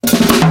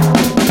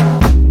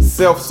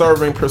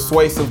self-serving,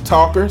 persuasive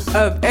talkers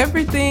of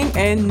everything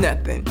and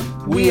nothing.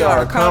 We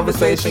are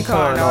Conversation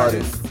Con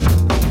Artists.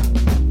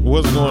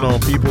 What's going on,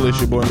 people? It's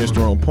your boy,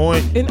 Mr. On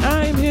Point. And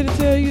I am here to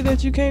tell you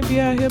that you can't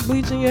be out here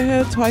bleaching your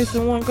hair twice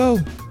in one go.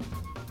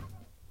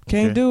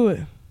 Can't do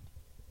it.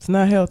 It's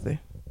not healthy.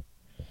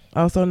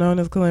 Also known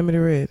as Calamity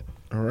Red.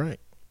 All right.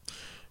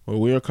 Well,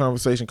 we are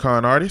Conversation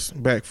Con Artists,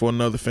 back for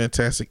another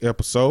fantastic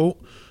episode.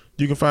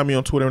 You can find me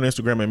on Twitter and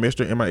Instagram at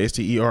Mr.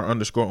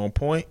 MISTER_on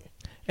point.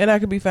 And I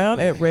can be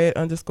found at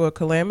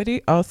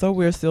red_calamity. Also,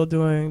 we're still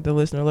doing the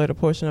listener letter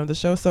portion of the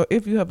show. So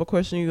if you have a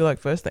question you'd like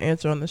for us to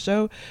answer on the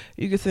show,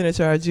 you can send it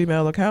to our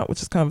Gmail account,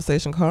 which is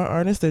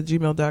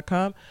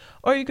conversationconartist@gmail.com.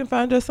 Or you can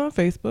find us on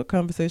Facebook,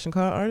 Conversation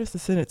Con Artists,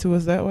 and send it to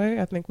us that way.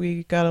 I think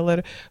we got a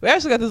letter. We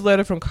actually got this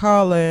letter from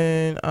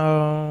Colin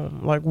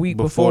like week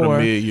before. The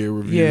mid-year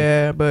review.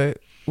 Yeah, but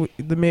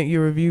the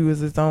mid-year review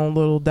is its own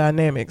little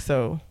dynamic,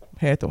 so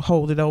had to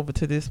hold it over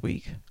to this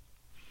week.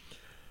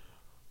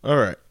 All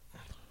right.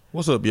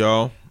 What's up,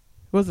 y'all?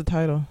 What's the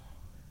title?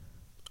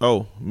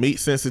 Oh, meat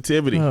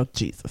sensitivity. Oh,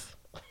 Jesus.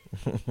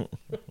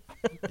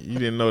 You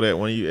didn't know that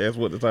when you asked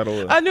what the title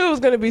was? I knew it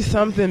was going to be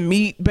something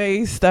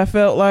meat-based, I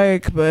felt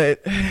like, but...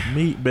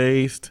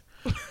 Meat-based.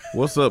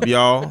 What's up,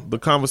 y'all? The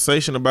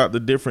conversation about the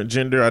different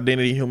gender,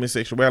 identity, human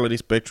sexuality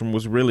spectrum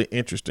was really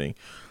interesting.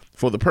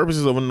 For the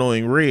purposes of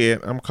annoying Red,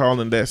 I'm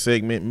calling that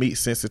segment Meat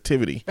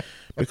Sensitivity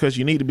because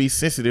you need to be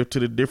sensitive to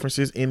the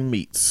differences in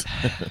meats.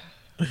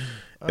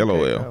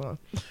 LOL.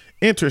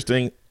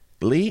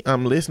 Interestingly,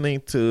 I'm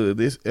listening to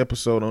this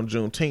episode on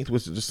Juneteenth,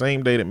 which is the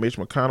same day that Mitch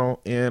McConnell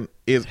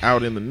is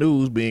out in the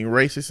news being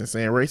racist and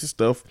saying racist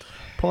stuff,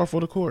 par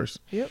for the course.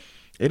 Yep.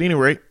 At any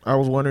rate, I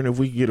was wondering if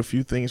we could get a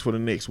few things for the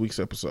next week's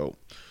episode.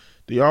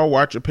 Do y'all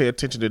watch or pay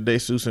attention to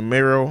DeSuze and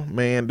Mero?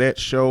 Man, that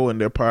show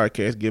and their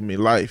podcast give me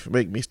life,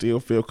 make me still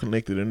feel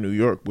connected in New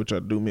York, which I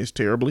do miss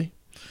terribly.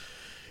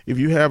 If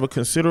you have a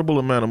considerable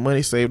amount of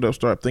money saved up,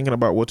 start thinking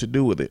about what to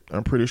do with it.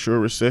 I'm pretty sure a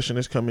recession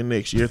is coming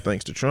next year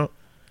thanks to Trump.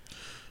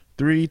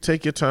 3,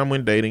 take your time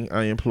when dating.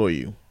 I implore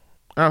you.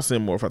 I'll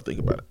send more if I think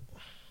about it.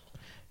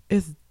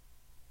 It's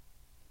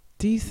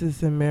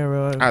DeSuze and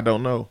Mero. I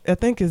don't know. I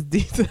think it's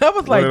DeSuze. I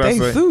was like,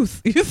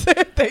 DeSuze. You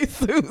said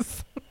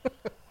DeSuze.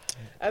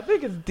 I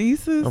think it's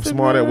DeSuze. I'm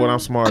smart at what I'm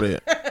smart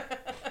at.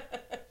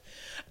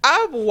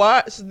 I've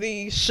watched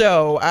the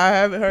show. I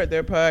haven't heard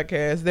their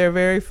podcast. They're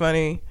very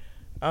funny.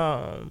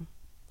 I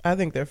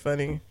think they're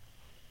funny.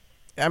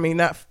 I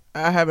mean, I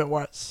haven't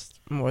watched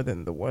more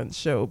than the one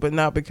show, but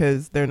not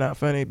because they're not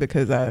funny,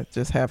 because I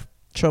just have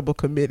trouble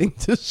committing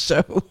to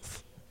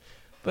shows.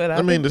 But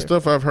I mean, the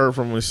stuff I've heard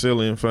from them is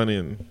silly and funny,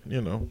 and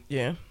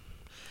yeah.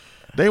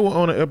 They were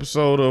on an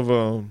episode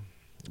of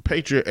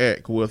Patriot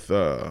Act with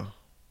Hassan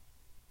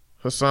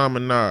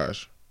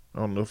Minhaj. I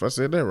don't know if I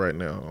said that right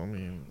now. I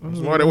mean, I'm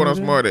smart at what I'm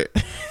smart at.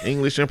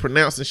 English and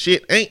pronouncing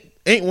shit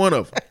ain't one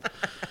of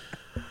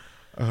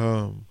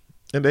them.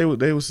 And they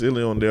were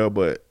silly on there,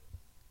 but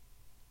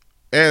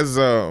as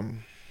a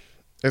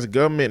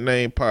government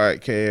name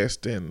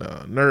podcast and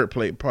Nerd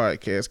Plate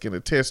podcast can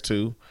attest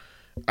to,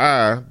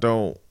 I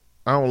don't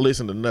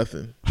listen to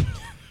nothing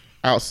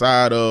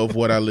outside of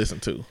what I listen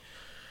to.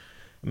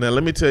 Now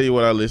let me tell you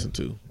what I listen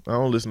to. I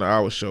don't listen to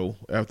our show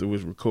after it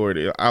was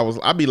recorded.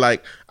 I'd be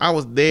like, I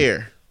was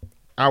there.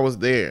 I was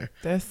there.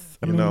 I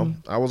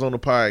was on the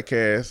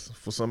podcast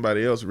for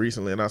somebody else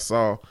recently, and I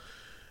saw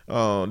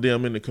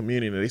them in the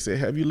community, and they said,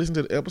 "Have you listened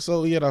to the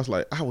episode yet?" I was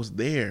like, "I was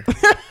there."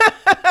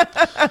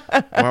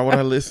 Why would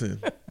I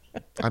listen?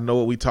 I know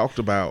what we talked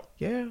about.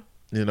 Yeah.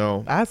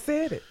 I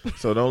said it.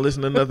 So don't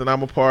listen to nothing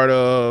I'm a part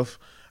of.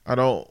 I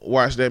don't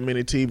watch that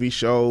many TV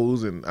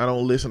shows, and I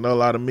don't listen to a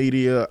lot of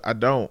media.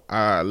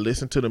 I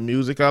listen to the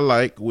music I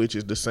like, which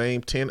is the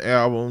same 10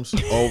 albums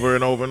over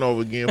and over and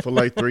over again for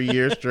like 3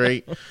 years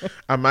straight.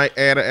 I might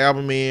add an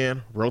album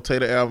in,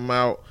 rotate an album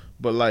out,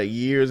 but like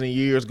years and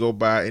years go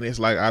by, and it's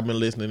like I've been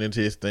listening to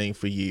this thing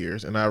for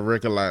years, and I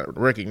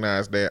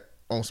recognize that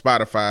on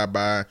Spotify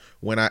by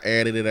when I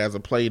added it as a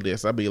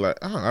playlist. I'd be like,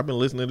 I've been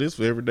listening to this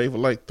for every day for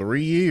like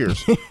 3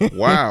 years.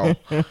 Wow.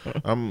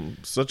 I'm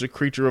such a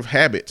creature of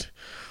habit.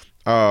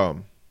 I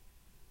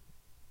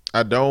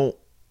don't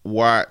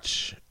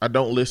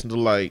listen to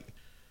like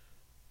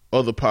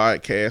other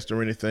podcasts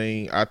or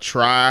anything. I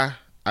try,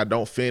 I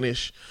don't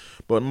finish,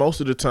 but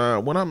most of the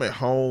time when I'm at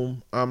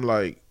home, I'm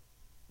like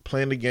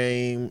playing the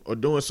game or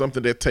doing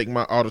something that take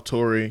my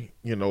auditory,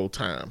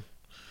 time.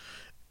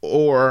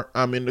 Or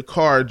I'm in the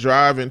car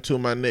driving to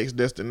my next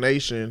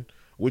destination,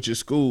 which is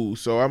school.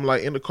 So I'm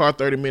like in the car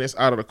 30 minutes,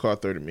 out of the car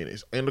 30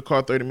 minutes. In the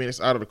car 30 minutes,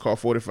 out of the car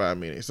 45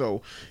 minutes.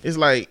 So it's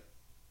like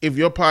if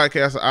your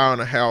podcast is an hour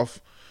and a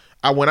half,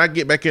 when I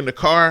get back in the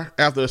car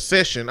after a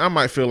session, I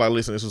might feel like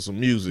listening to some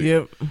music.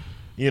 Yep.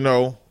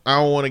 I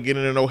don't want to get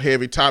into no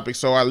heavy topics.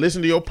 So I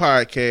listened to your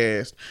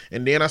podcast,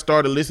 and then I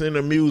started listening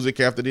to music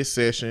after this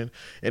session,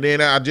 and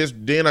then I just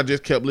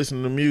kept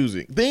listening to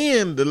music.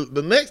 Then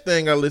the next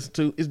thing I listen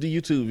to is the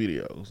YouTube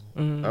videos.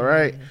 Mm-hmm. All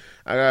right.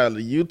 I got a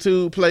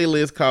YouTube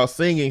playlist called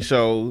Singing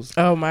Shows.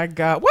 Oh my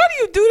God. Why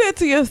do you do that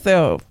to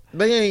yourself?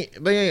 They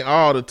ain't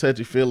all the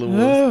touchy feely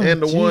ones, Oh,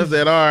 and the geez. ones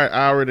that are,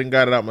 I already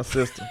got it out my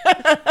system.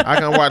 I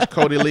can watch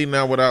Cody Lee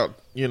now without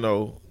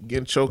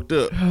getting choked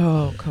up.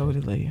 Oh,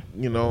 Cody Lee.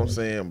 You know what I'm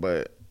saying?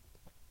 But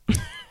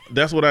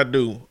that's what I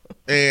do.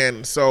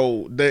 And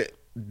so that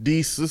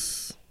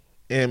Desus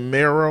and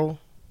Mero,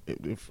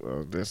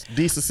 that's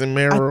Desus and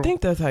Mero. I think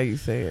that's how you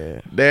say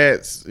it.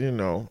 That's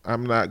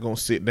I'm not gonna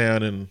sit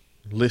down and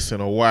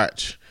listen or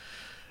watch.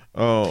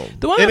 And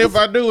if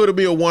I do, it'll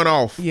be a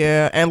one-off.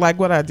 Yeah, and like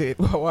what I did,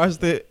 I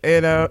watched it,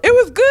 and it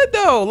was good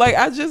though. Like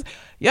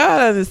y'all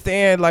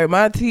understand, like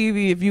my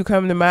TV, if you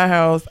come to my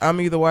house, I'm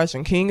either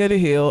watching King of the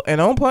Hill,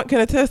 and On Point can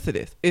attest to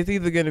this. It's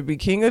either going to be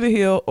King of the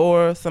Hill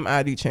or some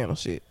ID channel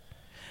shit.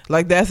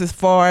 Like that's as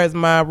far as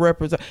my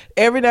represent.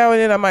 Every now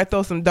and then I might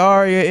throw some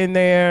Daria in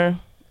there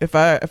if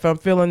I'm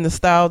feeling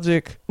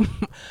nostalgic,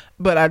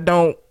 but I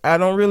don't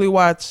really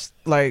watch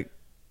like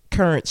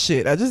current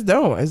shit. I just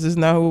don't. It's just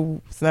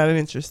it's not an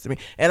interest to me.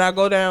 And I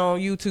go down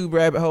YouTube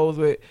rabbit holes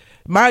with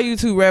my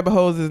YouTube rabbit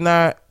holes is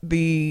not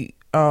the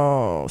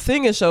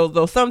singing shows,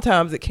 though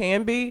sometimes it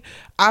can be.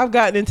 I've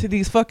gotten into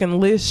these fucking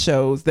list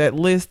shows that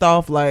list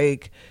off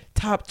like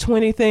top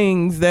 20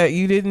 things that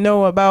you didn't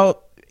know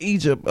about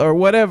Egypt or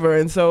whatever,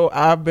 and so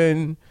I've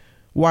been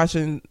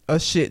watching a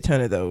shit ton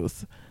of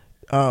those,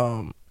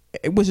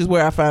 which is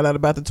where I found out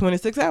about the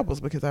 26 apples,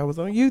 because I was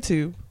on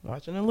YouTube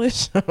watching a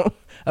list show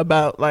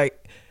about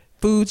like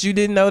foods you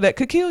didn't know that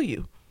could kill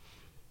you.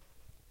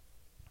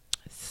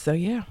 So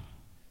yeah.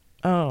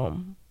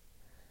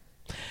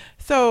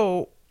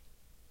 So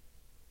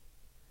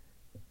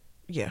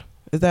yeah,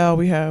 is that all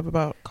we have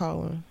about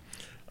Colin?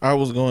 I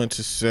was going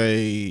to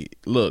say,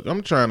 look,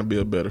 I'm trying to be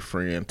a better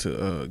friend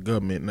to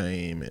Government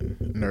Name and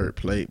Nerd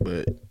Plate,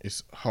 but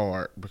it's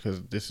hard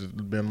because this has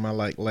been my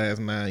like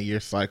last 9-year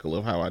cycle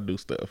of how I do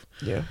stuff.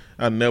 Yeah.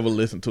 I never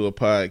listened to a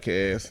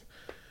podcast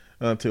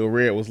until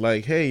Red was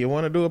like, "Hey, you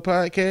want to do a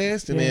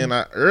podcast?" And then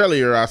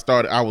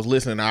I was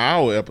listening to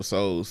our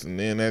episodes, and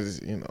then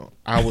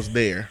I was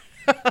there.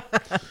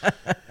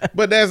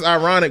 But that's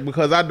ironic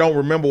because I don't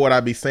remember what I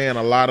be saying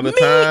a lot of the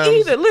times. Me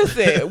either.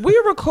 Listen, we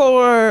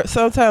record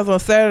sometimes on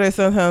Saturday,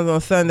 sometimes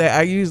on Sunday.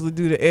 I usually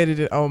do the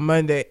editing on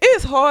Monday.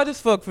 It's hard as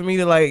fuck for me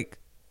to like,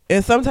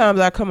 and sometimes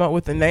I come up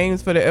with the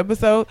names for the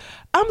episode.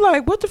 I'm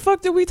like, what the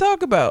fuck did we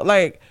talk about?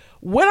 Like,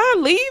 when I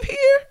leave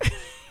here,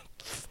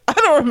 I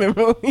don't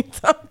remember what we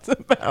talked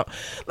about.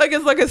 Like,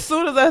 it's like as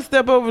soon as I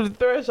step over the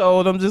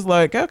threshold, I'm just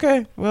like,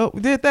 okay, well,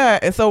 we did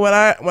that. And so when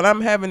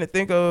I'm having to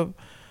think of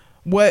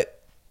what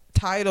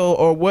title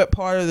or what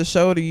part of the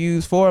show to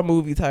use for a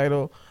movie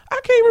title, I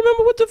can't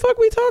remember what the fuck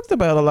we talked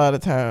about a lot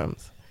of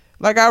times.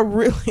 Like, I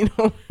really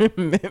don't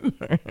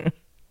remember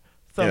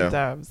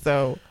sometimes. Yeah.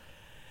 So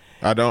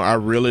I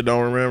really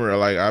don't remember.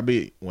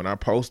 Like, when I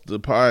post the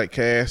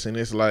podcast and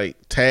it's like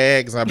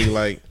tags, I be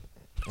like,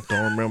 I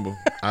don't remember.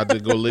 I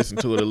just go listen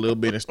to it a little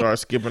bit and start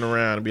skipping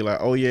around and be like,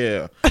 oh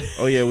yeah,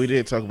 we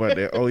did talk about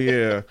that. Oh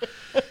yeah.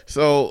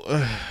 So,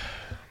 I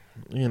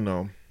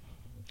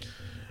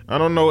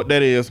don't know what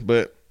that is,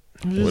 but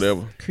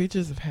whatever.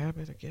 Creatures of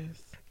habit, I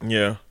guess.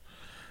 Yeah.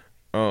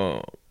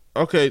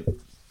 Okay.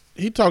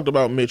 He talked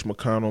about Mitch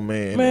McConnell,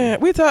 man.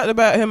 Man, we talked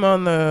about him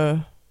on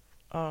the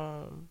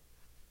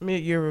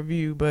mid-year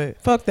review,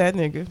 but fuck that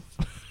nigga.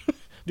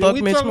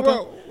 Did we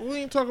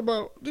talk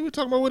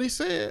about what he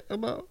said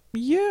about?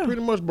 Yeah.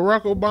 Pretty much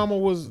Barack Obama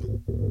was.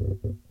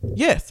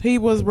 Yes, he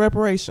was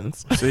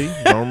reparations. See,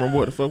 don't remember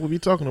what the fuck we be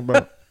talking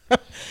about.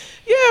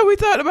 Yeah, we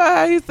talked about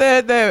how he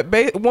said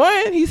that.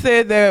 One, he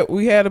said that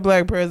we had a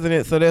black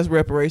president, so that's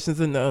reparations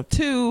enough.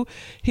 Two,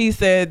 he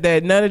said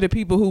that none of the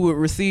people who would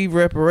receive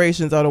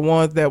reparations are the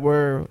ones that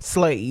were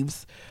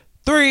slaves.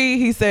 Three,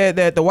 he said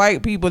that the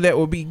white people that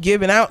will be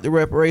giving out the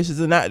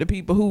reparations are not the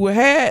people who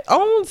had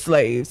owned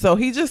slaves. So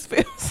he just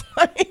feels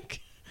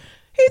like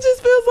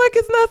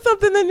it's not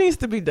something that needs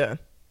to be done.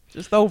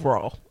 Just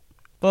overall,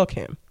 fuck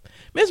him.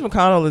 Mitch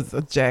McConnell is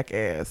a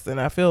jackass, and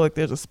I feel like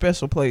there's a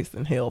special place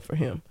in hell for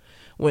him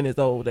when his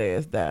old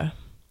ass die.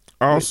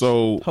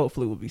 Also,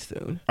 hopefully will be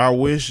soon. I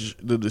wish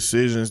the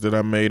decisions that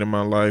I made in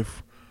my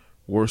life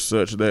were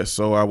such that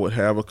so I would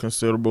have a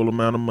considerable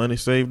amount of money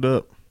saved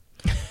up.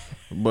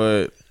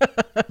 But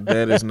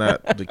that is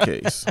not the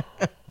case.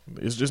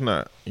 It's just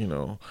not,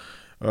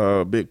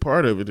 a big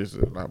part of it is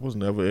that I was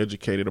never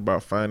educated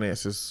about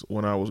finances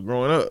when I was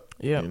growing up.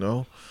 Yeah.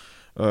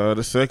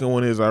 The second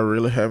one is I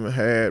really haven't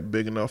had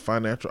big enough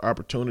financial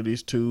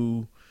opportunities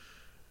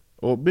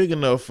or big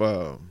enough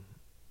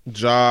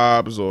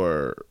jobs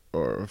or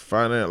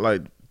finance,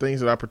 like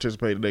things that I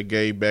participated that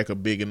gave back a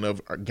big enough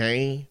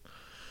gain.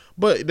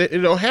 But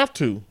it don't have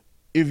to.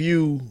 If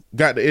you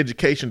got the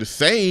education to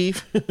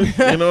save,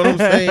 you know what I'm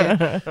saying?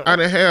 I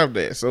didn't have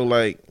that. So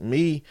like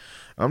me,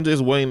 I'm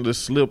just waiting to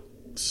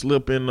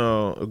slip in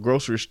a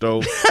grocery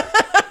store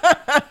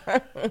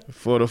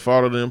for the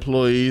fault of the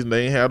employees, and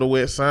they ain't have the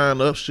wet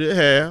sign up. Should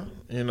have,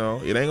 it ain't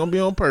gonna be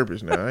on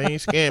purpose now. I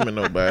ain't scamming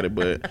nobody,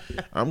 but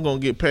I'm gonna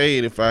get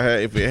paid if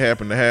it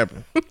happened to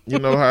happen. You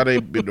know how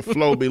the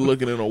flow be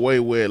looking in a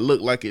way where it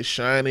look like it's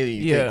shiny and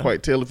you can't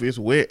quite tell if it's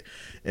wet.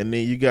 and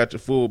then you got your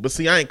food. But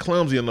see, I ain't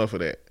clumsy enough for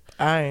that.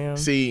 I am.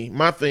 See,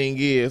 my thing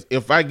is,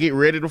 if I get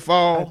ready to I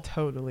fall,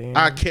 totally am.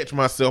 I catch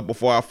myself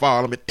before I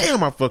fall. I mean,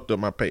 damn, I fucked up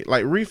my pay.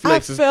 Like I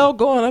reflexes. fell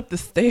going up the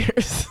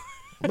stairs.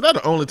 But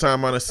that's the only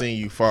time I done seen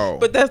you fall.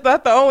 But that's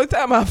not the only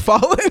time I've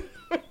fallen.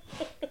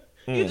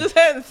 You just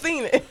hadn't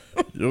seen it.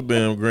 Your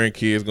damn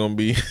grandkids gonna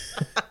be.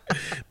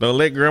 Don't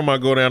let grandma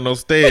go down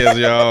those stairs,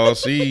 y'all.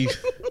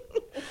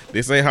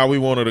 This ain't how we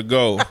want her to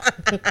go.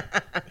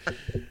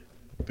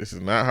 This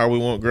is not how we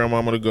want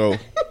grandmama to go.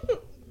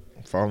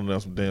 Falling down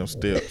some damn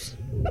steps.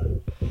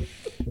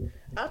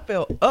 I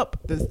fell up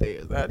the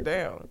stairs, not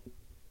down.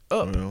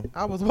 Up. Well.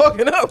 I was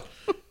walking up.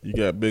 You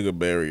got bigger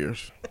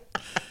barriers.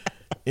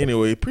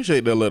 Anyway,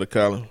 appreciate that letter,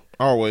 Colin.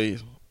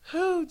 Always.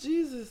 Oh,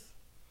 Jesus.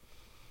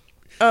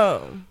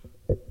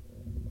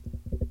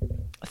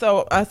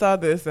 So I saw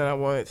this and I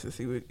wanted to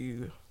see what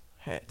you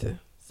had to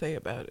say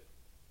about it.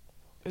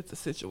 It's a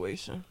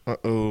situation.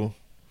 Uh-oh.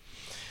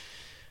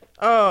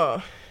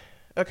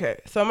 Okay.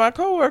 So my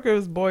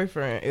coworker's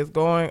boyfriend is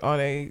going on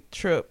a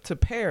trip to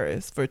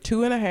Paris for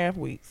 2.5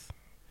 weeks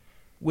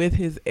with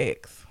his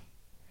ex.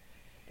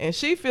 And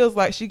she feels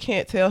like she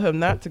can't tell him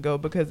not to go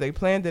because they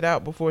planned it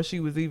out before she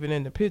was even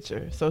in the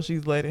picture. So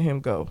she's letting him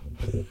go.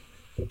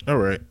 All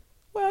right.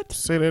 What?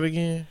 Say that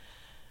again.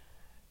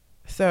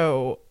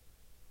 So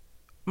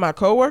my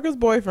coworker's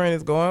boyfriend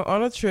is going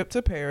on a trip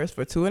to Paris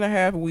for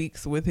 2.5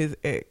 weeks with his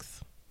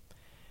ex.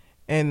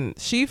 And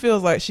she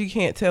feels like she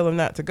can't tell him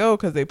not to go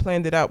because they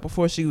planned it out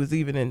before she was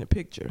even in the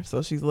picture.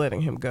 So she's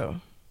letting him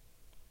go.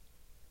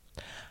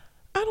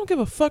 I don't give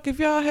a fuck if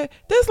y'all had.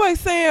 That's like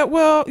saying,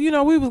 well, you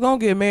know, we was gonna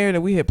get married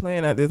and we had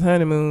planned out this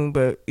honeymoon,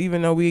 but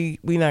even though we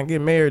not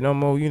getting married no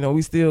more, you know,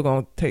 we still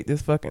gonna take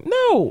this fucking.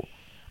 No,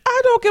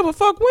 I don't give a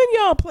fuck when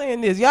y'all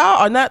playing this.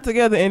 Y'all are not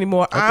together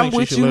anymore. I'm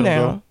with you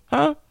now,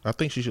 huh? I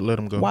think she should let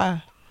him go.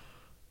 Why?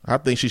 I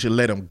think she should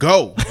let him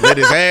go. Let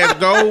his ass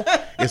go.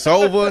 It's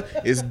over.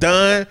 It's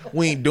done.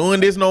 We ain't doing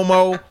this no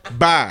more.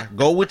 Bye.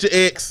 Go with your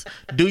ex.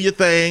 Do your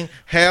thing.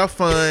 Have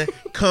fun.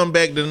 Come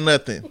back to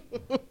nothing.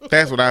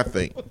 That's what I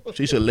think.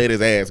 She should let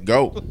his ass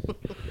go.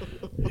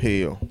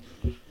 Hell.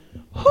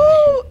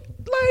 Who,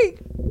 like,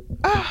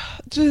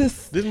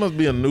 just. This must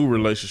be a new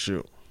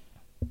relationship.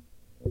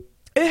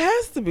 It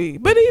has to be.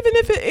 But even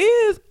if it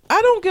is,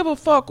 I don't give a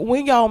fuck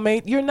when y'all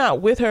made. You're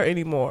not with her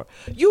anymore.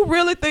 You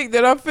really think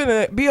that I'm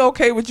finna be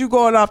okay with you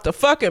going off to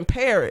fucking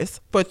Paris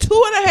for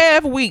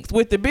 2.5 weeks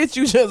with the bitch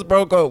you just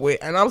broke up with,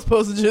 and I'm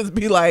supposed to just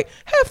be like,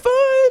 have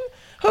fun.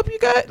 Hope you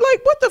got,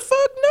 like, what the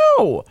fuck?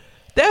 No.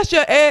 That's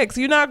your ex.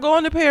 You're not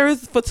going to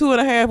Paris for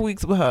 2.5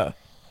 weeks with her.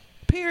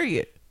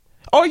 Period.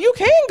 Or you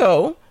can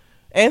go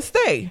and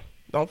stay.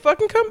 Don't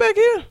fucking come back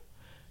here.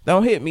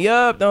 Don't hit me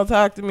up. Don't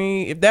talk to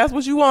me. If that's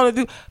what you want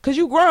to do, because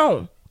you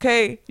grown,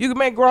 okay? You can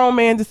make grown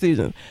man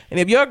decisions. And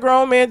if your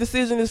grown man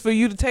decision is for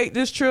you to take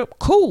this trip,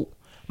 cool.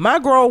 My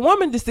grown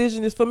woman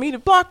decision is for me to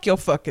block your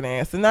fucking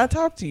ass and not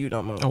talk to you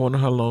no more. I wonder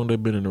how long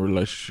they've been in a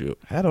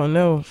relationship. I don't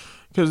know.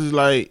 Because it's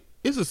like,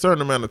 it's a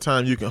certain amount of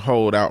time you can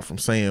hold out from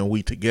saying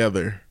we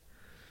together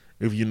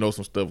if you know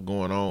some stuff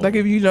going on. Like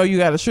if you know you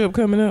got a trip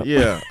coming up.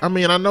 Yeah. I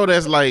mean, I know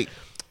that's like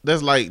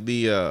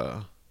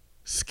the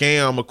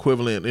scam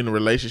equivalent in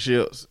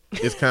relationships.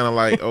 It's kind of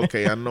like,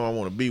 okay, I know I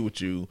want to be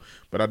with you,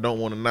 but I don't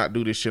want to not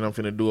do this shit I'm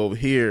finna do over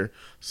here.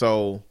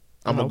 So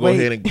I'm going to go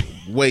ahead and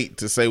wait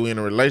to say we're in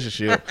a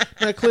relationship.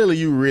 Now, clearly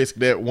you risk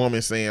that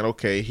woman saying,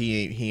 okay,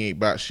 he ain't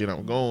about shit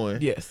I'm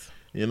going. Yes.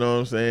 You know what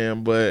I'm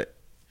saying? But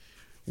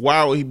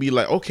why would he be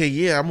like, okay,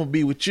 yeah, I'm going to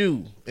be with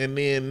you, and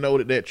then know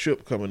that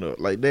trip coming up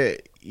like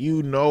that?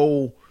 You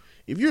know,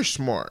 if you're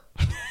smart,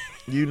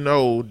 you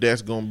know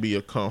that's going to be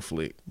a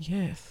conflict.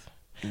 Yes.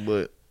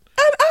 But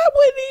and I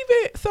wouldn't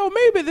even, so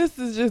maybe this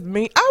is just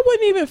me. I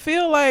wouldn't even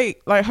feel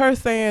like her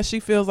saying she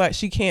feels like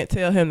she can't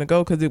tell him to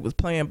go because it was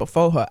planned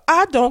before her.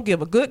 I don't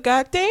give a good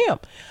goddamn.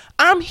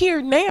 I'm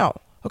here now.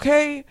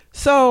 Okay.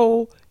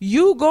 So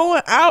you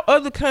going out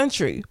of the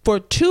country for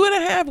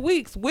 2.5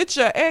 weeks with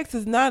your ex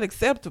is not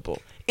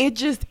acceptable. It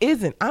just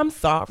isn't. I'm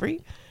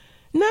sorry.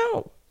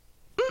 No.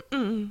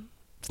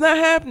 It's not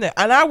happening.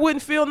 And I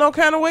wouldn't feel no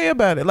kind of way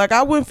about it. Like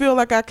I wouldn't feel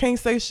like I can't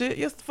say shit.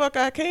 Yes, the fuck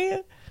I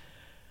can.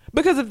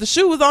 Because if the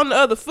shoe was on the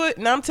other foot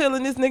and I'm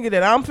telling this nigga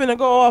that I'm finna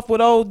go off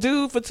with old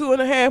dude for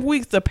 2.5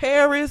 weeks to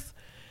Paris,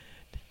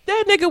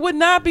 that nigga would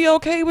not be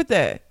okay with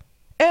that.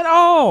 At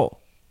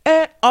all.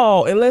 At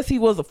all. Unless he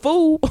was a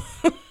fool.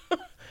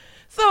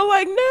 So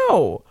like,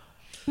 no.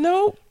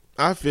 Nope.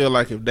 I feel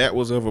like if that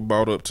was ever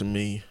brought up to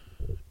me,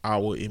 I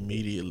would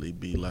immediately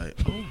be like,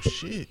 oh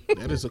shit,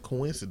 that is a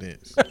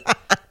coincidence.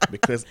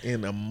 Because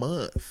in a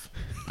month,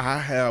 I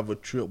have a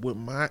trip with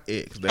my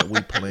ex that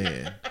we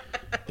planned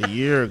a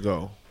year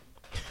ago.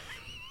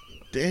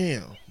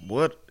 Damn,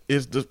 what are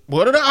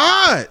the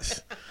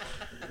odds?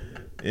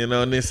 You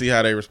know, and then see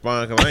how they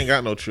respond, because I ain't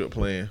got no trip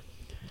plan.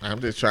 I'm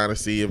just trying to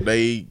see if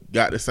they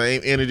got the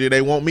same energy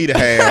they want me to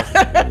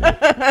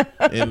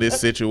have in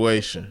this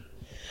situation.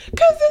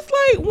 Because it's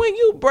like when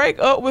you break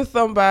up with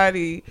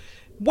somebody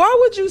Why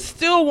would you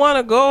still want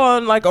to go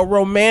on like a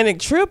romantic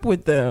trip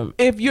with them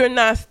if you're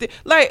not still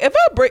like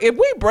if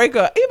we break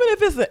up, even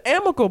if it's an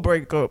amicable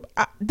breakup,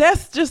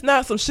 that's just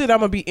not some shit I'm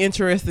gonna be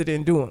interested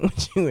in doing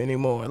with you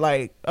anymore.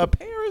 Like a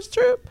Paris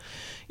trip,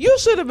 you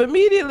should have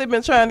immediately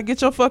been trying to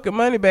get your fucking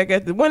money back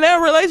when that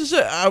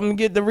relationship. I'm gonna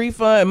get the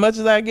refund as much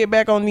as I get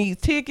back on these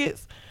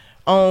tickets,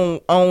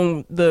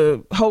 on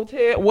the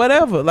hotel,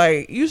 whatever.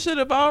 Like you should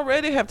have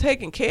already have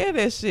taken care of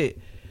that shit.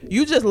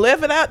 You just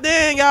left it out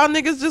there and y'all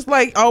niggas just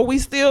like, oh, we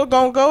still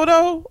gonna go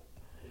though?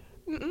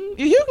 You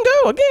can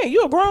go. Again,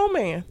 you a grown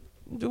man.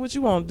 Do what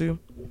you want to do.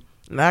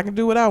 And I can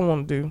do what I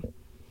want to do.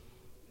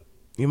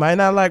 You might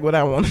not like what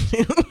I want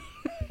to do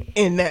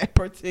in that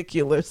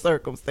particular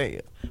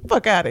circumstance.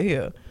 Fuck out of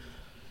here.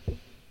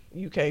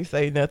 You can't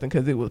say nothing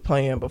because it was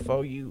planned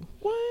before you.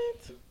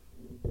 What?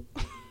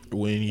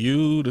 When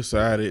you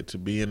decided to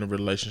be in a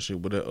relationship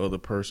with that other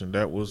person,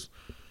 that was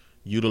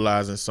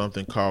utilizing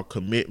something called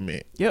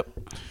commitment. Yep.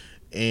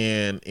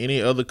 And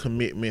any other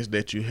commitments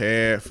that you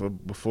had for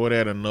before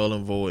that are null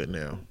and void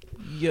now.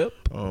 Yep.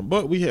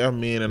 But we have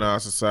men in our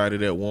society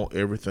that want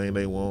everything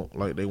they want.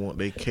 Like they want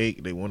their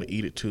cake, they want to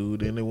eat it too.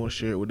 Then they want to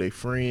share it with their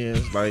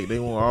friends. Like they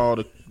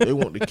want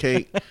the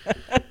cake.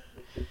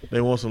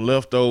 They want some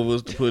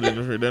leftovers to put in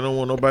the fridge. They don't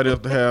want nobody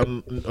else to have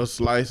a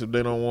slice if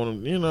they don't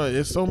want to.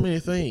 It's so many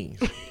things.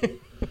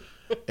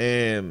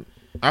 And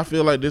I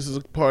feel like this is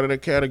a part of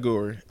that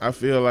category. I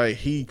feel like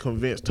he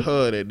convinced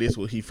her that this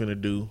what he finna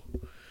do,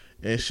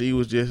 and she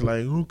was just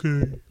like,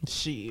 okay,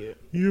 shit.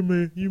 You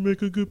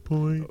make a good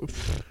point.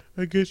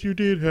 I guess you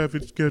did have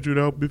it scheduled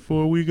out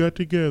before we got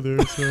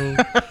together. So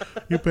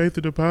you paid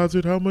the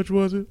deposit. How much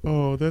was it?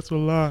 Oh, that's a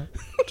lot.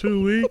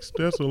 2 weeks?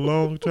 That's a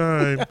long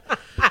time.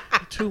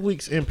 2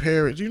 weeks in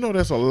Paris.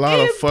 That's a lot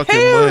of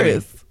fucking money.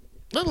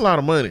 That's a lot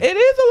of money. It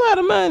is a lot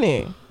of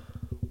money.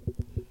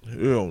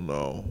 Hell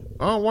no.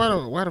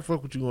 Why the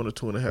fuck would you go on a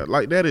 2.5?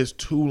 Like that is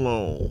too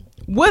long.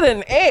 With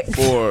an ex.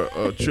 For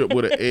a trip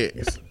with an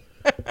ex.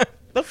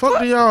 The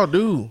fuck do y'all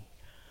do?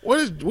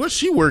 What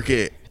she work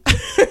at?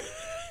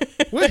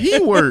 What he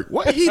work?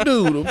 What he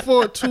do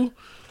for two?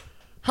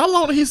 How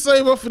long did he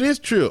save up for this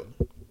trip?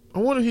 I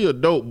wonder if he a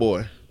dope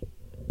boy.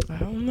 I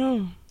don't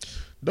know.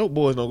 Dope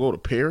boys don't go to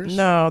Paris.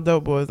 No,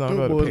 dope boys don't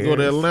go to Paris. Dope boys go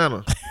to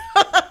Atlanta.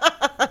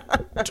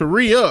 To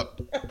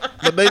re-up.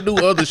 But they do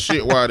other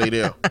shit while they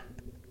there.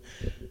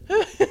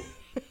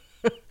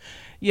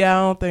 Yeah,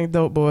 I don't think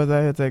dope boys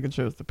out here taking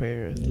trips to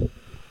Paris.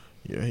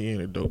 Yeah, he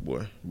ain't a dope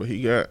boy. But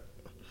he got,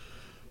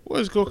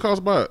 what it's going to cost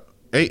about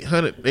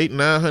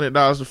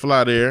 $900 to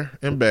fly there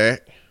and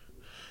back.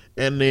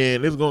 And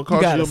then it's going to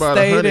cost you about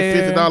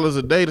 $150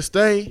 a day to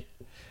stay.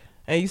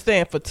 And you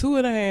staying for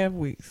 2.5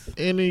 weeks.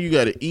 And then you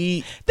got to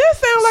eat. That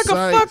sounds like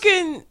a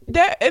fucking,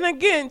 and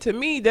again, to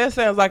me, that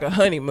sounds like a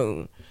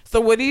honeymoon. So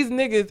were these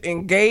niggas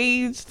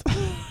engaged?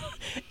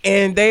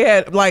 And they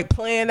had like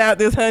planned out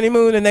this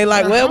honeymoon and they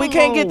like, well, we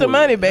can't get the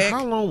money back.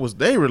 How long was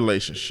their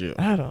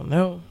relationship? I don't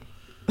know.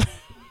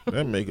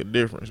 That make a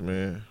difference,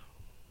 man.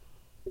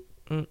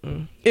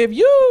 If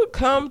you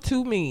come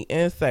to me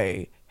and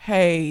say,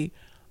 hey,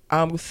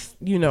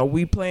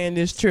 we planned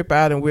this trip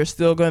out and we're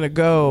still going to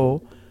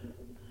go,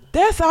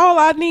 that's all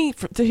I need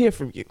to hear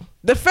from you.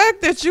 The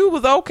fact that you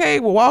was okay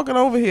with walking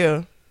over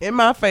here in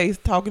my face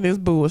talking this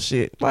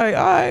bullshit. Like,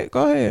 all right,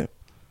 go ahead.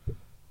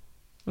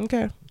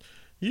 Okay.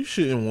 You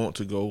shouldn't want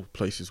to go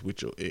places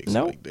with your ex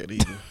like that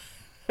either.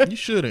 You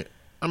shouldn't.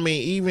 I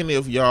mean, even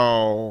if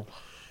y'all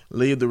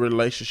leave the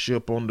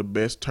relationship on the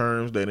best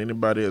terms that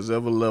anybody has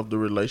ever left the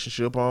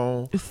relationship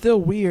on, it's still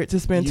weird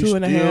to spend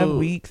 2.5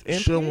 weeks in Paris.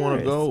 You shouldn't want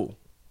to go.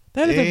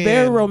 That is a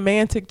very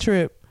romantic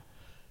trip.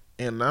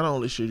 And not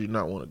only should you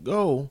not want to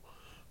go,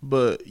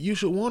 but you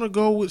should want to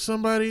go with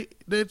somebody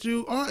that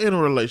you are in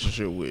a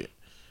relationship with.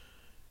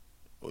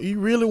 You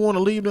really want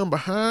to leave them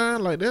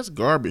behind? Like, that's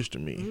garbage to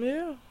me.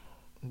 Yeah.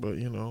 But,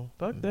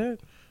 fuck that.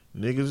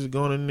 Niggas is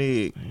gonna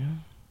nig. Yeah.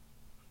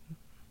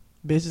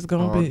 Bitches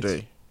gonna all bitch.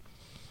 Day.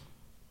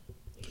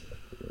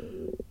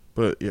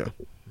 But, yeah.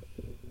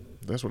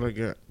 That's what I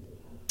got.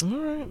 All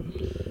right.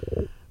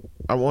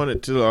 I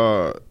wanted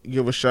to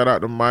give a shout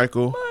out to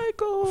Michael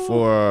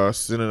for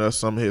sending us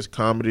some of his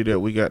comedy that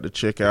we got to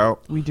check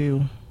out. We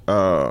do.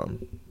 I'm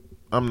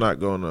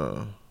not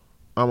gonna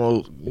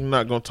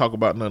talk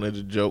about none of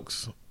the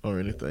jokes or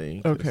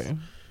anything. Okay.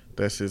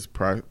 That's his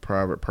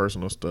private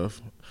personal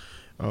stuff.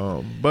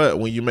 But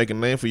when you make a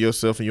name for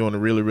yourself and you're on a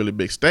really, really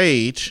big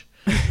stage,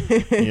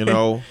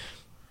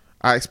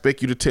 I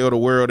expect you to tell the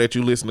world that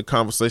you listen to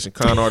Conversation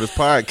Con Artist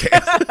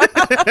podcast.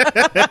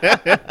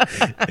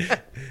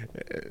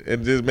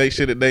 And just make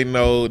sure that they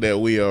know that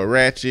we are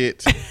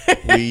ratchet.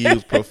 We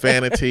use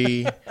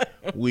profanity.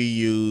 We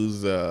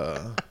use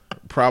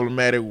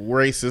problematic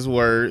racist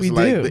words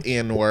like the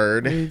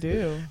N-word. We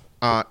do.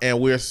 And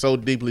we're so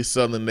deeply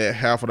Southern that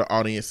half of the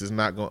audience is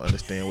not going to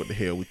understand what the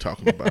hell we're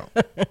talking about.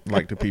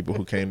 Like the people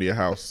who came to your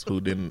house who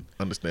didn't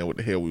understand what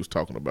the hell we was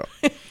talking about.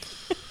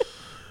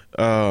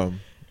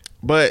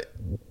 But,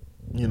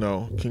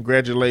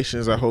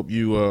 congratulations. I hope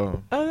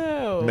you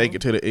make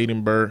it to the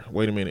Edinburgh.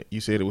 Wait a minute.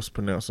 You said it was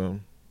pronounced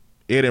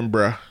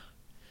Edinburgh.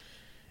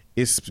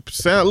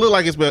 Look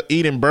like it's spelled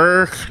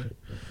Edinburgh,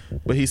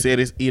 but he said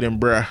it's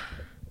Edinburgh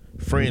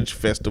Fringe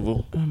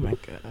Festival. Oh my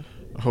god.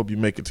 I hope you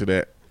make it to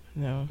that.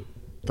 No.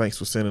 Thanks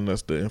for sending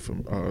us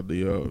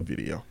the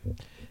video.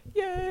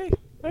 Yay.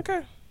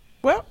 Okay.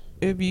 Well,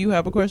 if you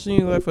have a question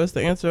you'd like for us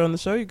to answer on the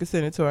show, you can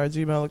send it to our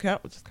Gmail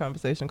account, which is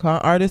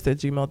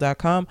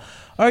conversationconartist@gmail.com.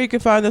 Or you can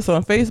find us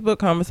on Facebook,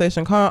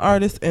 Conversation Con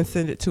Artist, and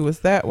send it to us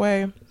that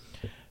way.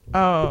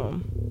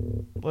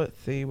 Let's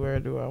see, where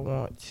do I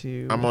want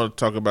to? I'm going to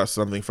talk about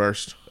something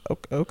first.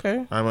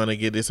 Okay. I'm going to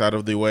get this out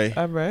of the way.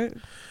 All right.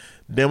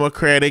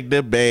 Democratic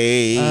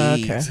debate.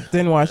 Okay.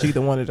 Didn't watch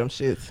either one of them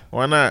shits.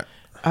 Why not?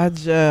 I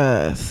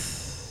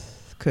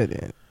just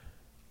couldn't.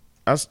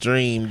 I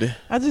streamed.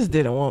 I just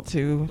didn't want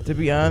to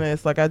be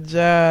honest. Like,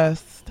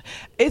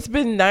 it's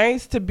been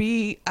nice to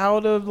be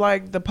out of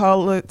like the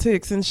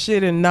politics and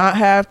shit and not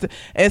have to.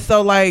 And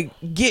so like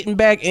getting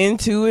back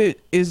into it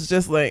is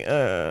just like,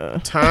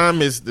 the time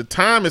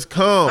has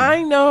come.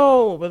 I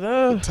know, but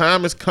the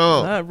time has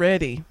come. Not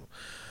ready.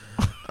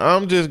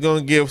 I'm just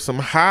going to give some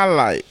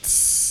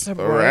highlights. All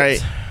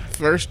right.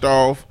 First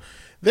off,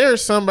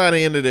 there's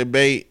somebody in the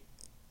debate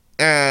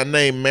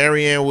named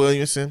Marianne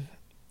Williamson.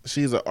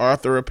 She's an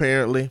author,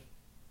 apparently.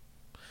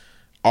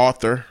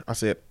 Author. I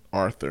said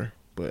Arthur,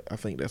 but I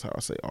think that's how I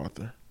say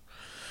author.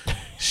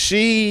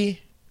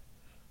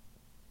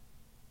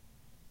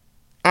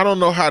 I don't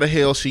know how the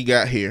hell she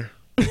got here.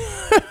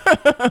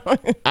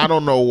 I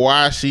don't know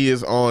why she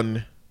is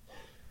on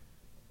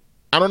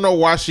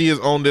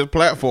this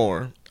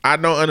platform. I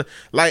don't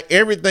like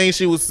everything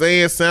she was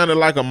saying sounded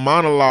like a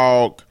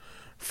monologue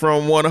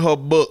from one of her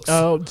books.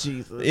 Oh,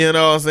 Jesus. You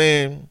know what I'm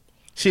saying?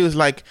 She was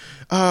like,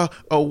 a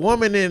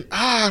woman in,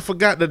 I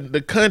forgot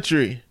the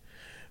country.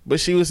 But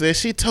she was saying,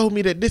 she told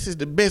me that this is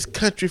the best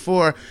country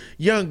for a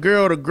young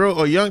girl to grow,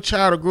 or young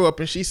child to grow up.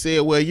 And she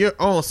said, well, you're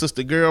on,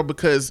 sister girl,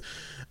 because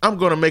I'm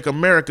going to make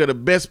America the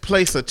best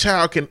place a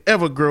child can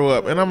ever grow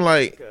up. And I'm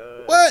like,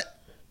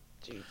 what?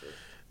 Jesus.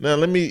 Now,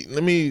 let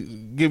me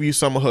give you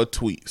some of her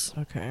tweets.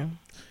 Okay.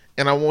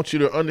 And I want you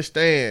to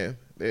understand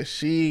that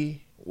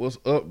she was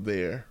up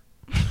there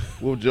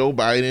with Joe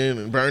Biden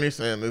and Bernie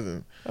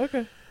Sanders.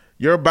 Okay.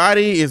 Your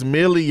body is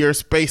merely your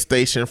space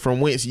station from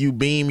whence you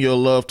beam your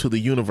love to the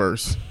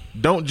universe.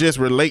 Don't just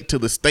relate to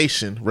the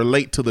station,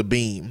 relate to the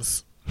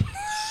beams.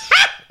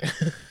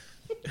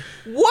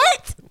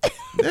 What?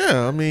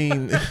 Yeah, I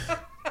mean,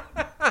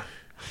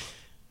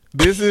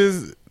 this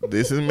is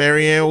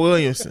Marianne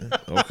Williamson.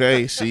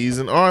 Okay, she's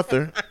an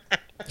author.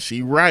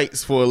 She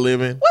writes for a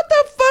living. What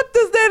the fuck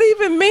does that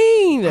even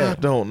mean? I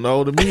don't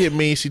know. To me, it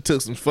means she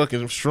took some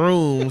fucking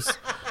shrooms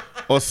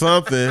or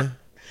something.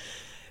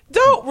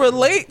 Don't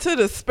relate to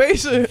the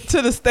station,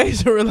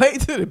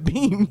 relate to the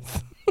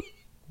beams.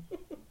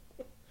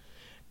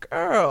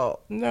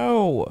 Girl,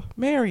 no.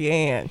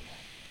 Marianne.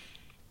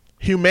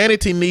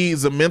 Humanity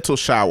needs a mental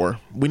shower.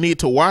 We need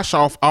to wash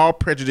off all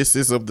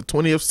prejudices of the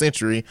 20th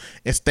century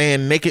and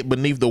stand naked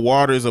beneath the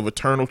waters of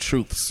eternal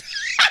truths.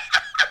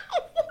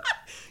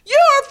 You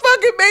are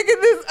fucking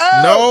making this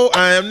up. No,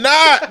 I am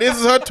not. This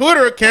is her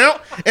Twitter account,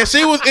 and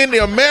she was in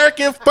the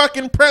American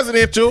fucking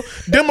presidential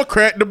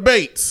Democrat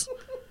debates.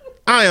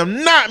 I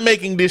am not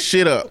making this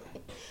shit up.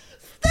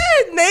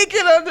 Stand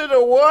naked under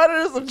the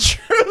waters of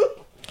truth.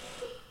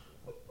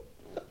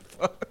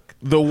 Fuck.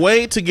 The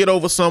way to get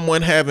over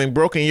someone having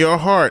broken your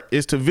heart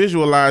is to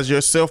visualize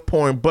yourself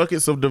pouring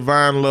buckets of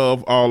divine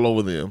love all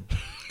over them.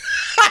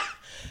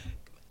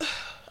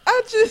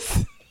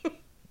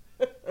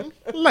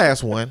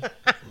 Last one.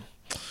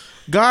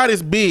 God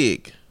is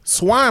big.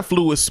 Swine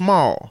flu is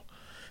small.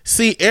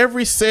 See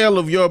every cell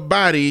of your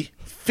body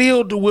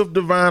filled with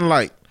divine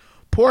light.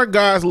 Pour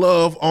God's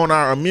love on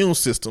our immune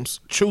systems.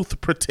 Truth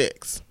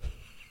protects.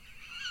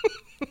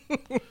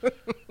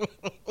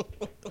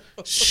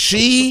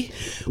 She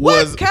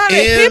was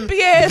in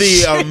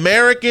the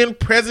American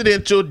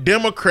presidential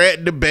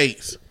Democrat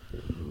debates.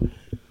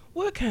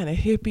 What kind of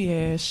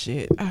hippie ass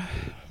shit?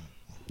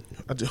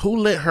 Who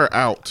let her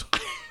out?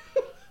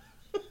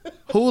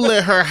 Who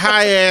let her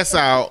high ass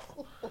out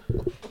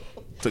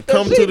to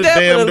come to the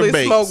damn debates? She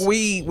definitely smoked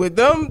weed with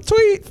them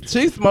tweets.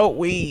 She smoked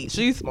weed.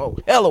 She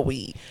smoked hella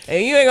weed.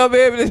 And you ain't gonna be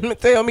able to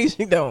tell me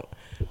she don't.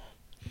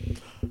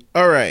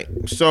 All right.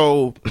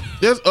 So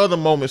there's other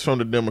moments from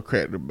the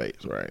Democrat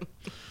debates, right?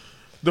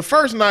 The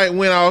first night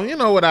went off,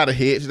 without a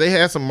hitch. They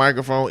had some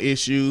microphone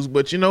issues,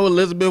 but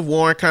Elizabeth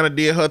Warren kind of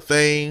did her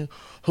thing.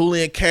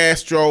 Julian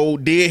Castro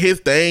did his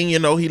thing.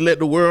 He let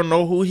the world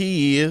know who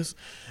he is.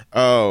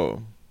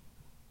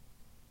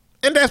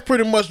 And that's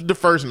pretty much the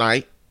first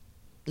night.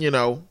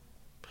 The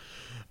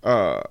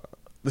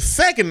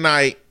second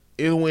night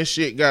is when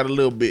shit got a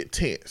little bit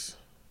tense.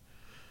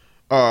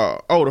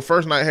 The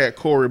first night had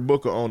Cory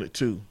Booker on it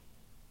too.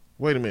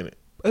 Wait a minute.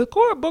 Is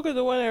Cory Booker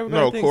the one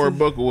everybody thinks? No, Cory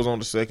Booker was on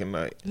the second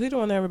night. Is he the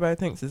one everybody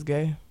thinks is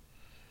gay?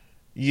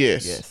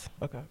 Yes. Yes.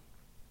 Okay.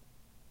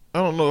 I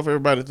don't know if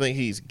everybody think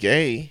he's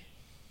gay.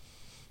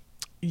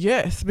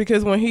 Yes,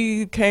 because when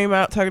he came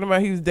out talking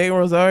about he was dating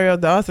Rosario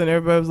Dawson,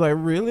 everybody was like,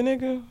 really,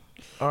 nigga?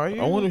 Are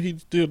you? I wonder if he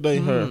still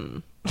date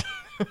her.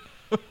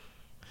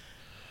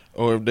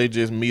 Or if they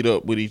just meet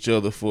up with each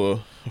other for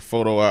a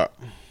photo op.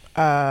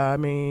 I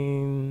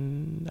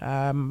mean,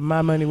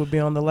 my money would be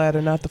on the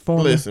latter, not the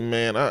former. Listen,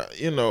 man,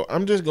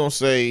 I'm just gonna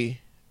say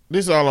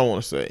this is all I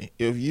want to say.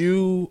 If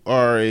you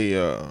are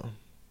if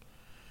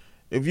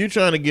you're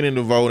trying to get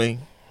into voting,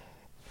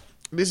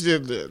 this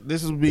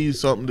will be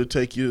something to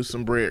take you,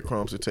 some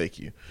breadcrumbs to take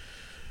you.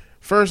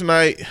 First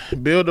night,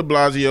 Bill de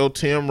Blasio,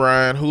 Tim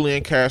Ryan,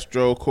 Julian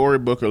Castro, Cory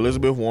Booker,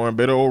 Elizabeth Warren,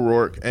 Beto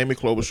O'Rourke, Amy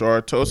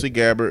Klobuchar, Tulsi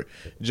Gabbard,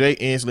 Jay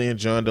Inslee, and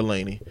John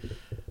Delaney.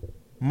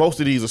 Most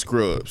of these are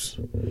scrubs.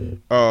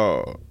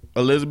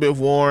 Elizabeth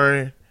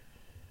Warren,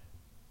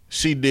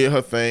 she did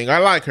her thing. I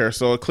like her,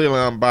 so clearly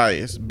I'm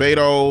biased.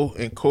 Beto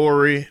and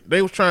Cory,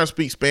 they was trying to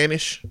speak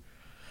Spanish.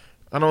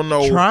 I don't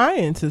know.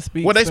 Trying to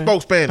speak. Well, they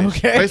spoke Spanish.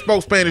 Okay. They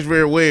spoke Spanish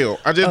very well.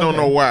 I just don't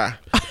know why.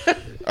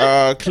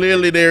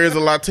 Clearly, there is a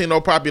Latino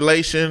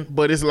population,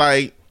 but it's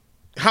like,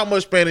 how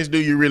much Spanish do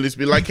you really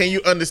speak? Like, can you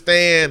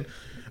understand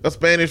a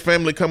Spanish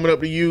family coming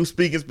up to you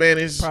speaking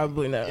Spanish?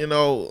 Probably not. You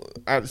know,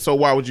 so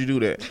why would you do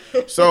that?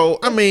 So,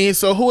 I mean,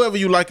 so whoever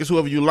you like is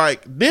whoever you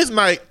like. This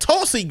night,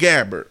 Tulsi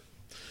Gabbard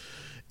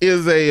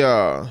is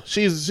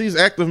she's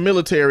active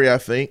military, I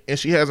think, and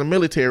she has a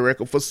military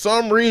record. For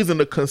some reason,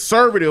 the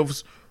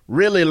conservatives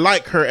really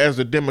like her as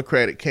a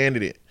Democratic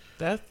candidate.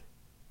 That's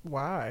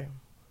why.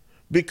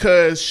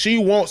 Because she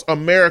wants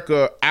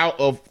America out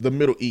of the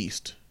Middle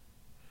East.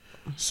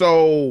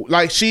 So,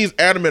 like, she's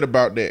adamant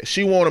about that.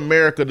 She wants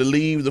America to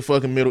leave the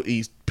fucking Middle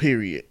East,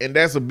 period. And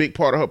that's a big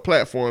part of her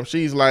platform.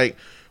 She's like,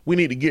 we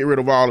need to get rid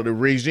of all of the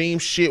regime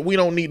shit. We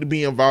don't need to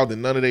be involved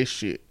in none of that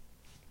shit.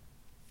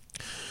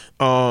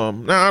 Now,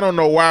 I don't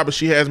know why, but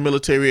she has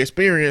military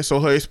experience, so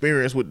her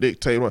experience would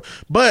dictate.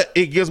 But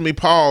it gives me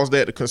pause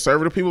that the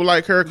conservative people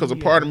like her, because a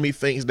part of me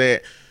thinks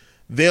that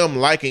them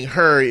liking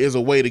her is a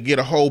way to get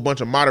a whole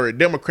bunch of moderate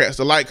Democrats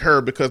to like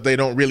her because they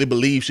don't really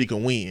believe she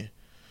can win.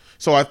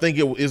 So I think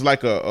it is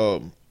like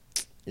a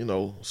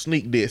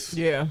sneak diss.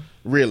 Yeah.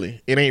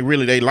 Really. It ain't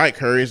really they like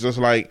her. It's just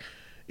like,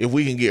 if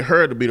we can get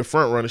her to be the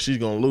front runner, she's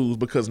going to lose,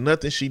 because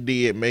nothing she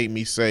did made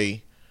me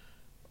say,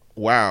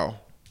 wow.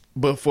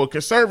 But for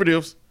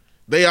conservatives,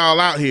 they all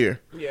out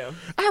here. Yeah.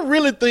 I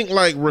really think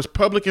like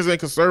Republicans and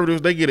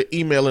conservatives, they get an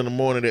email in the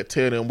morning that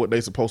tell them what they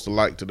supposed to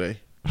like today.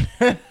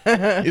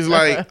 It's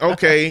like,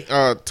 okay,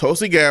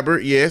 Tulsi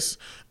Gabbard, yes.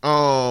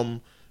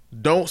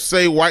 Don't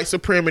say white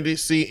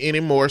supremacy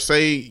anymore.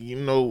 Say,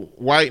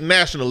 white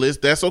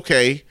nationalist. That's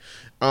okay.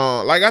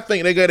 Like, I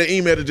think they got an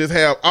email to just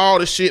have all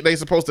the shit they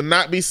supposed to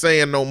not be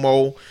saying no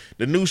more,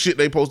 the new shit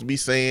they supposed to be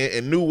saying,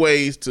 and new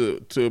ways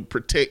to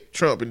protect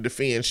Trump and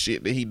defend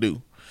shit that he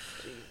do.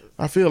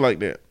 I feel like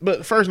that.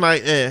 But first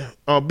night,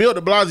 Bill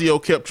de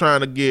Blasio kept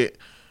trying to get,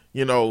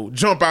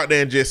 jump out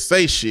there and just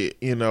say shit,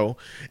 And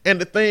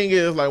the thing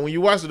is, like, when you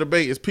watch the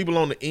debate, it's people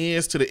on the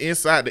ends to the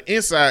inside. The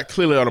inside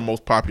clearly are the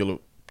most popular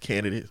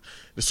candidates.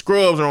 The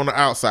scrubs are on the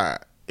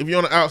outside. If you're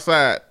on the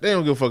outside, they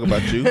don't give a fuck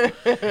about you.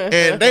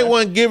 And they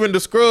weren't giving the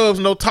scrubs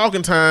no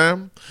talking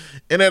time.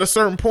 And at a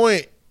certain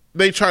point,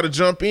 they try to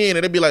jump in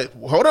and they be like,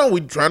 hold on,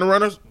 we're trying to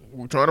run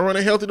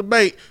a healthy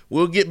debate.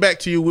 We'll get back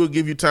to you. We'll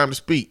give you time to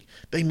speak.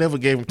 They never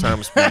gave him time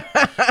to speak.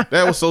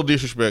 That was so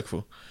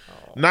disrespectful.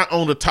 Not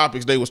on the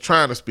topics they was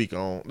trying to speak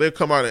on. They'll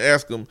come out and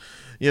ask them,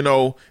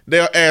 they'll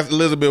ask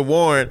Elizabeth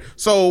Warren,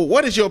 so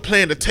what is your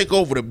plan to take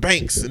over the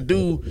banks and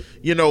do,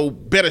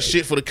 better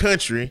shit for the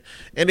country?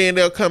 And then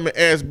they'll come and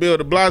ask Bill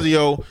de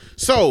Blasio,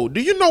 so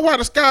do you know why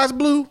the sky's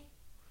blue?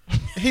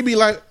 He be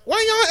like,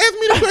 why y'all ask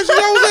me the question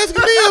y'all was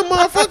asking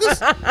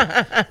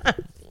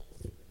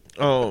them,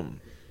 motherfuckers?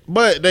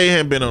 But they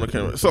hadn't been on the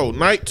camera. So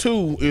night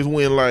 2 is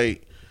when,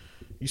 like,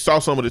 you saw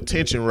some of the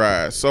tension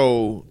rise.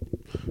 So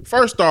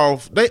first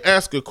off, they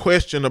ask a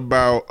question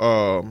about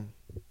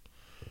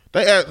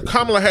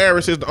Kamala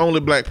Harris is the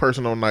only black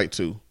person on night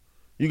 2.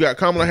 You got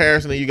Kamala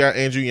Harris and then you got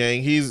Andrew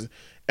Yang. He's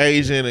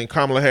Asian and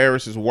Kamala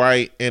Harris is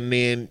white, and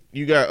then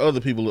you got other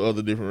people of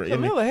other different.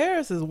 Kamala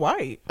Harris is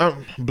white.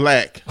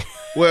 Black.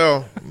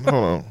 Well, hold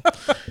on.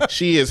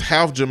 She is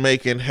half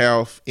Jamaican,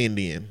 half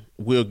Indian.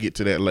 We'll get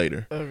to that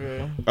later.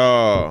 Okay.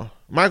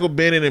 Michael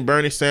Bennet and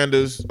Bernie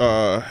Sanders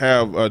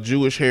have a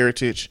Jewish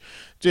heritage,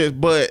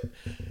 but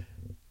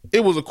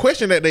it was a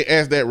question that they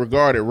asked that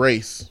regarded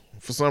race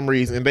for some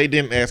reason, and they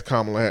didn't ask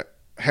Kamala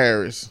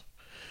Harris.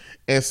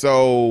 And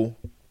so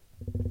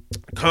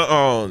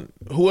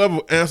whoever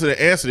answered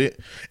it,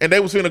 and they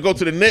was going to go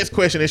to the next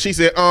question, and she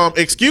said,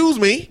 excuse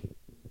me,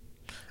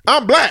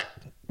 I'm black.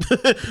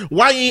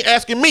 Why you ain't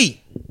asking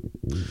me?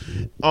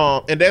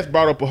 And that's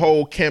brought up a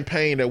whole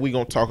campaign that we're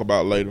going to talk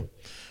about later.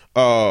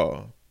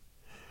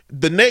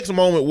 The next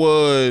moment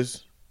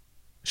was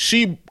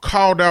she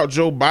called out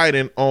Joe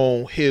Biden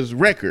on his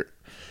record,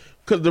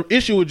 because the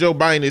issue with Joe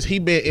Biden is he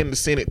been in the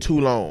Senate too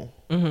long.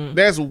 Mm-hmm.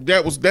 That's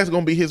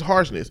going to be his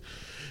harshness.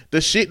 The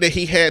shit that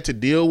he had to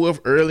deal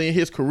with early in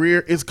his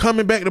career is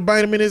coming back to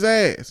bite him in his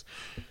ass.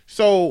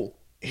 So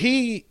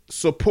he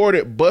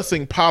supported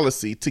busing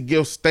policy to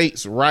give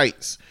states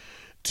rights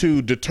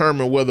to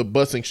determine whether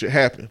busing should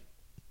happen.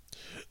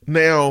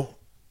 Now,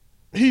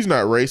 he's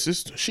not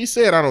racist. She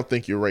said, I don't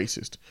think you're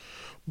racist.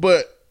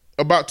 But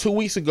about 2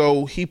 weeks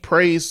ago, he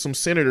praised some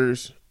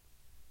senators.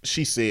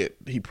 She said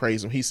he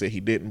praised them. He said he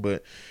didn't,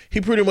 but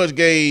he pretty much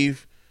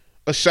gave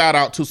a shout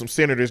out to some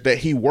senators that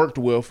he worked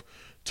with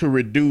to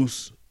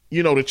reduce,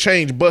 to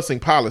change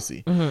busing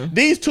policy. Mm-hmm.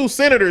 These two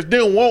senators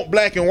didn't want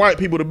black and white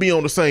people to be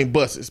on the same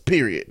buses,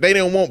 period. They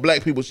didn't want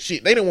black people's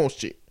shit. They didn't want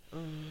shit.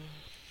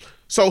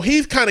 So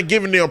he's kind of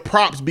giving them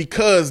props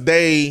because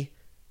they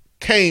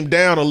came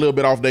down a little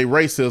bit off their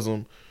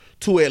racism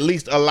to at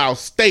least allow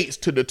states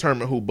to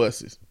determine who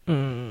buses.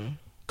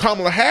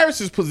 Kamala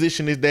Harris's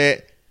position is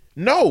that,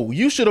 no,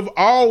 you should have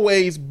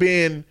always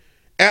been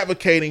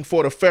advocating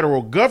for the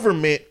federal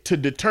government to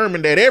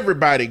determine that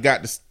everybody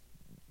got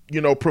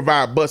to,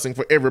 provide busing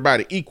for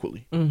everybody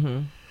equally.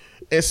 Mm-hmm.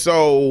 And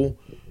so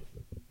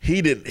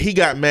he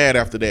got mad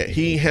after that.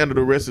 He handled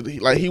the rest of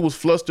he was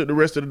flustered the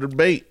rest of the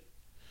debate.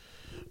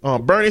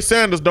 Bernie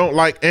Sanders don't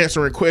like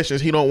answering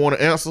questions he don't want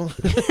to answer,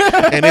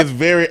 and it's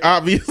very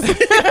obvious.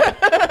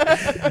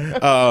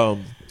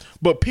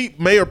 But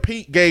Mayor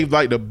Pete gave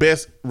the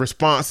best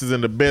responses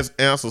and the best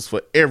answers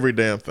for every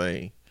damn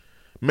thing.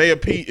 Mayor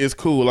Pete is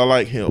cool. I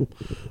like him.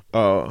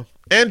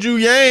 Andrew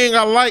Yang,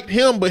 I liked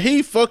him, but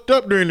he fucked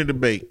up during the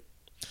debate.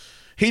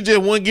 He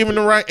just wasn't giving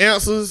the right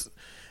answers.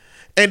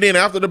 And then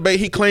after the debate,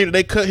 he claimed that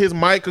they cut his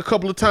mic a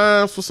couple of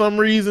times for some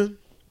reason,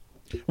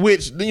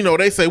 which,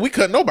 they say we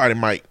cut nobody's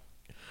mic.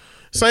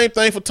 Same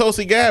thing for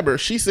Tulsi Gabbard.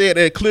 She said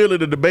that clearly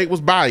the debate was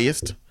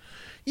biased.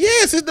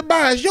 Yes, it's the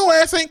bias. Your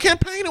ass ain't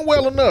campaigning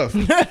well enough.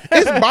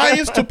 It's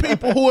biased to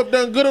people who have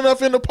done good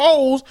enough in the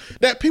polls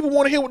that people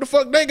want to hear what the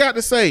fuck they got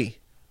to say.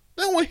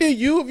 They don't want to hear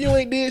you if you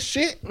ain't did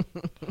shit.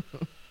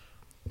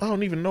 I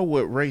don't even know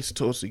what race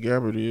Tulsi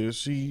Gabbard is.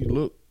 She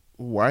look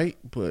white,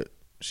 but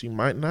she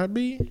might not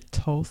be.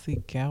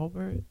 Tulsi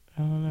Gabbard?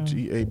 I don't know.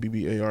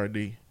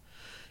 Gabbard.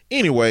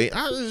 Anyway,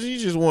 you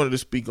just wanted to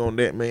speak on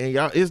that, man.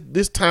 Y'all,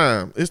 it's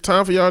time. It's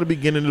time for y'all to be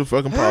getting into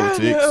fucking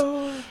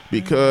politics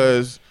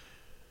because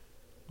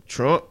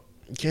Trump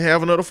can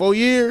have another 4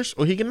 years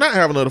or he cannot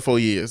have another 4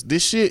 years.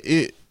 This shit,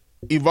 it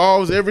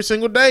evolves every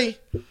single day.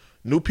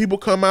 New people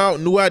come out,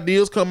 new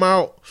ideas come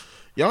out.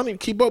 Y'all need to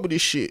keep up with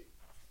this shit.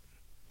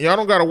 Y'all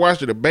don't gotta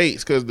watch the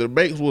debates because the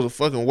debates was a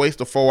fucking waste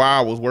of 4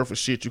 hours worth of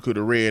shit you could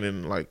have read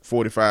in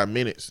 45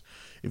 minutes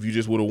if you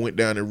just would have went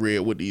down and read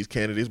what these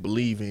candidates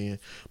believe in.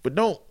 But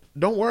don't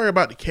worry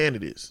about the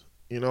candidates.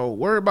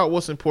 Worry about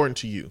what's important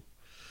to you.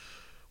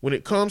 When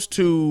it comes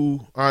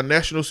to our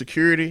national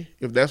security,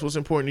 if that's what's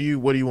important to you,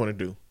 what do you want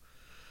to do?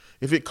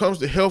 If it comes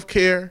to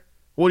healthcare,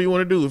 what do you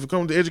want to do? If it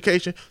comes to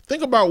education,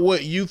 think about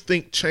what you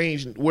think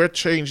where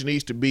change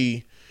needs to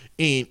be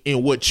in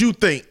what you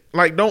think.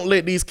 Don't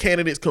let these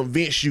candidates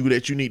convince you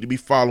that you need to be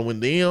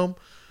following them.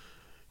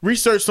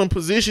 Research some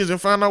positions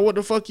and find out what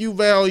the fuck you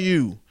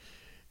value.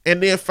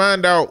 And then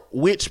find out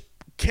which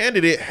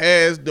candidate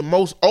has the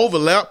most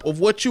overlap of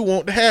what you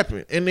want to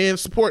happen. And then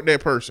support that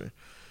person.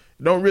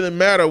 It don't really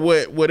matter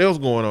what else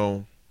going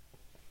on.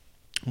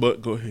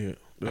 But go ahead.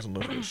 That's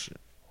enough of this shit.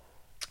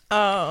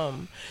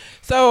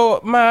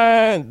 So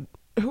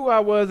who I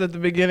was at the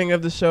beginning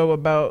of the show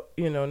about,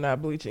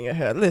 not bleaching your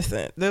hair.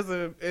 Listen,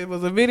 it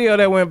was a video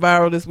that went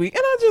viral this week,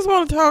 and I just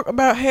want to talk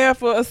about hair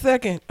for a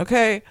second,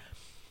 okay?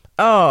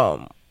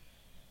 So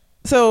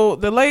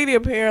the lady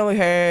apparently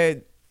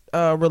had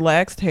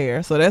relaxed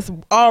hair, so that's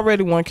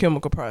already one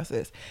chemical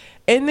process.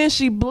 And then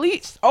she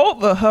bleached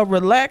over her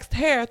relaxed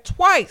hair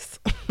twice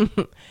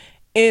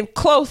in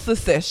close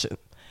succession.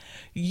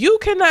 You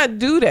cannot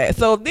do that.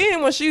 So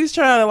then when she's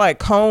trying to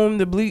comb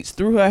the bleach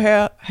through her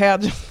hair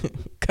just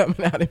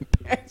coming out in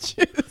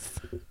patches.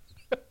 And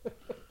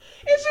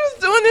she was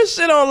doing this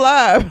shit on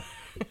live.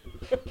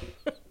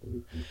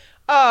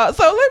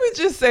 So let me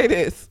just say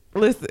this.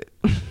 Listen.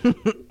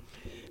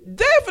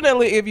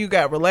 Definitely if you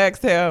got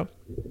relaxed hair,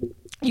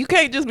 you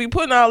can't just be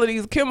putting all of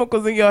these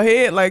chemicals in your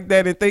head like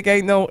that and think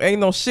ain't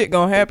no shit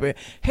gonna happen.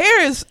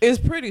 Hair is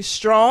pretty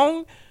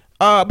strong,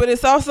 but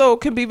it's also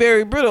can be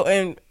very brittle,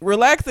 and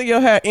relaxing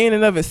your hair in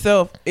and of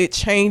itself, it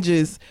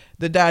changes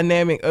the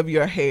dynamic of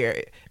your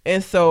hair.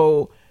 And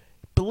so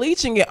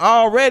bleaching it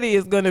already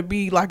is going to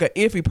be like an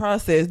iffy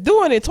process.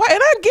 Doing it twice,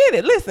 and I get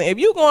it. Listen, if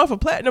you're going for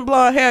platinum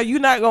blonde hair, you're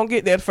not going to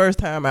get that first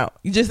time out.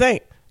 You just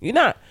ain't. You're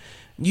not.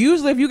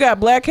 Usually if you got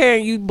black hair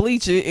and you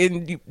bleach it,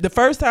 and the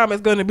first time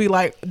it's going to be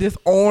like this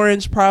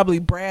orange, probably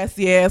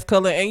brassy ass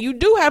color, and you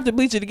do have to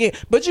bleach it again,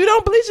 but you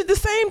don't bleach it the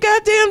same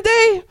goddamn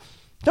day.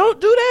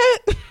 Don't do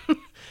that.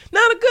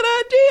 Not a good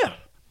idea.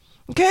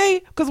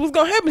 Okay? Because what's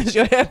going to happen is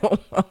your hair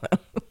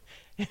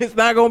it's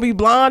not going to be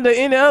blonde or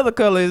any other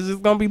color. It's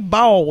just going to be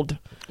bald.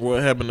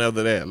 What happened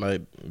after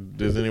that?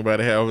 Does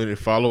anybody have any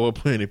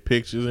follow-up, any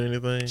pictures or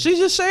anything? She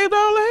just shaved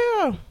all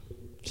her hair.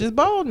 She's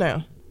bald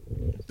now.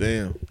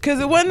 Damn.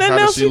 Because it wasn't nothing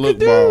else she could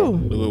do.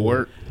 Bald? Do it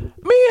work?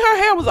 Me and her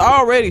hair was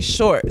already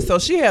short, so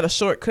she had a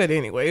shortcut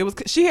anyway.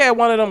 She had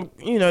one of them,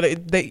 you know,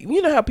 they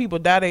you know how people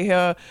dye their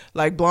hair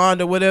like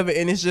blonde or whatever,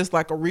 and it's just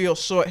like a real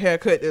short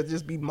haircut that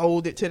just be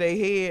molded to their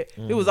head.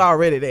 It was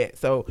already that,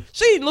 so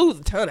she didn't lose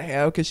a ton of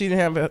hair because she didn't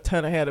have a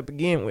ton of hair to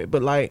begin with.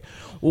 But like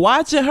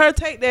watching her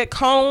take that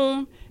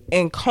comb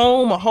and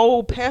comb a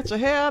whole patch of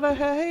hair out of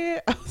her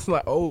head, I was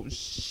like, oh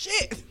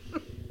shit.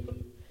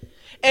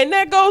 And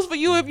that goes for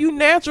you if you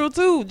natural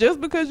too.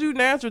 Just because you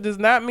natural does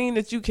not mean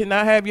that you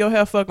cannot have your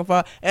hair fucking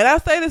fall. And I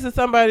say this as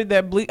somebody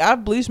that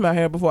I've bleached my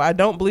hair before. I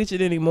don't bleach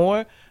it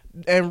anymore.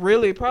 And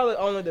really probably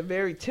only the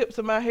very tips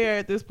of my hair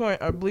at this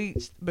point are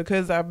bleached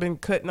because I've been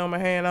cutting on my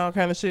hair and all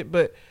kind of shit.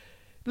 But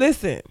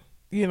listen,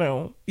 you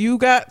know, you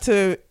got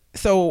to,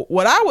 so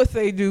what I would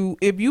say do,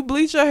 if you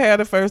bleach your hair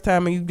the first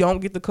time and you don't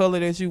get the color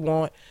that you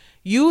want,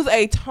 use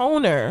a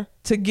toner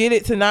to get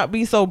it to not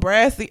be so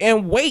brassy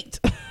and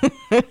wait.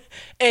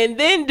 And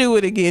then do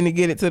it again to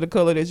get it to the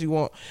color that you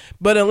want.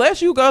 But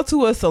unless you go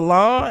to a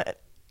salon,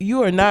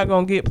 you are not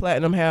going to get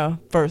platinum hair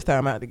first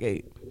time out the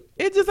gate.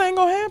 It just ain't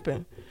going to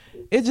happen.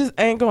 It just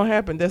ain't going to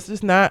happen. That's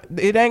just not,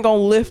 it ain't going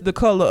to lift the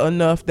color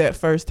enough that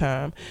first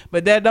time.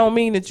 But that don't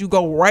mean that you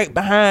go right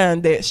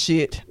behind that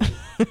shit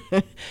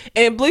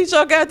and bleach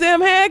your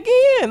goddamn hair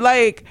again.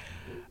 Like,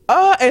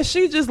 and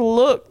she just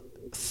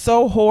looked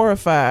so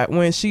horrified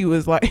when she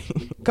was like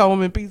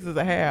combing pieces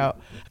of hair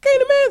out. I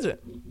can't imagine.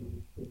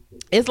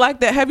 It's like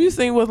that. Have you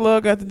seen What's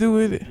Love Got to Do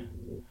with It?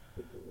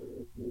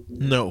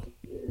 No.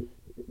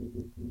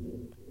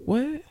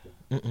 What?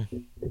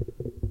 Mm-mm.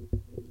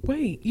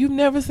 Wait, you've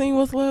never seen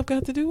What's Love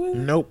Got to Do with It?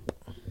 Nope.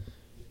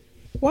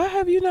 Why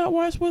have you not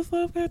watched What's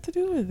Love Got to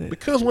Do with It?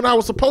 Because when I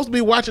was supposed to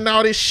be watching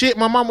all this shit,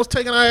 my mom was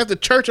taking our ass to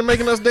church and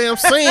making us damn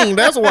sing.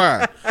 That's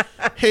why.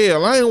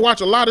 Hell, I ain't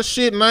watch a lot of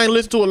shit and I ain't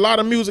listen to a lot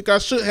of music I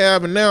should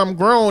have, and now I'm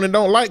grown and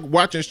don't like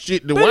watching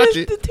shit to watch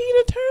it. But it's the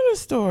Tina Turner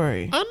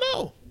story. I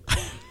know.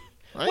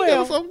 I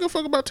ain't give a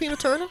fuck about Tina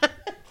Turner.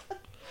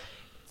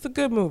 It's a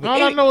good movie.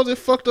 All I know is it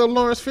fucked up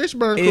Lawrence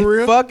Fishburne's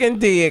career. It fucking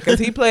did, because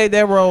he played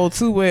that role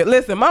too well.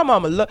 Listen, my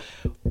mama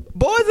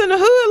Boys in the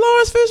Hood,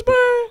 Lawrence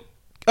Fishburne.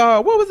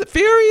 What was it?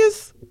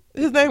 Furious?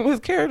 His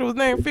character was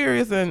named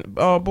Furious in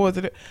Boys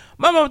in the Hood.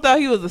 My mama thought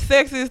he was the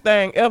sexiest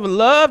thing ever.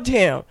 Loved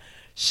him.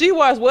 She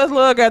watched What's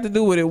Love Got to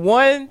Do with It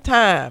one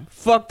time.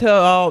 Fucked her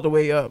all the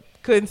way up.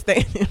 Couldn't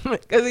stand him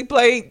because he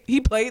played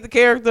the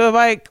character of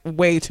Ike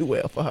way too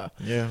well for her.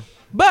 Yeah.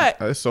 But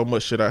there's so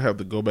much shit I have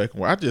to go back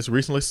and watch. I just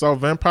recently saw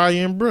Vampire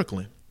in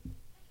Brooklyn.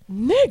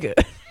 Nigga.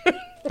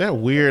 That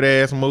weird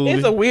ass movie.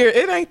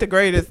 It ain't the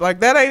greatest. Like,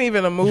 that ain't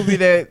even a movie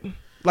that,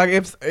 like,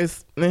 it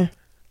is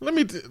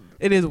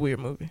a weird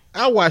movie.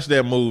 I watched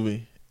that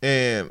movie,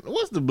 and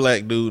what's the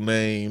black dude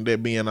name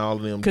that be in all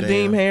of them?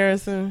 Kadeem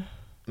Harrison.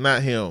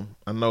 Not him.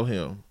 I know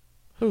him.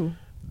 Who?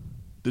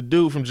 The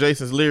dude from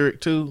Jason's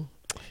Lyric too.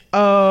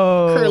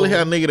 Oh. Curly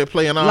hair nigga that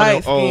play in all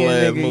them old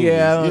ass movies.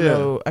 Yeah, I don't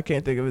know. I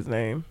can't think of his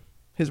name.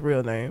 His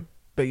real name.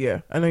 But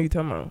yeah, I know you're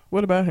talking about.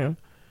 What about him?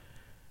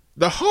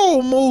 The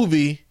whole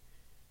movie,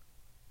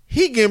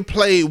 he getting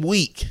played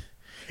weak.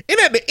 And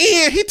at the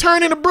end, he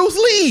turned into Bruce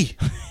Lee.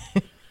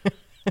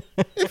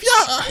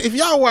 If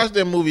y'all watch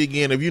that movie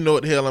again, if you know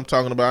what the hell I'm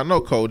talking about, I know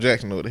Cole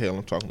Jackson know what the hell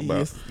I'm talking about.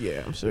 Yes,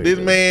 yeah, I'm sure. This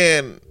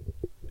man,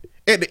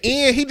 at the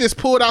end, he just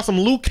pulled out some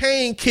Luke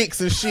Kane kicks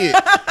and shit.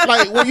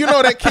 Like, well, you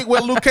know that kick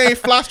where Luke Kane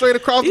fly straight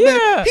across the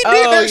bed? He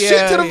did that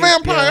shit to the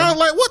vampire. Yeah. I was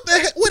like, what the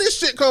heck? Where this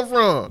shit come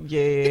from?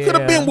 Yeah. He could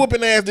have been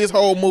whooping ass this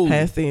whole movie. I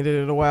haven't seen it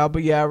in a while,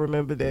 but yeah, I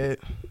remember that.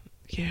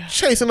 Yeah.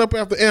 Chasing up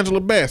after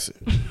Angela Bassett.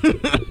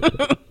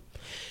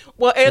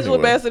 Well, Angela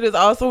Bassett is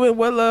also in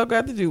What Love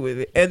Got to Do with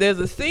It. And there's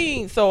a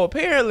scene, so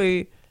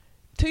apparently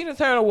Tina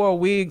Turner wore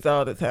wigs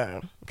all the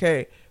time.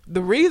 Okay.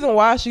 The reason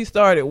why she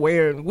started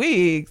wearing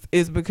wigs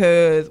is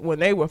because when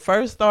they were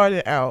first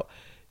starting out,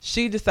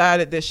 she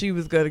decided that she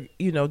was going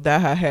to, dye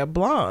her hair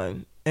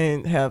blonde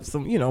and have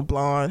some,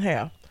 blonde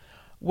hair.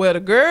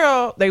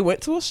 Well, they went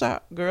to a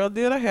shop. Girl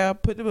did her hair,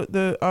 put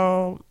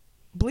the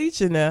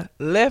bleach in there,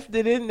 left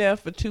it in there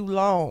for too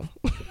long.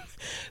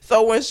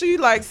 So when she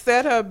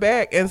set her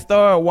back and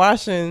started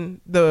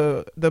washing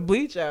the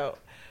bleach out,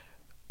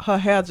 her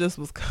hair just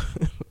was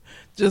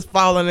just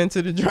falling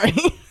into the drain.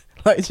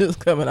 Just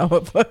coming out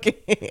her fucking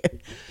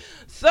head.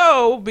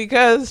 So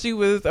because she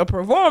was a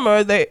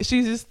performer,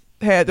 she just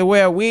had to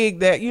wear a wig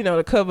that,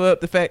 to cover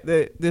up the fact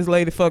that this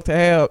lady fucked her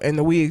hair up, and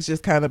the wigs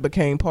just kind of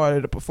became part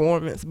of the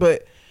performance.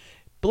 But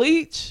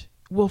bleach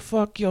will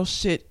fuck your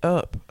shit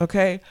up,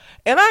 okay?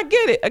 And I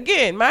get it.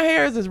 Again, my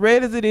hair is as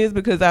red as it is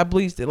because I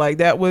bleached it. Like,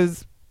 that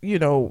was,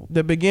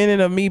 the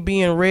beginning of me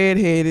being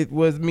redheaded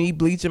was me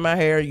bleaching my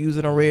hair,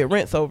 using a red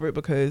rinse over it,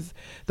 because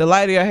the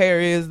lighter your hair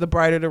is, the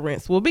brighter the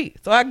rinse will be.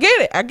 So I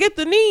get it. I get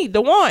the need,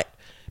 the want.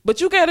 But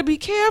you got to be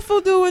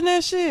careful doing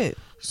that shit.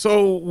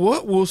 So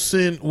what would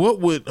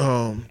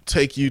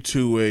take you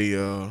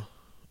to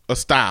a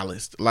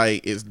stylist?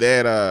 Like, is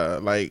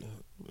that like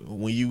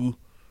when you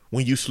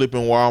slip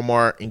in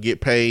Walmart and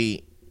get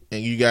paid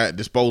and you got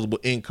disposable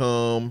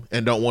income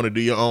and don't want to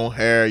do your own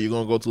hair, you're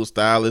gonna go to a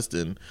stylist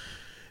and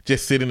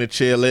just sit in the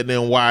chair, let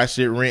them wash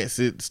it, rinse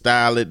it,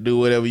 style it, do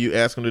whatever you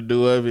ask them to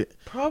do of it?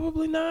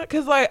 Probably not,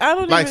 cause like I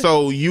don't Like, even...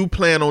 so you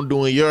plan on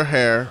doing your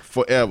hair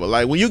forever?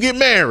 Like when you get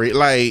married,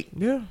 like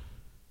Yeah,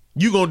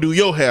 you gonna do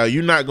your hair?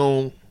 You're not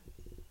gonna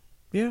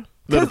yeah.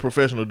 let a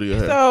professional do your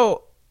hair?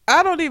 So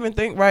I don't even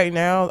think right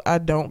now I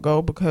don't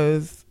go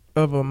because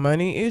of a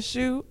money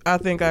issue. I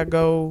think I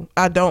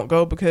don't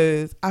go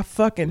because I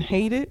fucking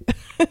hate it.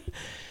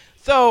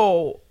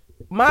 So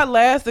my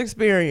last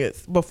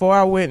experience before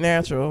I went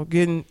natural,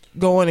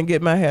 going and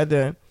get my hair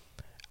done,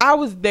 I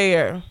was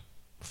there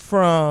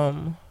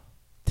from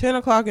 10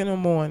 o'clock in the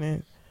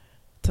morning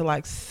to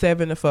like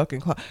 7 o'clock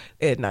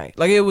at night.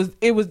 Like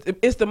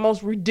it's the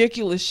most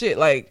ridiculous shit.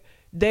 Like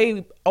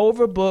they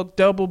overbook,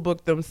 double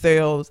book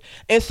themselves.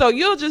 And so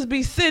you'll just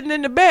be sitting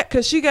in the back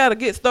because she got to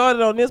get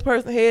started on this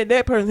person's head,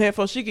 that person's head,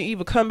 before she can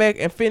even come back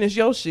and finish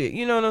your shit.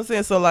 You know what I'm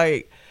saying? So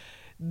like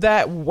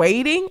that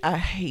waiting, I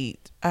hate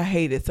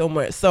it so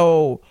much.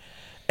 So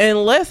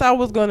unless I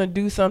was going to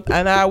do something,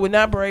 and I would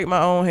not braid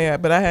my own hair,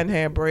 but I hadn't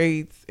had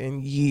braids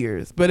in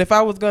years. But if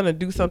I was going to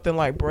do something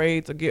like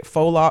braids or get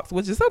faux locks,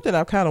 which is something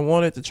I've kind of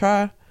wanted to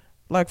try,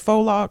 like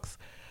faux locks,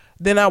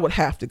 then I would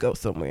have to go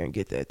somewhere and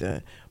get that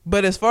done.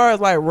 But as far as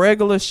like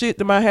regular shit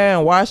to my hair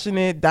and washing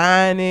it,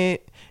 dyeing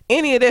it,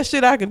 any of that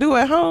shit I can do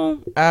at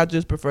home, I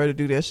just prefer to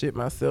do that shit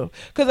myself.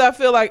 Because I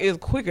feel like it's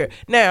quicker.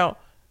 Now,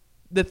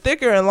 the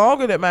thicker and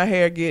longer that my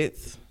hair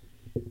gets,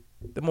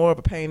 the more of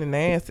a pain in the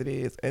ass it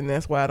is. And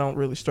that's why I don't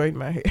really straighten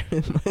my hair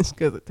as much,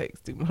 because it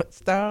takes too much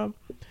time.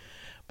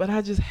 But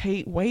I just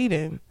hate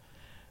waiting.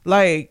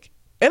 Like,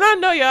 and I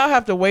know y'all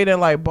have to wait in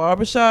like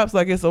barbershops,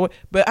 like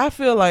but I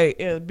feel like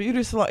in a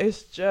beauty salon,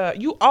 it's just,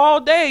 you all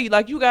day,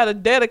 like you got to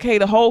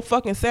dedicate a whole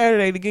fucking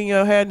Saturday to getting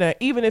your hair done,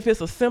 even if it's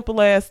a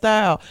simple ass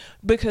style,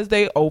 because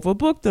they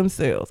overbook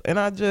themselves. And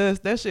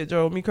that shit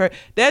drove me crazy.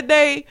 That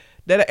day,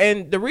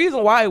 and the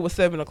reason why it was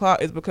 7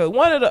 o'clock is because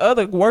one of the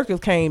other workers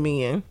came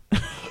in.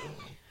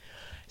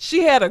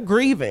 She had a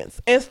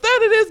grievance.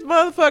 Instead of this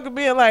motherfucker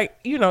being like,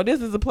 you know,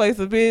 this is a place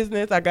of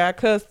business, I got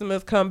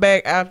customers, come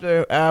back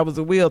after hours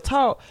of we'll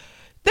talk.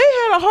 They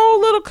had a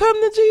whole little come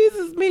to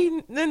Jesus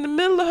meeting in the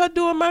middle of her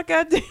doing my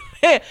goddamn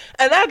hair.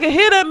 And I could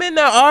hear them in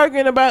there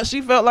arguing about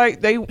she felt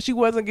like she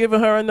wasn't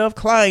giving her enough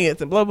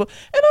clients and blah, blah.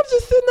 And I'm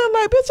just sitting there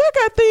like, bitch, I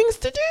got things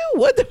to do.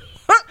 What the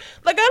fuck?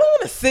 Like, I don't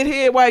want to sit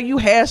here while you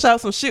hash out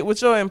some shit with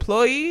your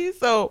employees.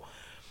 So,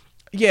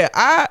 yeah,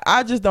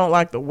 I just don't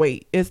like the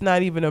wait. It's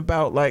not even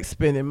about, like,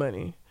 spending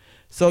money.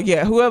 So,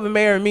 yeah, whoever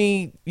marry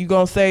me, you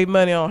going to save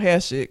money on hair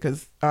shit,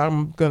 because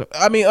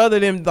other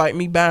than, like,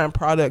 me buying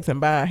products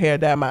and buying hair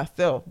dye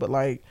myself, but,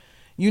 like,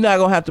 you're not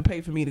going to have to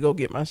pay for me to go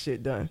get my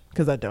shit done,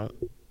 because I don't.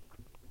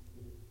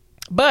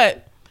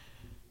 But,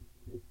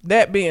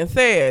 that being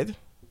said,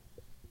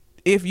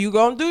 if you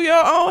going to do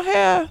your own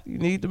hair, you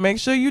need to make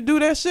sure you do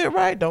that shit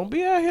right. Don't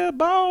be out here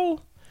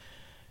bald.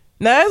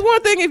 Now, it's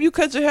one thing if you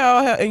cut your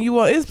hair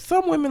and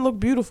some women look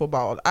beautiful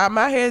bald.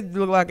 My head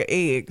look like an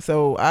egg,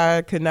 so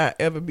I could not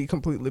ever be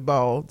completely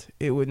bald.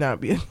 It would not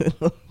be a good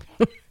look.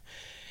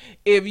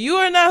 If you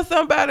are not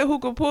somebody who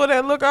can pull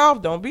that look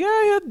off, don't be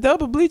out here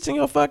double bleaching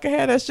your fucking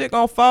hair. That shit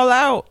gonna fall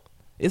out.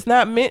 It's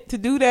not meant to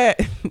do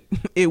that.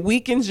 It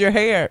weakens your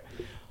hair.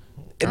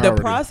 The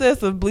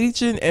process of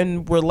bleaching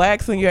and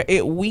relaxing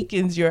it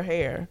weakens your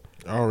hair.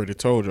 I already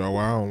told y'all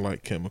why I don't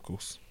like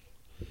chemicals.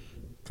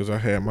 Because I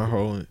had my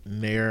whole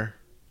Nair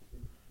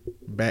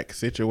back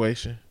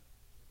situation.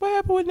 What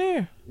happened with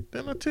Nair?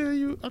 Didn't I tell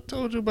you? I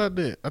told you about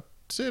that. I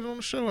said it on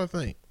the show, I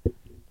think.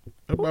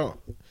 About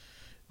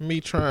me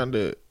trying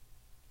to...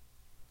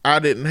 I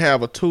didn't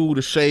have a tool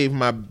to shave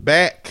my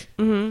back.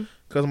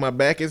 Because my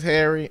back is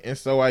hairy. And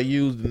so I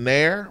used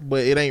Nair.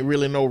 But it ain't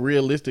really no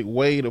realistic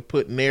way to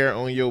put Nair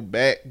on your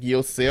back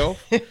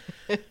yourself.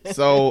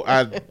 So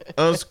I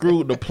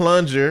unscrewed the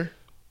plunger.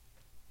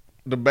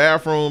 The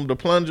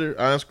plunger,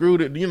 I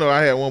unscrewed it. You know,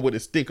 I had one with a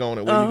stick on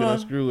it where you can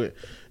unscrew it.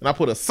 And I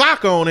put a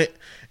sock on it,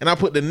 and I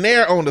put the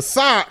Nair on the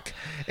sock,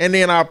 and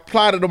then I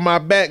applied it on my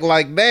back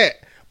like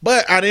that.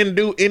 But I didn't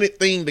do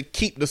anything to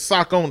keep the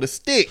sock on the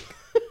stick.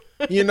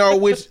 You know,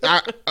 which,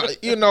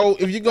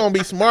 if you're going to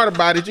be smart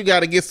about it, you got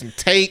to get some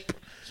tape.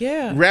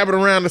 Yeah. Wrap it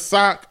around the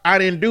sock. I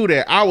didn't do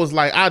that. I was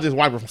like, I'll just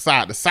wipe it from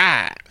side to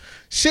side.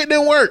 Shit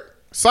didn't work.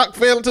 Sock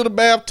fell into the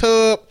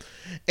bathtub.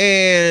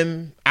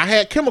 And I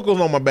had chemicals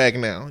on my back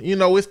now. You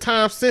know, it's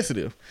time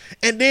sensitive.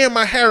 And then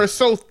my hair is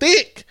so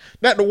thick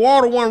that the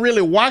water wasn't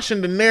really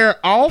washing the Nair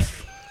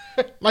off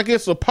like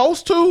it's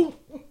supposed to.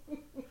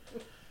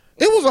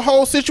 It was a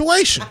whole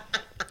situation.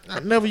 I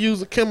never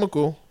use a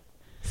chemical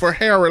for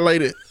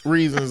hair-related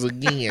reasons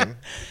again.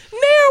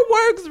 Nair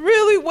works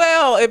really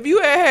well. If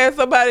you had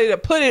somebody to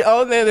put it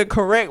on there the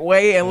correct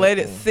way and let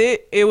it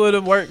sit, it would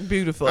have worked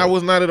beautifully. I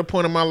was not at a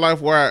point in my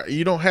life where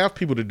you don't have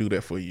people to do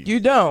that for you. You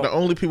don't. The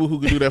only people who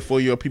can do that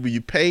for you are people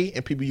you pay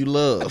and people you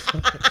love.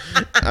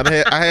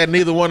 I had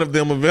neither one of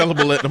them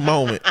available at the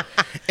moment.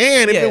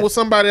 And if it was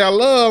somebody I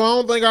love, I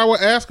don't think I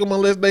would ask them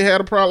unless they had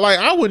a problem. Like,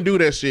 I wouldn't do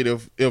that shit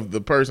if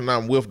the person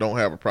I'm with don't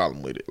have a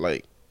problem with it.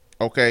 Like,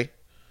 okay.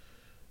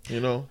 You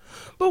know?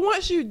 But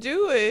once you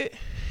do it,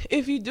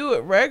 if you do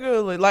it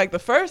regularly, like the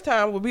first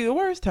time would be the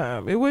worst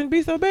time. It wouldn't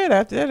be so bad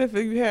after that if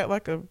you had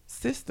like a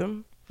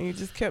system and you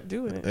just kept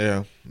doing it.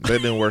 Yeah,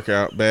 that didn't work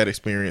out. Bad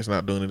experience.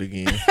 Not doing it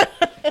again.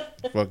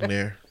 Fucking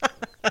there.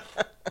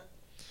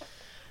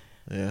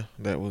 Yeah,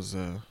 that was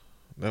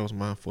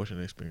my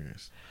unfortunate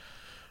experience.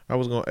 I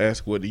was gonna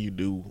ask, what do you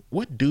do?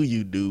 What do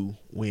you do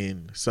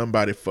when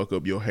somebody fuck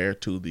up your hair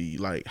to the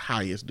like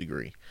highest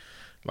degree?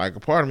 Like,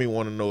 a part of me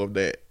want to know if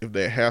that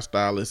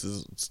hairstylist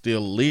is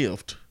still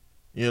lived.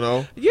 You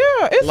know? Yeah,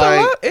 it's like,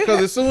 a lot.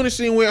 Because as soon as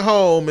she went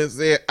home and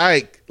said,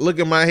 "Ike, look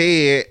at my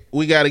head.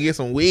 We got to get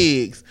some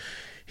wigs,"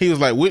 he was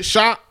like, "Which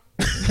shop?"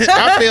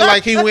 I feel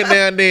like he went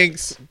down there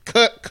and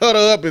cut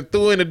her up and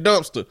threw her in the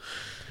dumpster.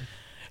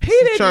 He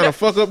didn't trying to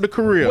fuck up the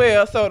career.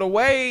 Well, so the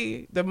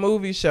way the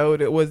movie showed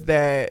it was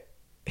that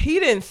he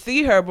didn't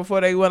see her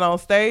before they went on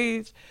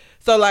stage.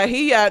 So like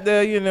he out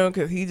there, you know,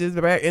 because he just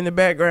back in the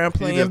background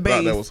playing he just bass.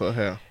 thought that was her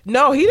hair.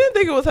 No, he didn't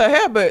think it was her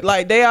hair, but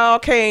like they all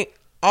came.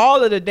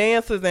 All of the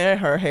dancers and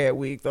her had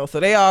wigs though,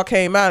 so they all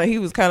came out, and he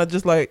was kind of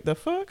just like, "The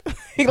fuck,"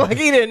 like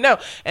he didn't know.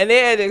 And they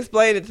had to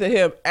explain it to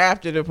him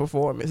after the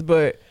performance,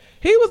 but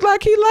he was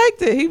like, he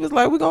liked it. He was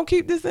like, "We're gonna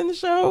keep this in the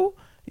show.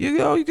 You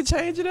know, you can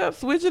change it up,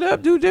 switch it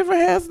up, do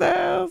different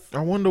hairstyles."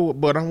 I wonder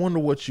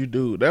what you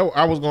do. That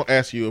I was gonna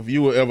ask you if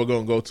you were ever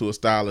gonna go to a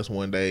stylist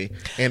one day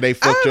and they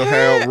fucked your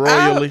hair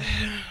royally.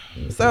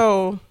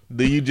 So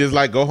do you just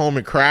like go home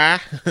and cry?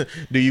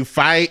 Do you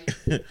fight?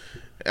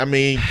 I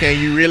mean,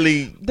 can you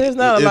really? There's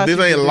not a lot. This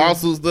ain't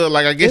lawsuit stuff.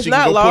 Like, I guess you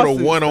can go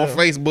put a one on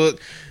Facebook.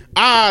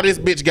 This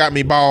bitch got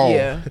me bald.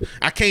 Yeah.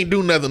 I can't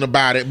do nothing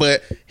about it.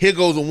 But here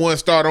goes a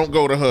 1-star. Don't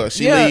go to her.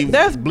 She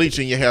leaves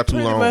bleaching your hair too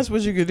long. That's what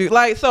you could do.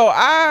 Like, so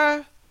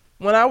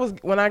when I was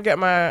getting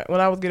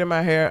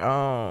my hair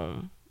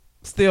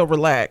still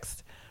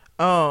relaxed,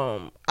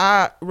 and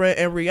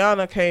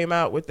Rihanna came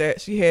out with that.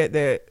 She had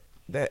that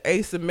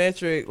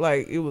asymmetric,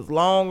 like it was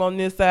long on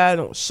this side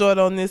and short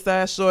on this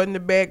side, short in the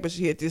back, but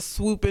she had this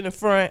swoop in the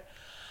front.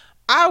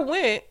 I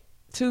went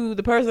to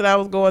the person I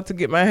was going to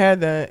get my hair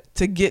done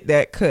to get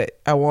that cut.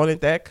 I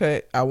wanted that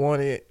cut. I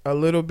wanted a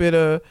little bit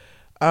of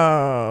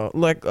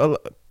like a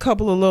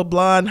couple of little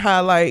blonde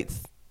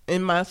highlights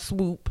in my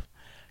swoop,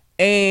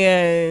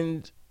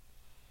 and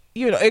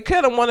you know, it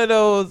kind of one of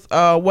those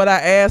what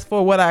I asked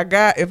for, what I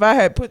got. If I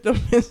had put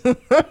them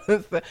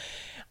in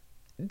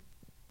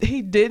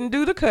he didn't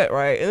do the cut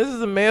right, and this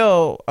is a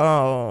male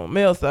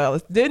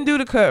stylist. Didn't do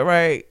the cut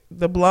right.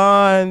 The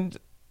blonde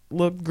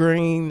looked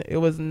green. It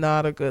was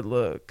not a good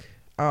look.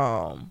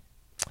 And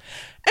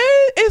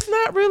it's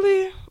not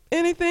really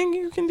anything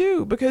you can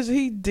do because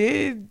he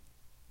did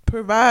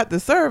provide the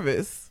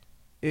service.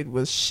 It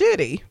was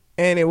shitty,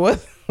 and it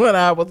wasn't what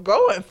I was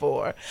going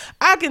for.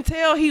 I can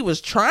tell he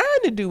was trying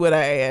to do what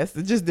I asked.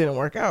 It just didn't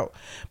work out.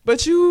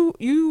 But you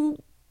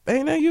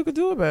ain't nothing you could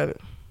do about it.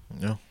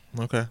 Yeah.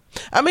 Okay.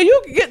 I mean,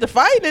 you can get the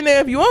fight in there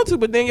if you want to,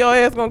 but then your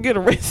ass gonna get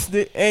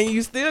arrested, and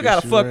you still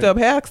got a fucked up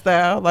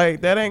hairstyle.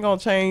 Like, that ain't gonna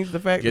change the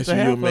fact that your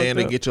hair fucked up. Guess you a man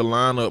to get your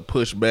lineup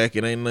pushed back.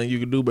 It ain't nothing you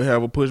can do but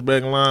have a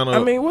pushback lineup.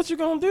 I mean, what you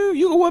gonna do?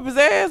 You can whip his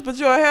ass, but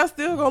your hair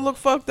still gonna look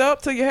fucked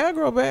up till your hair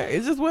grow back.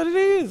 It's just what it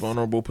is.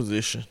 Vulnerable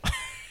position.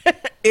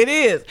 It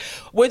is.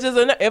 Which is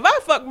if I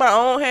fuck my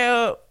own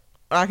hair,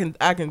 I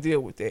can deal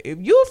with that. If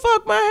you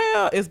fuck my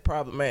hair, it's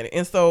problematic.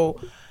 And so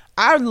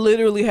I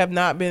literally have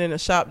not been in a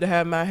shop to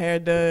have my hair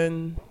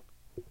done.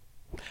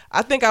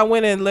 I think I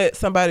went and let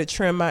somebody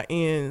trim my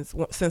ends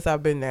since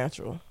I've been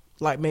natural,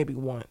 like maybe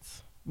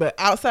once. But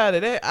outside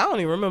of that, I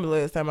don't even remember the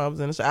last time I was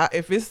in a shop.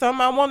 If it's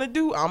something I want to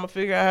do, I'm going to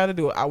figure out how to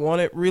do it. I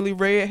wanted really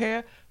red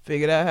hair,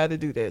 figured out how to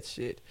do that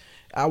shit.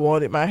 I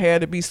wanted my hair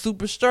to be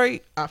super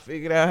straight. I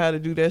figured out how to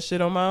do that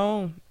shit on my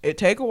own. It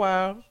take a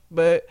while,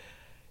 but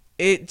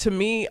to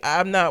me,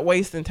 I'm not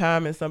wasting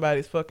time in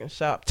somebody's fucking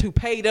shop to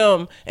pay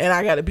them, and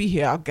I gotta be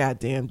here all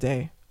goddamn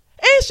day.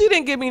 And she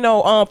didn't give me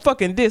no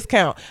fucking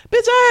discount.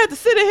 Bitch, I had to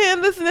sit in here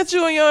and listen to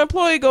you and your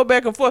employee go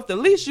back and forth. The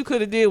least you could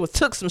have did was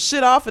took some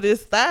shit off of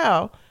this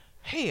style.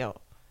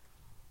 Hell.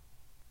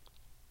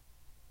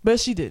 But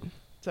she didn't.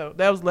 So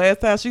that was the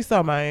last time she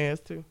saw my ass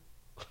too.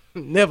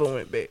 Never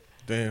went back.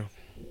 Damn.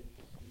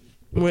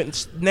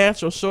 Went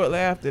natural shortly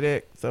after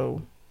that.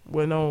 So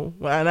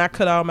and I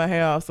cut all my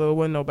hair off, so it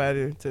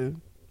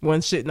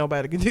wasn't shit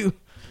nobody could do.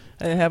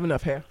 I didn't have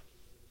enough hair.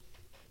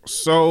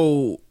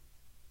 So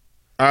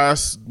I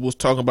was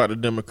talking about the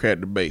Democrat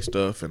debate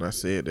stuff, and I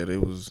said that it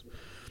was,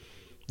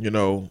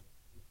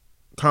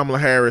 Kamala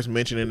Harris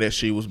mentioning that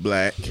she was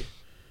black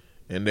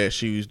and that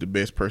she was the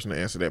best person to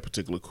answer that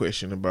particular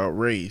question about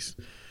race.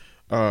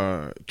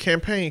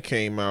 Campaign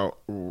came out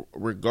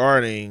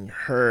regarding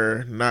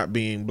her not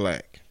being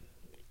black,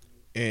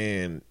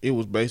 and it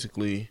was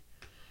basically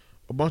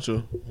a bunch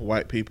of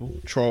white people,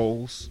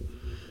 trolls.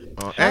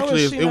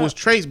 Actually, it was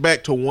traced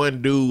back to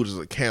one dude's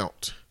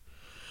account,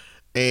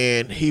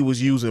 and he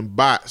was using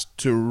bots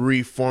to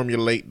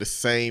reformulate the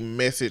same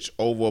message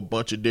over a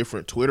bunch of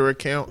different Twitter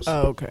accounts.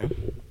 Oh, okay.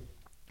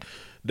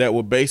 That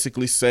were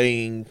basically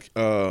saying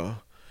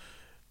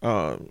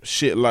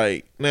shit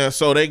like, now,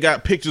 so they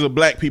got pictures of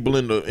black people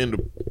in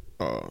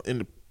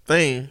the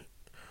thing.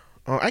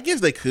 I guess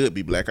they could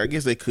be black. I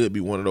guess they could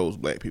be one of those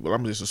black people.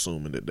 I'm just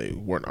assuming that they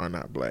are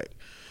not black.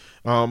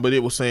 But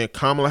it was saying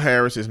Kamala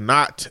Harris is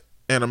not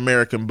an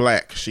American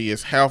black. She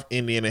is half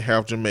Indian and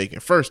half Jamaican.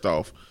 First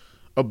off,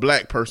 a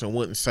black person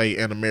wouldn't say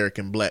an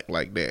American black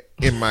like that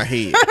in my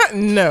head.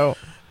 No.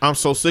 I'm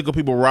so sick of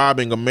people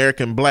robbing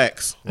American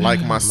blacks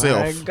like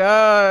myself. My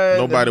God.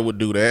 Nobody would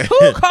do that.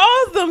 Who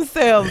calls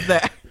themselves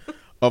that?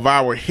 Of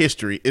our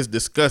history. It's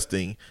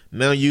disgusting.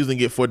 Now using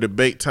it for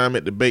debate time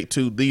at debate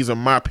 2. These are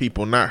my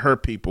people, not her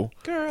people.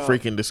 Girl.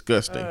 Freaking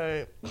disgusting. All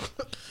right.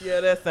 Yeah,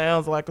 that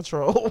sounds like a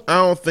troll. I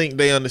don't think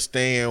they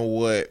understand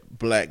what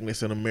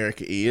blackness in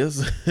America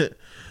is.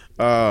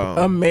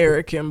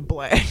 American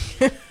black.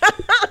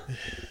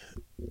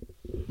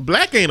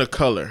 Black ain't a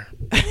color.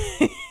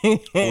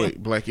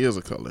 Wait, black is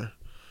a color.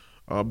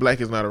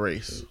 Black is not a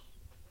race.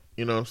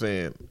 You know what I'm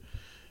saying?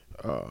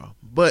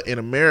 But in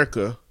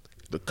America,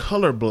 the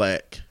color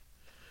black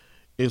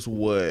is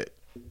what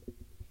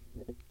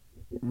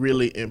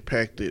really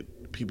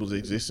impacted people's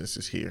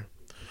existences here.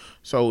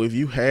 So if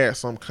you had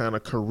some kind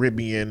of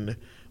Caribbean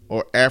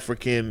or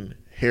African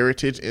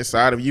heritage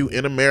inside of you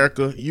in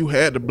America, you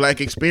had the black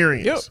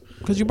experience. Yep,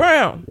 because you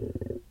brown.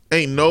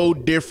 Ain't no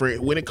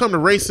different. When it come to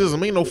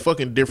racism, ain't no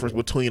fucking difference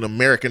between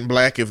American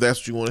black, if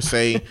that's what you want to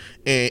say,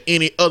 and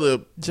any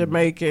other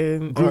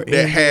Jamaican group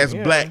that has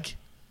black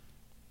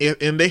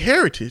in their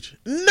heritage.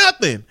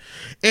 Nothing.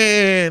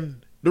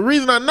 And the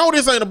reason I know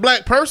this ain't a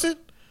black person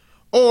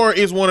or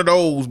is one of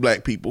those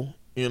black people,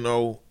 you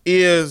know,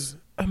 is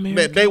American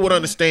that they would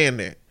understand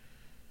that.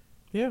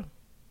 Yeah.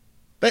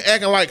 They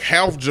acting like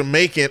half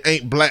Jamaican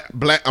ain't black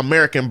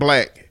American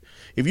black.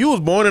 If you was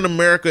born in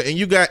America and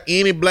you got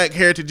any black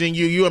heritage in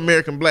you, you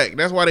American black.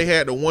 That's why they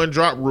had the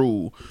 1-drop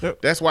rule.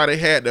 Yep. That's why they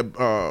had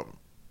the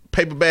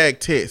paper bag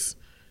test.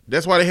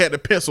 That's why they had the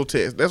pencil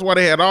test. That's why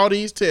they had all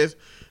these tests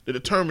to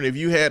determine if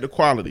you had the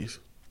qualities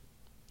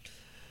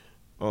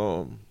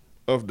of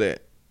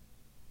that.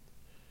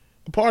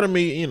 A part of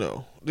me, you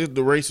know, the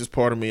racist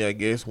part of me, I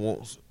guess,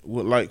 would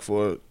like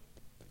for.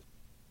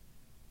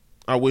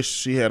 I wish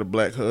she had a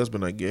black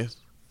husband, I guess.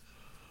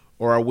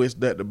 Or I wish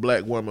that the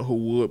black woman who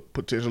would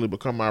potentially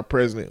become our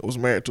president was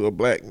married to a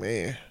black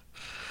man.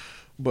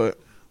 But,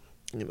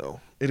 you know,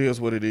 it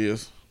is what it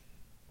is.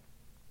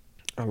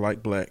 I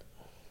like black.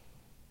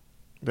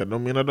 That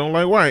don't mean I don't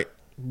like white,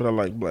 but I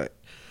like black.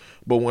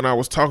 But when I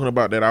was talking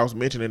about that, I was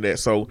mentioning that.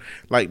 So,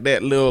 like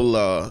that little,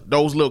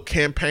 those little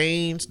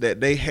campaigns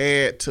that they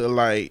had to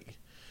like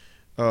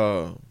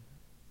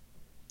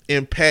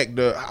impact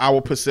our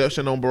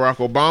perception on Barack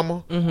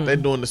Obama, they're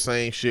doing the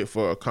same shit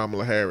for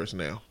Kamala Harris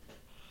now.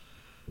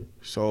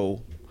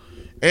 So,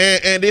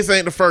 and this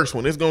ain't the first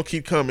one. It's gonna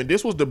keep coming.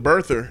 This was the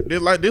birther.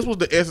 This was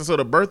the essence of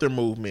the birther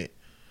movement.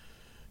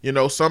 You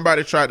know,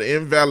 somebody tried to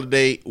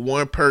invalidate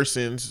one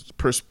person's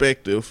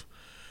perspective,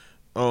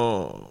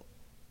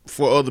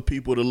 for other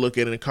people to look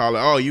at it and call it,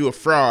 "Oh, you a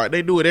fraud."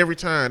 They do it every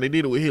time. They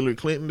did it with Hillary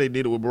Clinton. They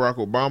did it with Barack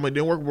Obama. It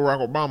didn't work with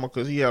Barack Obama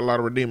because he had a lot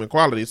of redeeming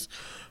qualities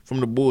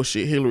from the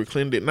bullshit. Hillary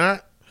Clinton did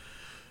not.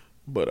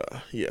 But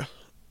yeah,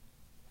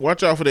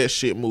 watch out for that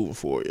shit moving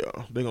forward,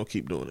 y'all. They're gonna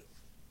keep doing it.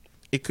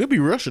 It could be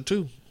Russia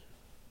too.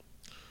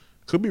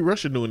 Could be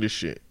Russia doing this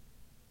shit.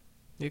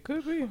 It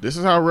could be. This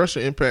is how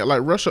Russia impact.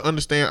 Like Russia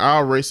understand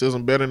our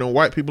racism better than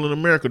white people in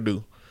America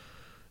do.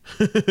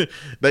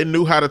 They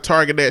knew how to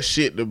target that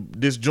shit to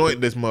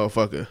disjoint this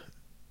motherfucker.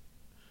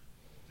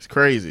 It's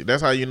crazy.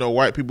 That's how you know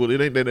white people. It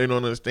ain't that they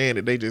don't understand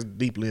it. They just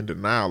deeply in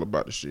denial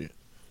about the shit.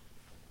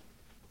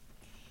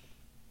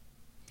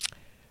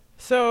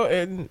 So,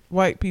 and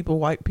white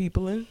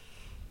peopling.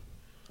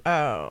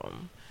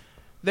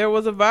 There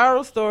was a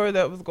viral story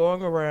that was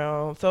going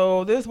around.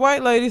 So this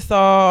white lady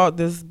saw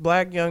this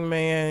black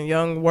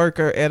young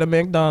worker at a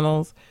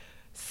McDonald's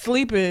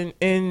sleeping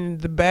in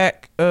the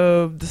back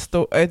of the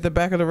store, at the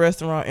back of the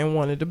restaurant in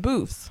one of the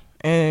booths,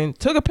 and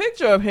took a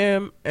picture of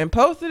him and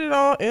posted it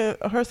on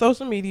her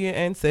social media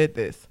and said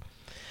this: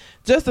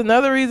 "Just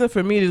another reason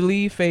for me to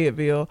leave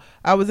Fayetteville.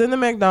 I was in the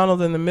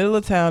McDonald's in the middle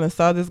of town and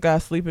saw this guy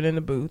sleeping in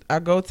the booth. I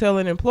go tell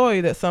an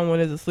employee that someone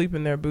is asleep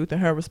in their booth, and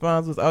her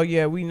response was, 'Oh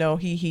yeah, we know,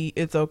 he,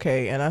 it's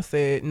okay.' And I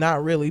said,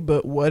 'Not really,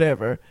 but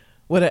whatever,'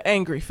 with an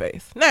angry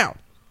face." Now,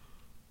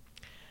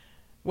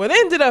 what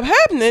ended up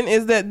happening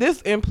is that this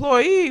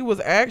employee was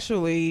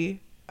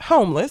actually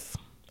homeless,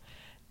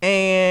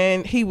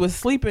 and he was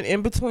sleeping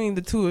in between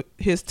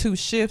his two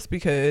shifts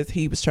because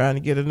he was trying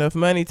to get enough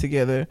money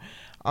together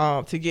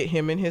to get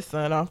him and his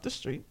son off the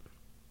street.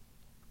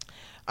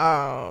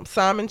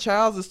 Simon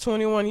Childs is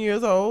 21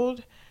 years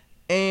old,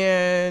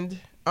 and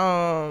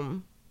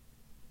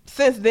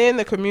since then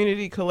the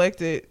community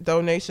collected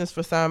donations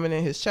for Simon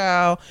and his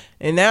child,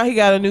 and now he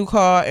got a new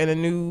car and a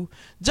new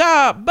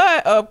job.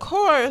 But of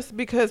course,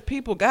 because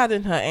people got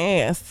in her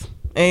ass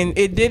and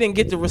it didn't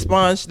get the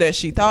response that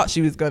she thought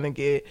she was gonna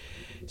get,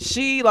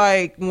 she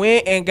like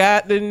went and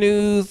got the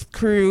news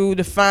crew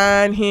to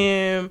find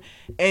him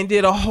and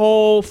did a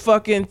whole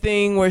fucking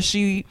thing where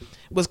she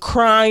was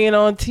crying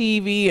on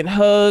TV and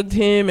hugged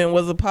him and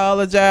was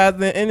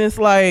apologizing. And it's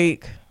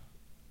like,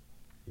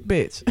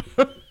 bitch.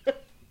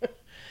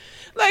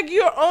 Like,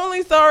 you're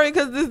only sorry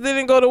because this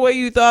didn't go the way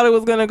you thought it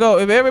was going to go.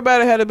 If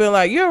everybody had been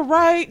like, you're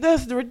right,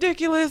 that's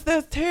ridiculous,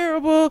 that's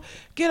terrible,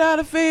 get out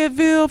of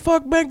Fayetteville,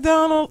 fuck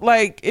McDonald's,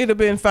 like, it'd have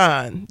been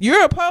fine.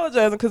 You're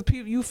apologizing because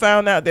you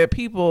found out that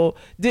people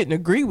didn't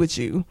agree with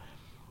you.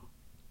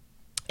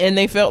 And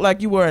they felt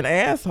like you were an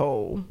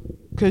asshole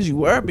because you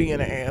were being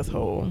an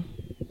asshole.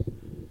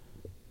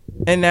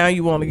 And now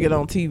you want to get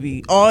on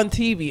TV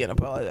and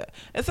apologize.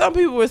 And some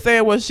people were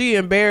saying, well, she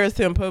embarrassed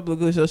him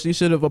publicly, so she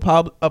should have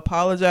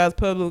apologized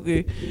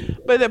publicly.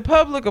 But the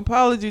public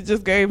apology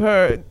just gave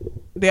her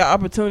the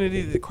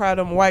opportunity to cry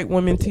them white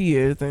women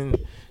tears. And,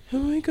 oh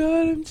my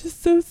God, I'm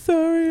just so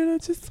sorry. And I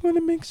just want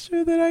to make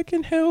sure that I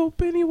can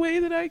help any way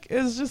that I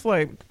can. It's just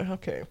like,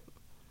 okay.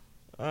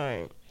 All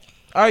right.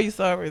 Are you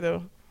sorry,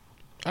 though?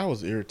 I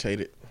was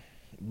irritated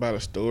by the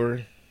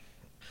story.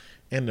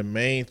 And the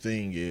main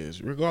thing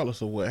is,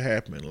 regardless of what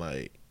happened,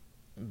 like,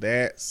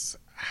 that's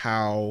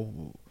how,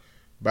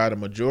 by the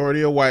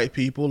majority of white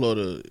people,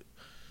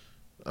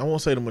 I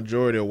won't say the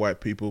majority of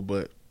white people,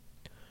 but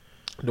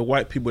the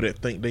white people that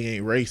think they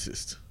ain't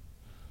racist,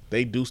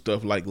 they do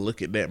stuff like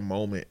look at that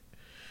moment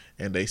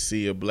and they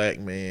see a black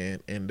man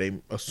and they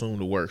assume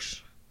the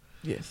worst.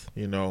 Yes.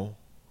 You know?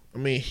 I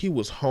mean, he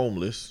was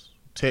homeless.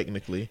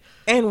 Technically.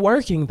 And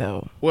working,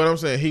 though. What I'm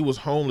saying, he was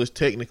homeless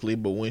technically,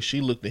 but when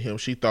she looked at him,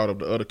 she thought of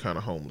the other kind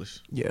of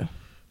homeless. Yeah.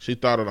 She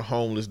thought of the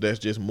homeless that's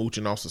just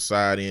mooching off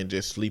society and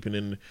just sleeping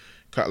in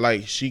the,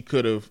 like, she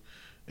could have,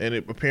 and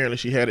apparently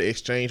she had an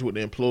exchange with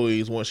the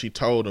employees once she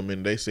told them,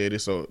 and they said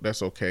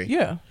that's okay.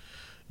 Yeah.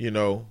 You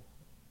know?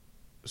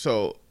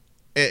 So,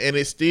 and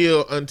it's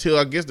still until,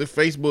 I guess, the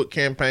Facebook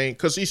campaign,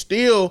 because she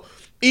still,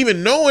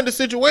 even knowing the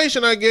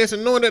situation, I guess,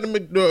 and knowing that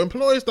the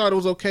employees thought it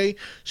was okay,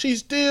 she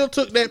still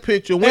took that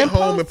picture, went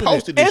home and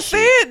posted this shit.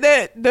 And said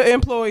that the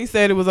employee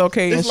said it was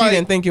okay, and she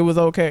didn't think it was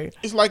okay.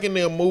 It's like in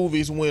their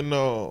movies when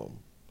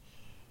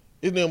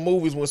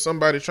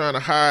somebody trying to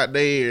hide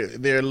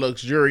their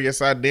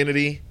luxurious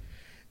identity,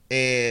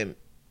 and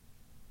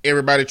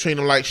everybody treat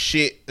them like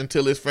shit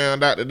until it's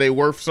found out that they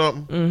worth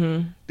something.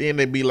 Mm-hmm. Then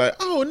they be like,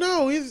 "Oh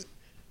no,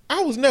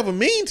 I was never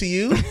mean to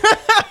you.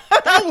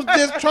 I was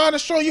just trying to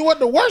show you what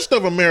the worst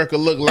of America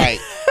look like."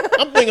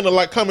 I'm thinking of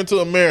like Coming to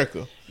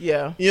America.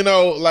 Yeah. You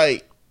know,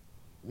 like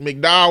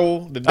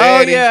McDowell, the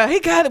daddy. Oh yeah, he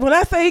got it. When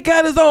I say he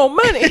got his own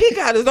money, he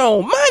got his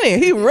own money.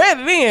 He read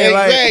it in.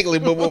 Exactly.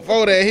 But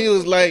before that, he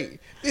was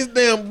like, this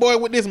damn boy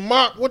with this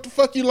mop, what the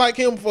fuck you like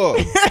him for?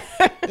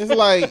 It's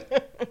like,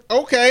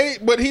 okay,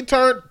 but he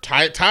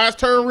tires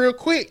turned real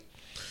quick.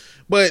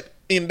 But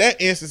in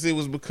that instance, it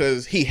was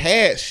because he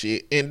had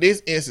shit. In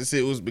this instance,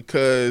 it was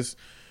because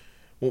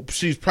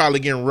she's probably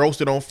getting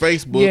roasted on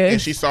Facebook, yes,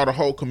 and she saw the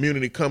whole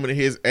community coming to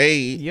his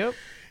aid. Yep.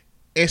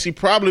 And she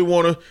probably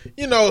want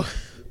to, a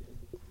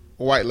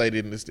white lady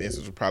in this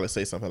instance would probably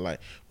say something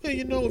like,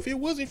 well, if it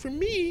wasn't for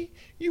me,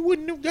 you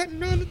wouldn't have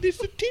gotten all of this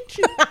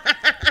attention.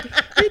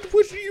 It's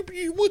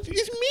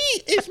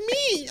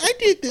me. I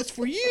did this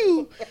for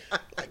you.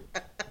 Like,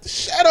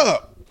 shut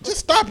up. Just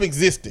stop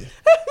existing.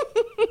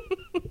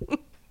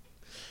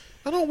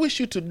 I don't wish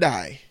you to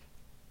die.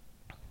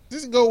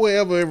 Just go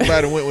wherever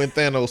everybody went when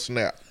Thanos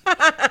snapped.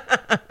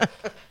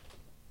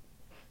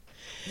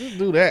 Just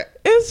do that.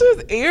 It's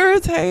just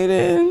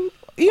irritating.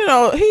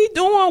 He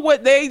doing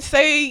what they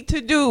say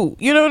to do.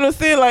 You know what I'm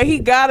saying? Like, he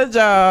got a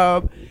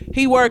job.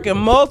 He working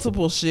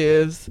multiple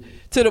shifts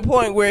to the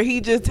point where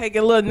he just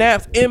taking little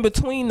naps in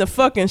between the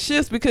fucking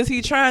shifts because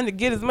he trying to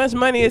get as much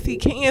money as he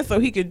can so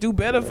he could do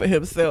better for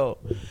himself.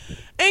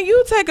 And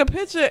you take a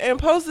picture and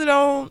post it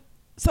on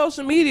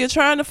social media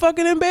trying to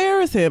fucking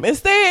embarrass him.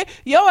 Instead,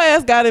 your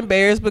ass got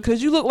embarrassed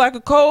because you look like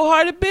a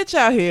cold-hearted bitch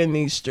out here in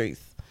these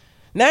streets.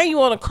 Now you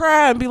want to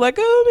cry and be like,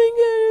 oh my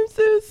God, I'm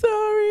so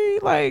sorry.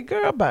 Like,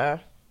 girl,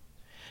 bye.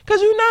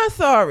 Because you're not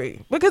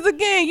sorry. Because,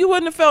 again, you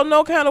wouldn't have felt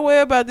no kind of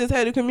way about this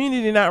had the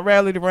community not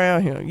rallied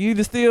around him. You'd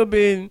have still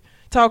been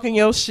talking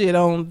your shit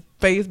on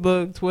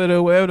Facebook,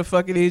 Twitter, wherever the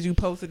fuck it is you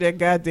posted that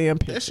goddamn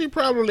picture. And she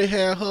probably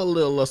had her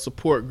little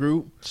support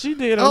group. She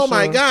did. Oh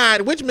my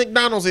God, which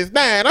McDonald's is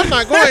that? I'm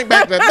not going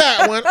back to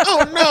that one.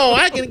 Oh no,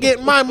 I can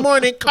get my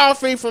morning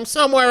coffee from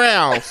somewhere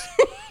else.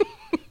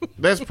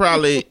 That's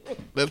probably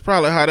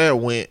how that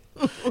went.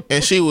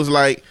 And she was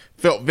like,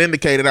 felt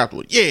vindicated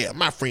afterwards. Yeah,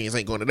 my friends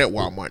ain't going to that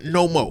Walmart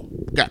no more.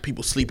 Got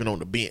people sleeping on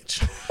the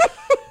bench.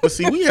 But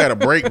see, we had a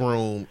break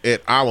room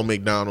at our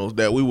McDonald's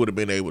that we would have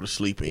been able to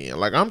sleep in.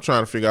 Like, I'm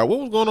trying to figure out what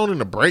was going on in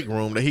the break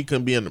room that he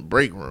couldn't be in the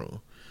break room.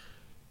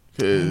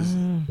 Because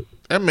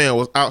that man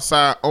was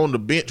outside on the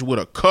bench with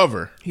a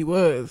cover. He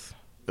was.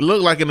 It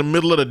looked like in the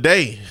middle of the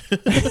day.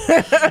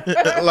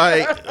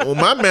 Like, well,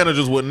 my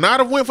managers would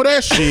not have went for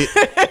that shit.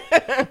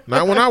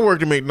 Not when I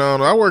worked at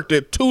McDonald's. I worked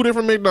at 2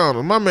 different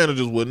McDonald's. My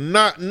managers would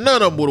not,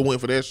 none of them would have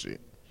went for that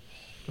shit.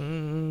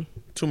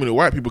 Too many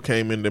white people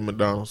came into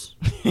McDonald's.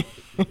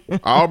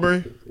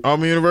 Auburn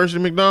University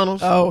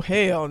McDonald's. Oh,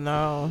 hell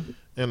no.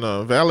 In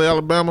Valley,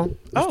 Alabama.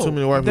 There's too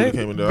many white people that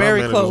came in there. Our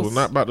managers close. was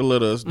not about to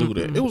let us do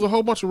that. It was a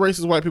whole bunch of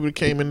racist white people that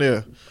came in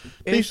there.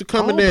 They used to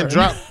come in there and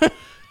drop.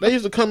 They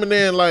used to come in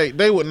there and like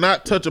they would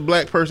not touch a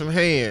black person's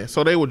hand,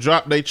 so they would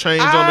drop their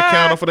change on the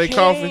counter for their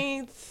coffee. I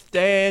can't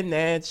stand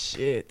that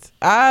shit.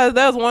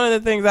 That's one of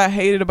the things I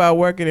hated about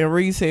working in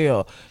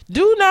retail.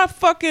 Do not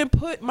fucking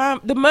put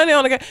the money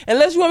on the counter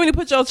unless you want me to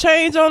put your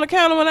change on the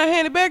counter when I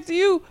hand it back to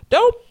you.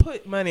 Don't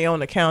put money on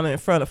the counter in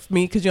front of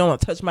me because you don't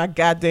want to touch my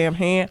goddamn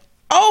hand.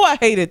 Oh, I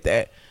hated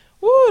that.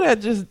 Woo,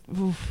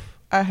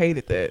 I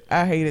hated that.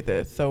 I hated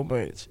that so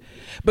much.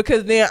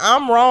 Because then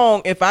I'm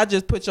wrong if I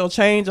just put your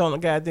change on the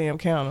goddamn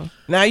counter.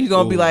 Now you're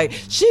going to be like,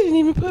 she didn't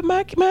even put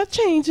my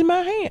change in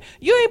my hand.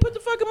 You ain't put the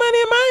fucking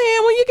money in my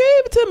hand when you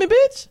gave it to me,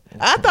 bitch.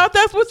 I thought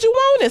that's what you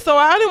wanted, so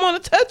I didn't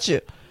want to touch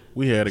it.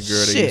 We had a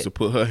girl that used to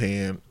put her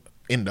hand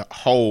in the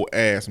whole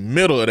ass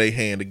middle of their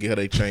hand to get her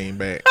their chain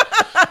back.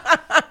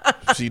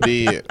 She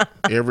did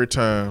every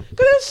time.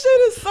 That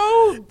shit is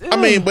so. I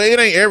mean, but it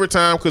ain't every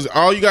time because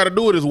all you got to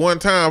do it is one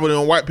time for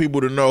them white people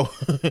to know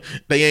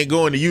they ain't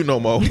going to you no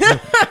more.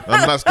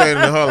 I'm not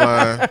standing in her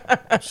line.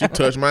 She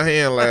touched my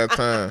hand last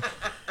time.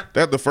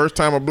 That's the first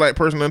time a black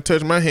person done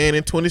touched my hand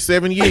in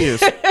 27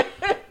 years.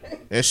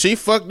 And she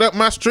fucked up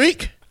my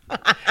streak?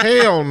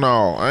 Hell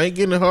no. I ain't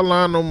getting in her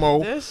line no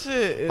more. That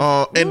shit is.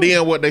 And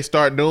then what they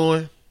start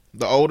doing,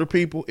 the older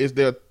people, is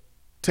they'll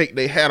take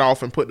their hat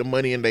off and put the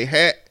money in their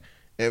hat.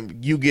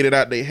 And you get it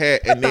out their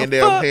hat, and then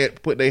they'll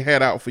put their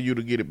hat out for you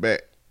to get it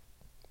back.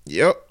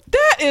 Yep.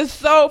 That is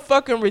so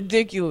fucking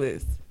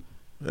ridiculous.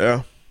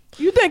 Yeah.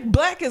 You think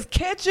black is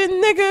catching,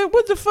 nigga?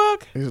 What the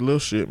fuck? It's a little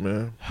shit,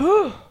 man.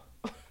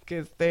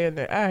 Can't stand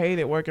that. I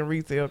hated working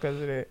retail because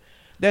of that.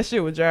 That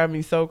shit would drive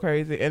me so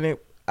crazy. And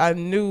I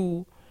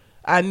knew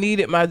I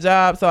needed my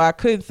job, so I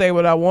couldn't say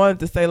what I wanted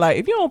to say. Like,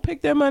 if you don't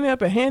pick that money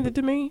up and hand it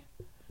to me,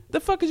 the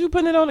fuck is you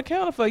putting it on the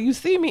counter for? You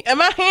see me, and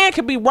my hand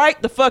could be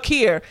right the fuck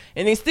here,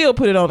 and they still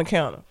put it on the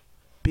counter.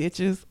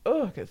 Bitches.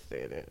 Oh, I can't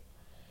stand that.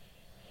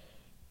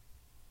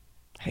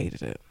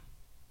 Hated it.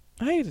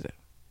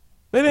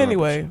 But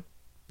anyway,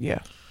 yeah.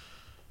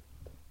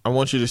 I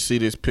want you to see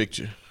this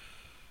picture.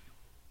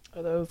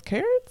 Are those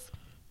carrots?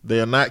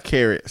 They are not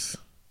carrots.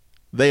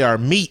 They are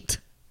meat.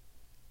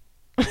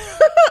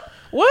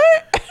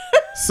 What?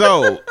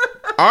 So,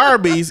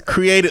 Arby's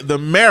created the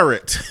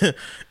Merit,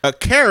 a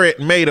carrot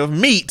made of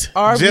meat,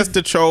 Arby's just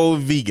to troll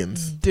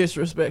vegans.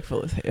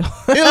 Disrespectful as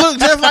hell. It looks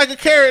just like a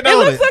carrot,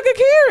 don't it? It looks like a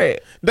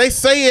carrot. They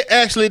say it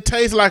actually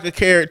tastes like a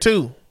carrot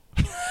too.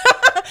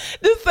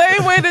 The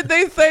same way that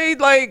they say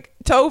like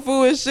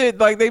tofu and shit,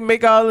 like they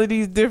make all of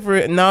these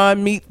different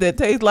non-meat that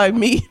taste like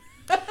meat.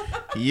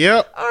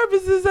 Yep.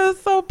 Arby's is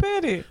just so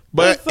petty.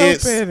 But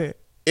it's so petty.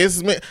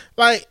 It's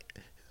like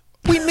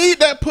we need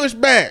that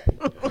pushback,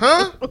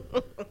 huh?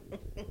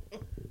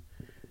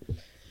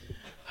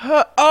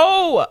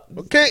 Oh,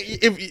 okay.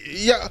 If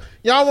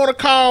y'all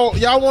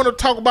want to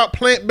talk about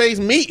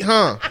plant-based meat,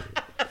 huh?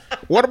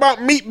 What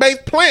about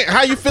meat-based plant?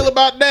 How you feel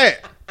about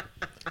that?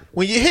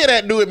 When you hear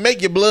that, do it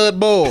make your blood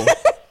boil?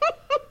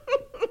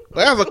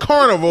 As a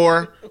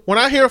carnivore, when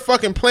I hear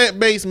fucking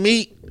plant-based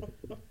meat,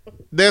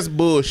 that's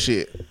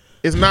bullshit.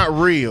 It's not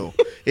real.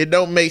 It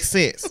don't make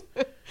sense.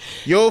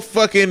 Your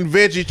fucking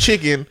veggie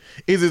chicken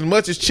is as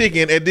much as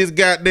chicken as this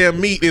goddamn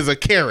meat is a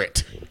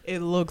carrot. It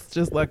looks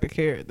just like a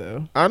carrot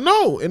though. I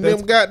know. And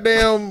them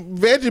goddamn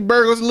veggie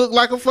burgers look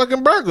like a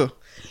fucking burger.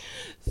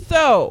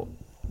 So,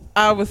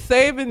 I was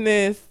saving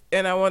this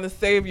and I want to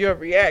save your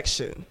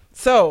reaction.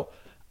 So,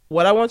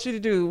 what I want you to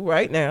do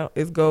right now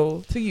is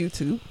go to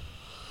YouTube.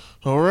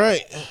 All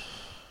right.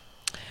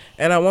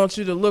 And I want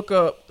you to look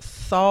up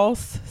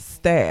Sauce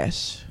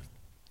Stash.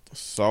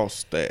 Sauce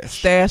Stash.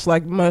 Stash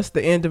like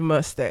the end of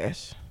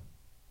mustache.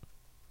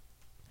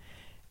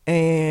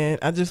 And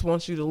I just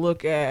want you to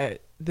look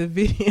at the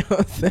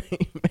videos that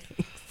he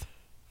makes.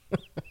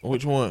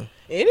 Which one?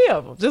 Any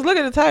of them. Just look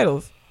at the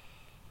titles.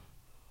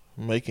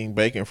 Making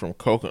bacon from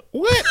coconut.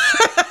 What?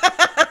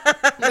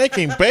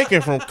 Making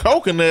bacon from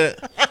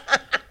coconut?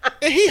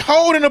 And he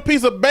holding a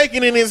piece of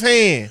bacon in his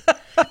hand.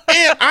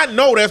 And I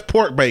know that's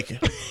pork bacon.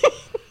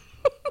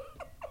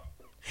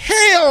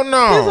 Hell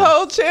no. His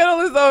whole channel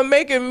is on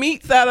making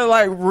meats out of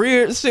like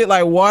weird shit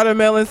like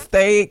watermelon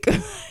steak.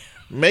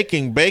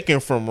 Making bacon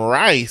from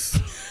rice.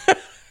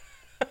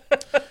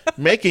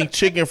 Making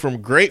chicken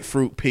from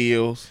grapefruit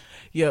peels.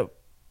 Yep.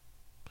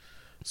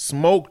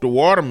 Smoked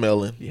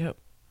watermelon. Yep.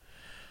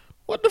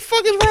 What the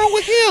fuck is wrong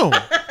with him?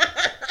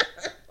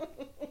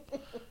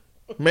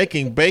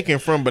 Making bacon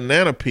from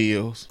banana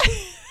peels.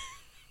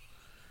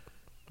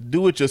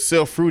 Do it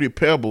yourself fruity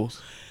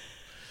pebbles.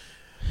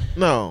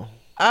 No.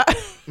 I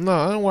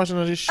ain't watching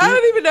all this shit. I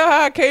don't even know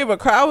how I came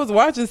across. I was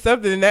watching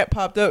something and that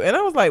popped up and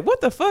I was like, what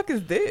the fuck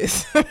is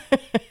this?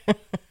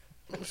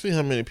 Let's see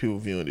how many people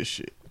viewing this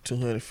shit.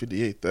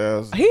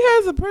 258,000. He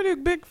has a pretty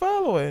big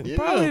following. Yeah.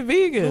 Probably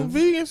vegans.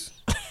 Vegans.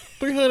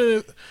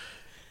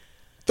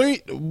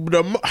 303.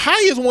 The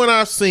highest one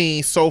I've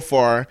seen so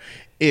far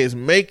is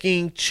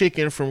making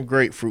chicken from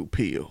grapefruit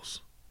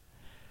peels.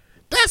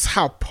 That's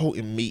how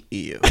potent meat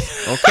is.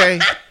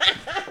 Okay.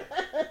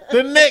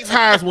 The next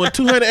highest one,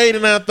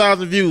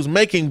 289,000 views,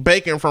 making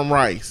bacon from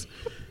rice.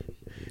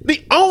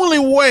 The only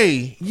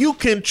way you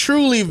can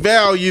truly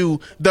value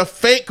the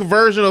fake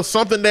version of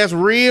something that's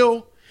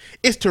real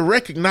is to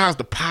recognize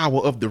the power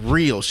of the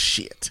real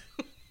shit.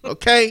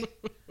 Okay?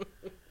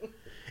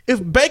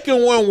 If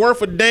bacon wasn't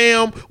worth a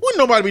damn, wouldn't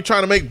nobody be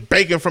trying to make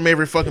bacon from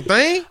every fucking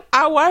thing?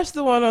 I watched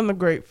the one on the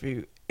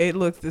grapefruit. It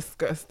looks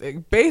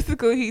disgusting.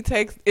 Basically,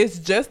 it's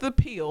just the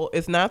peel.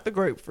 It's not the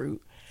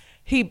grapefruit.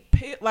 He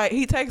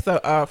takes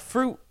a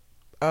fruit,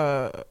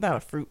 not a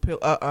fruit peel,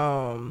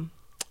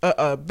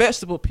 a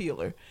vegetable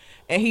peeler,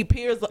 and he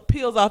peels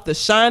off the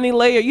shiny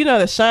layer. You know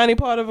the shiny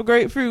part of a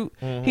grapefruit.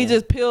 Mm-hmm. He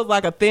just peels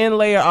like a thin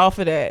layer off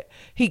of that.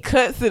 He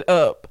cuts it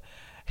up.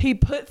 He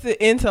puts it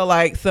into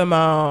like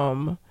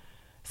some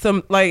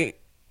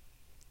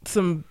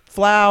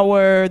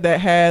flour that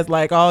has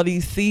like all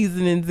these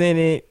seasonings in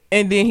it,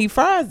 and then he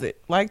fries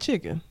it like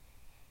chicken.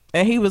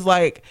 And he was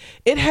like,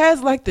 it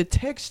has like the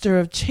texture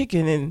of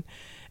chicken,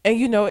 and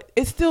you know,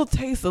 it still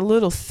tastes a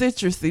little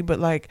citrusy,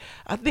 but like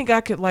I think I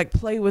could like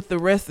play with the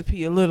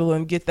recipe a little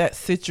and get that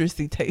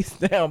citrusy taste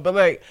down. But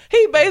like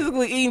he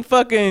basically eating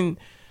fucking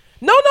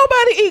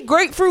nobody eat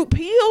grapefruit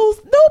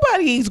peels.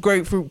 Nobody eats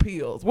grapefruit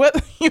peels,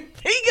 whether you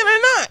vegan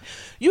or not.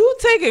 You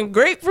taking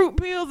grapefruit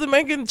peels and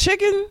making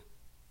chicken?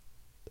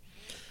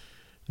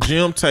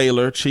 Jim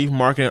Taylor, Chief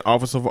Marketing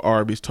Officer for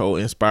Arby's, told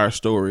Inspire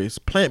Stories,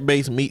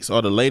 plant-based meats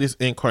are the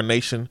latest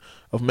incarnation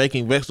of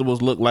making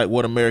vegetables look like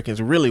what Americans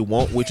really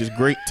want, which is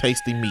great,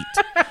 tasty meat.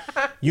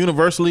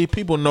 Universally,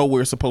 people know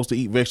we're supposed to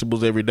eat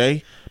vegetables every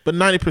day, but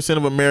 90%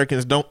 of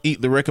Americans don't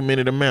eat the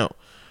recommended amount.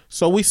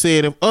 So we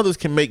said if others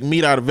can make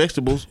meat out of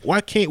vegetables, why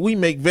can't we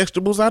make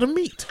vegetables out of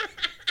meat?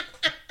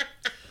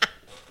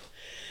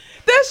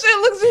 That shit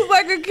looks just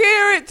like a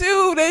carrot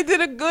too. They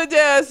did a good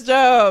ass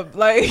job.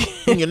 Like,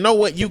 and you know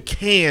what? You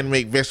can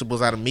make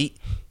vegetables out of meat.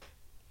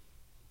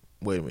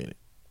 Wait a minute.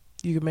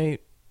 You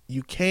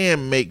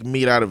can make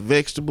meat out of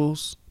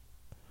vegetables.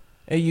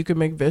 And you can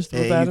make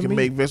vegetables out of meat. You can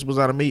make vegetables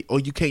out of meat,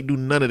 or you can't do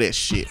none of that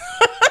shit.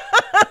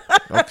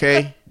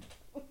 Okay?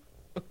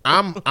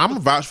 I'm a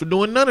vouch for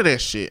doing none of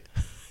that shit.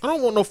 I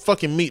don't want no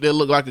fucking meat that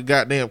look like a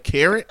goddamn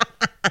carrot.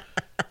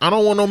 I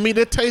don't want no meat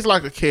that tastes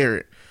like a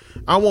carrot.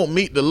 I want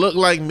meat to look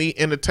like meat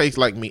and to taste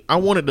like meat. I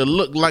want it to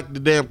look like the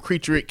damn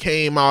creature it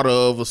came out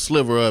of, a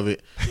sliver of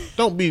it.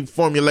 Don't be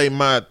formulating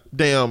my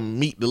damn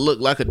meat to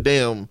look like a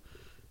damn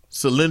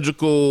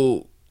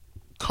cylindrical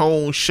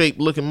cone-shaped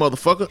looking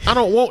motherfucker. I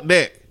don't want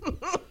that.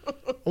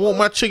 I want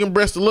my chicken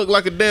breast to look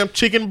like a damn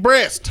chicken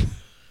breast.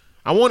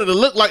 I want it to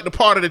look like the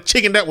part of the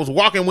chicken that was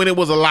walking when it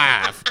was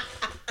alive.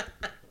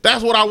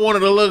 That's what I want it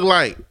to look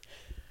like.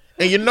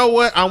 And you know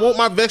what? I want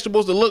my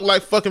vegetables to look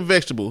like fucking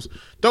vegetables.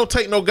 Don't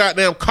take no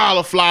goddamn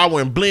cauliflower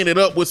and blend it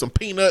up with some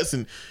peanuts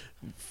and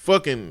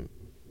fucking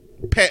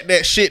pat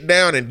that shit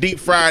down and deep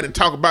fry it and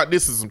talk about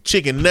this as some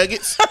chicken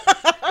nuggets.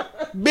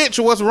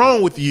 Bitch, what's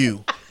wrong with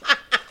you?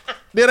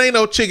 That ain't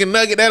no chicken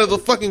nugget. That is a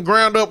fucking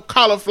ground up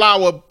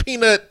cauliflower,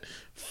 peanut,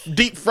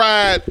 deep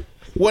fried,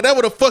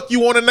 whatever the fuck you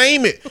want to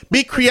name it.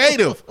 Be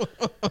creative.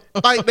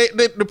 Like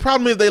the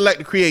problem is they lack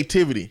the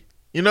creativity.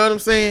 You know what I'm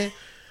saying?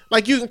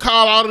 Like, you can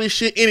call all of this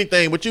shit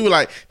anything, but you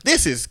like,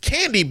 this is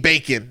candy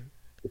bacon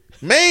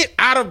made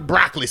out of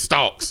broccoli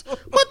stalks.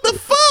 What the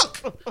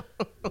fuck?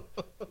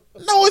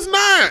 No, it's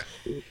not.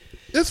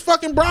 It's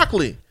fucking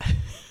broccoli.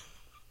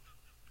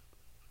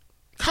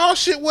 Call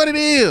shit what it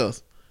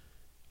is.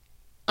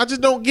 I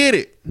just don't get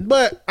it.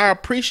 But I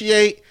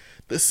appreciate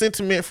the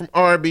sentiment from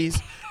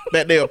Arby's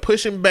that they are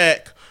pushing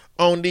back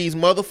on these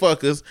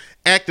motherfuckers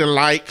acting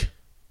like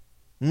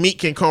meat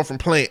can come from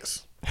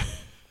plants.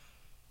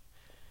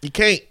 You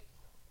can't.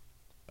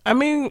 I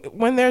mean,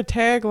 when their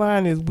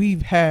tagline is "We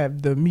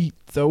have the meat,"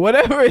 so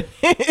whatever it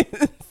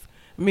is.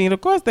 I mean, of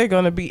course they're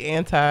gonna be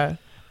anti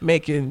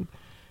making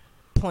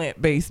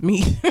plant-based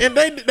meat, and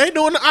they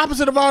doing the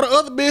opposite of all the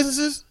other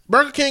businesses.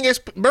 Burger King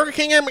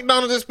and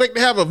McDonald's expect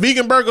to have a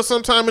vegan burger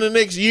sometime in the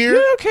next year.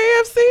 Yeah,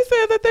 KFC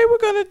said that they were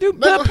gonna do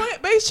the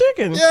plant-based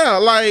chicken. Yeah,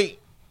 like,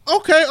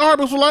 okay,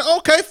 Arby's was like,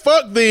 okay,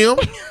 fuck them.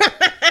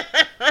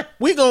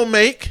 We gonna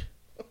make.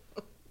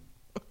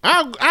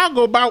 I'll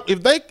go buy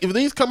if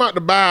these come out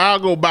to buy, I'll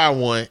go buy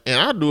one and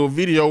I'll do a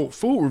video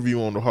food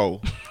review on the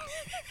whole.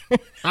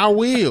 I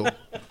will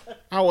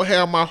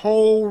have my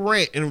whole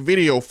rant in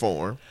video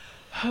form.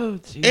 Oh,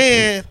 Jesus.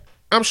 And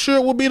I'm sure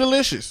it will be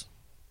delicious.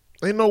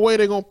 Ain't no way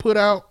they're gonna put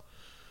out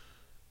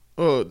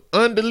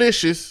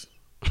undelicious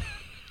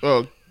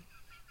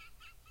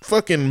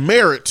fucking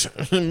merit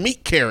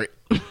meat carrot.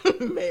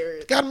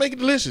 Merit. Gotta make it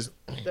delicious.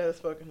 That is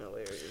fucking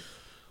hilarious.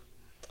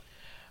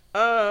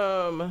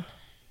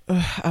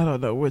 I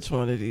don't know which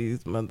one of these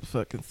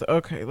motherfuckers. So,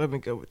 okay, let me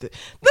go with it.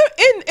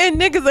 And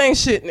niggas ain't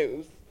shit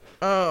news.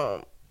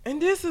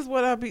 And this is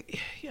what I be,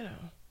 you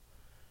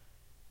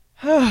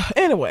know.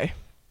 Anyway,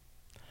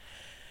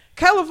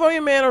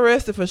 California man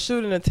arrested for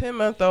shooting a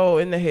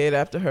 10-month-old in the head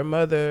after her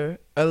mother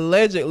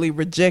allegedly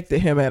rejected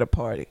him at a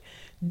party.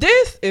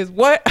 This is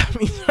what I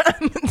be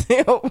trying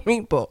to tell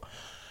people.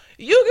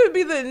 You could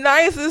be the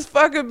nicest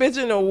fucking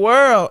bitch in the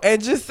world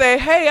and just say,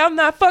 hey, I'm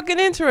not fucking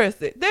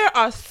interested. There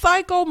are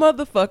psycho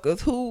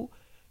motherfuckers who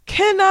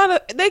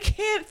they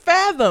can't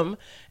fathom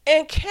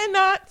and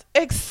cannot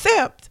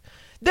accept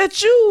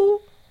that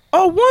you,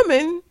 a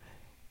woman,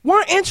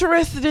 weren't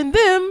interested in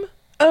them,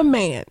 a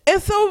man.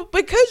 And so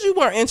because you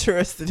weren't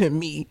interested in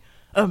me,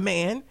 a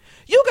man,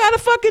 you gotta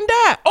fucking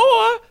die.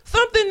 Or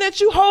something that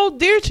you hold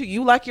dear to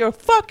you, like your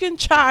fucking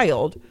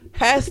child,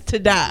 has to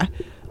die.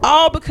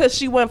 All because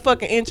she wasn't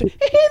fucking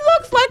interested. He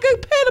looks like a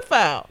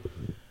pedophile.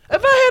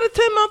 If I had a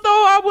 10-month-old,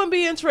 I wouldn't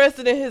be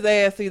interested in his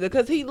ass either,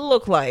 because he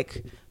looked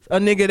like a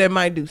nigga that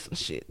might do some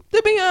shit.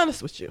 To be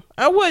honest with you,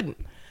 I wouldn't.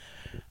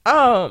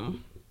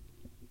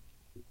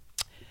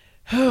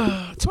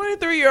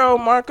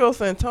 23-year-old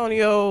Marcos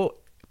Antonio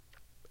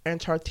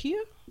Anchartia,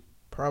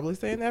 probably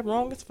saying that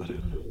wrong as fuck.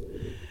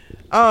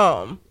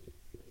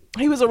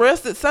 He was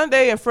arrested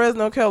Sunday in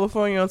Fresno,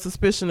 California on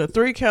suspicion of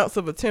 3 counts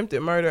of attempted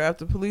murder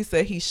after police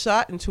said he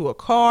shot into a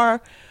car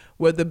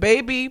where the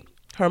baby,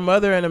 her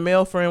mother, and a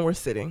male friend were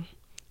sitting.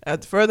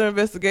 After further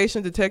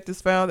investigation,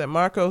 detectives found that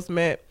Marcos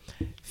met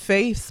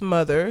Faith's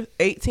mother,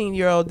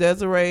 18-year-old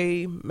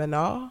Desiree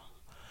Menard,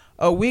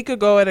 a week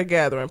ago at a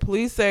gathering.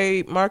 Police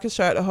say Marcus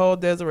tried to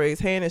hold Desiree's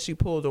hand and she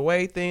pulled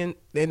away, and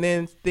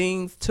then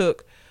things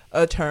took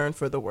a turn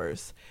for the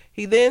worse.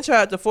 He then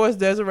tried to force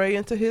Desiree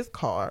into his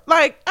car.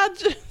 Like,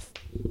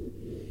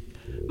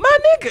 my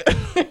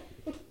nigga.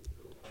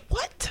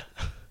 What?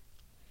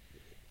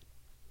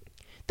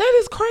 That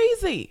is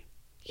crazy.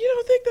 You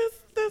don't think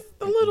that's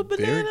a little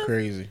banana? Very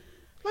crazy.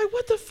 Like,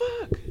 what the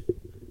fuck?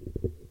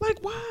 Like,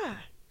 why?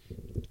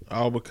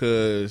 All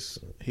because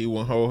he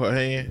wouldn't hold her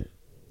hand.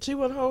 She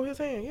wouldn't hold his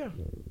hand, yeah.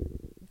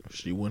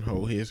 She wouldn't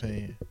hold his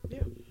hand.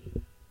 Yeah.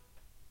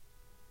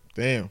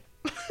 Damn.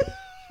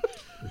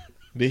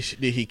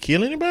 Did he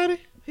kill anybody?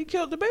 He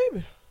killed the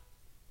baby.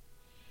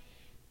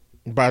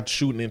 By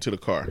shooting into the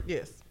car.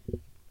 Yes.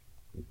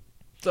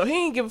 So he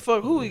didn't give a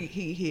fuck who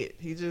he hit.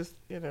 He just,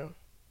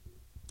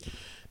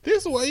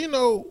 This way,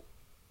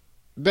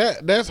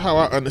 that's how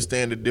I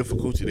understand the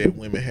difficulty that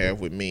women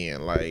have with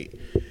men. Like,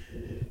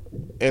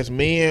 as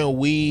men,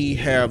 we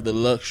have the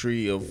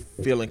luxury of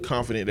feeling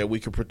confident that we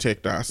can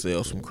protect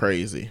ourselves from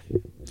crazy.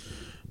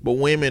 But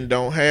women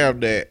don't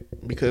have that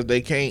because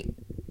they can't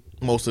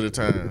most of the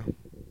time.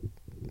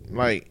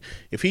 Like,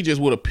 if he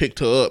just would have picked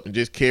her up and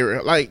just carried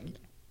her, like,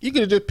 you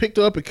could have just picked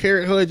her up and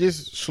carried her,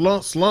 just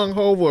slung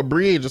her over a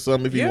bridge or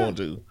something if you want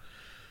to.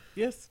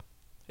 Yes.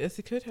 Yes,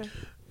 he could have.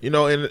 And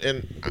I'm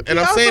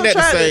saying that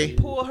to say,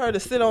 pull her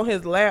to sit on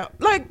his lap.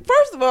 Like,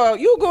 first of all,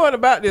 you going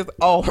about this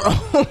all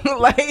wrong.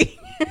 Like,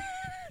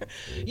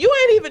 you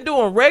ain't even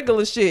doing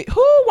regular shit.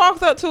 Who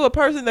walks up to a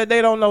person that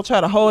they don't know, try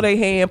to hold their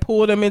hand,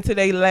 pull them into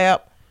their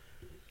lap?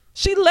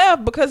 She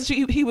left because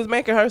he was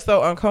making her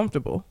so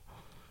uncomfortable.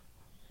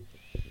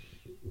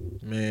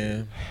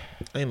 Man,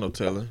 ain't no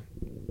telling.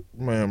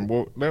 Man,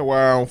 boy, that's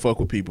why I don't fuck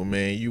with people,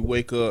 man. You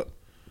wake up,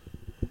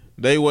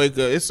 they wake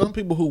up. It's some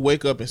people who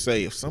wake up and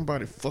say, if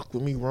somebody fuck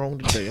with me wrong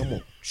today, I'm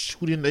gonna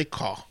shoot in their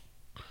car.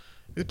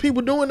 There's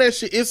people doing that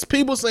shit. It's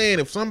people saying,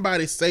 if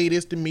somebody say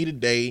this to me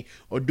today,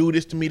 or do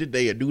this to me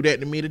today, or do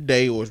that to me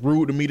today, or is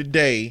rude to me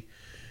today,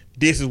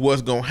 this is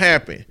what's gonna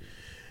happen.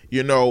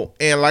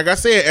 And like I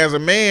said, as a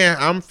man,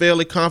 I'm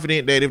fairly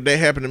confident that if that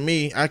happened to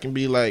me, I can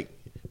be like,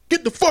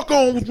 get the fuck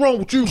on, what's wrong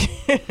with you?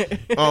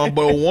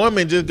 But a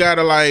woman just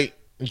gotta like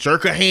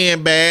jerk her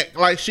hand back.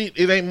 Like,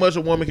 it ain't much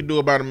a woman can do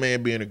about a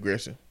man being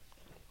aggressive.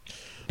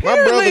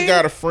 Apparently. My brother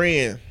got a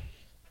friend.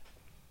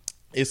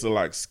 It's a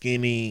like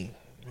skinny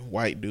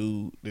white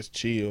dude that's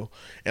chill.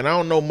 And I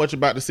don't know much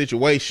about the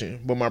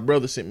situation, but my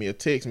brother sent me a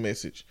text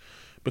message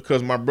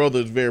because my brother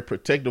is very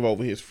protective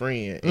over his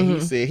friend. And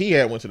he said he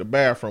had went to the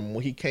bathroom.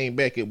 When he came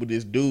back, it was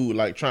this dude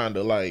like trying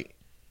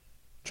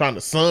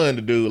to son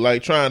the dude,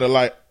 like trying to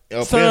like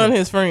son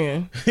his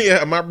friend.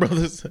 Yeah, my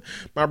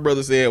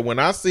brother said, when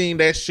I seen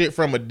that shit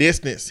from a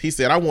distance, he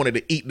said I wanted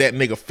to eat that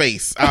nigga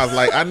face. I was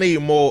like, I need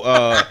more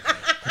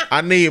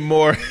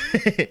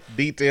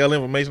detailed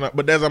information.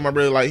 But that's how my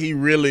brother, like, he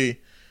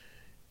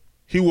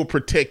will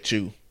protect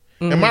you.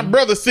 And my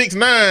brother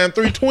 6'9",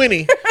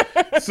 320.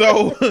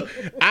 So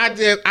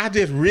I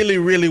just really,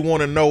 really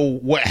want to know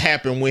what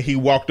happened when he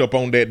walked up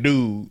on that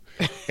dude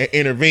and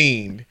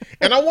intervened.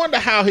 And I wonder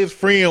how his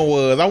friend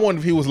was. I wonder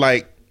if he was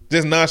like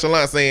just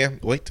nonchalant saying,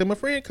 wait till my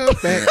friend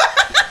comes back.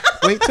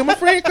 Wait till my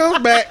friend comes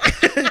back.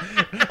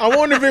 I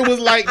wonder if it was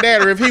like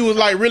that, or if he was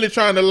like really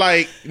trying to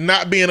like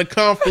not be in a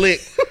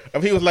conflict.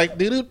 If he was like,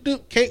 do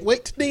can't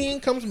wait till Dean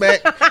comes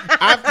back.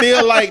 I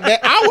feel like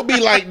that. I would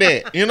be like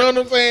that. You know what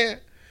I'm saying?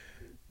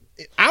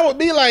 I would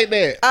be like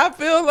that. I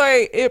feel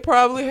like it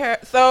probably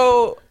had.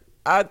 So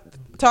I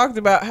talked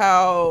about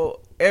how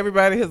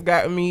everybody has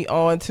gotten me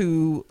on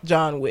to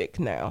John Wick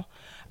now.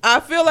 I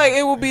feel like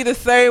it would be the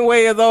same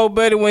way as old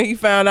buddy when he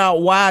found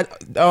out why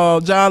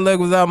John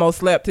Leguizamo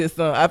slapped his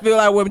son. I feel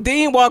like when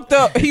Dean walked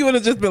up, he would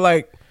have just been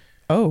like,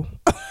 oh.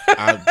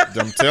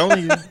 I'm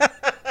telling you.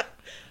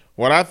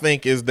 What I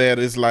think is that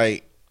it's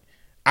like,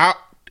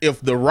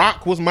 if The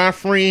Rock was my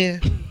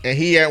friend and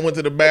he had went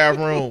to the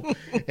bathroom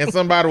and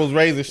somebody was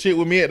raising shit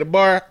with me at the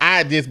bar,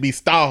 I'd just be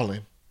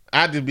stalling.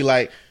 I'd just be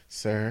like,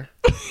 Sir,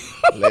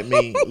 let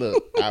me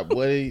look.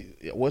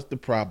 What's the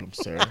problem,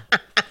 sir?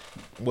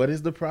 What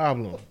is the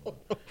problem?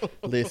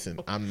 Listen,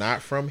 I'm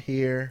not from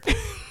here.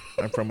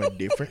 I'm from a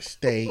different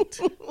state.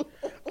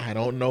 I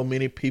don't know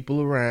many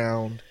people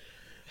around.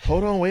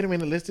 Hold on, wait a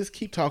minute. Let's just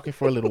keep talking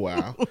for a little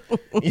while.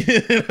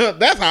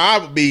 That's how I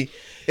would be,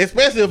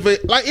 especially if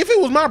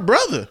it was my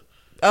brother.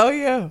 Oh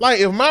yeah. Like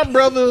if my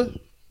brother,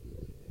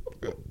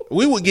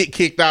 we would get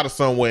kicked out of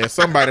somewhere, and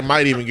somebody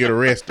might even get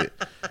arrested.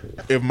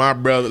 If my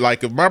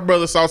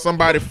brother saw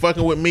somebody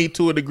fucking with me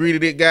to a degree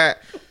that it got,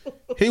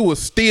 he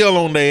was still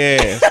on their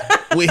ass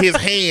with his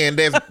hand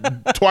that's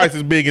twice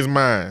as big as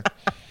mine.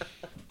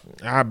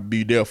 I'd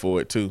be there for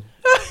it too.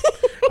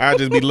 I'd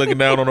just be looking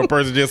down on a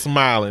person just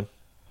smiling.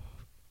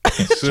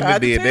 Shouldn't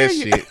have did that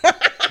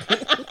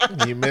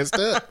shit. You messed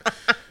up.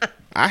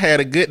 I had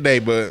a good day,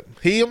 but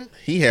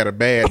he had a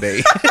bad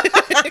day.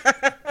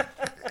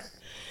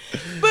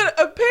 But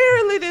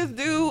apparently this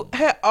dude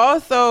had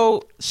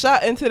also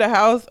shot into the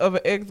house of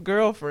an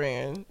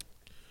ex-girlfriend.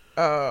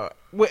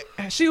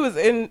 She was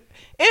in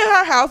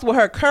her house with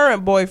her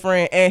current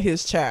boyfriend and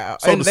his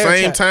child. So the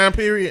same time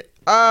period?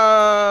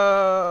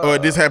 Or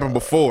this happened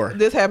before?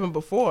 This happened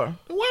before.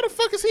 Why the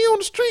fuck is he on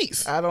the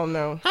streets? I don't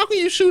know. How can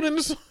you shoot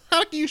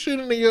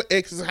into your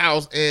ex's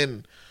house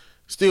and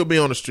still be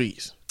on the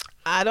streets?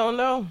 I don't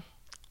know.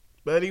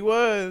 But he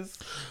was.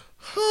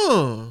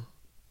 Huh.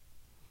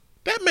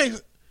 That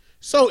makes...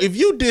 So if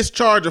you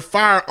discharge a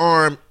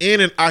firearm in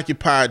an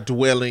occupied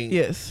dwelling,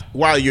 yes,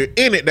 while you're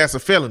in it, that's a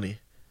felony.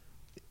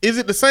 Is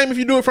it the same if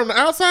you do it from the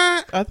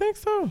outside? I think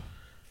so.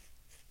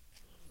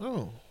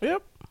 Oh.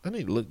 Yep. I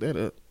need to look that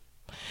up.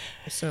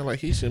 It sounds like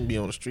he shouldn't be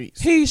on the streets.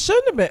 He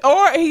shouldn't have been.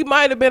 Or he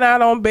might have been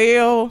out on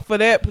bail for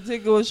that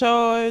particular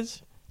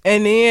charge.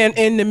 And then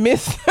in the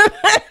midst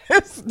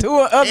of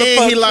doing other fuck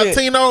and he shit.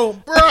 Latino,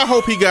 bro. I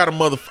hope he got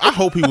a I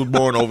hope he was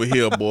born over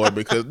here, boy,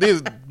 because they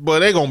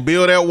gonna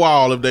build that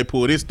wall if they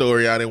pull this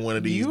story out in one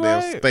of these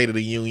damn State of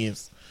the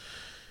Unions.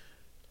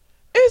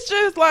 It's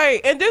just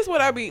like, and this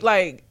what I be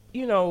like,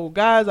 you know,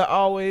 guys are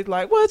always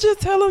like, well,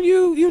 just tell them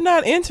you're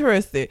not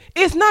interested.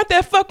 It's not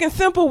that fucking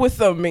simple with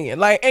some men.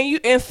 Like,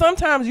 and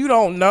sometimes you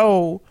don't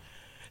know.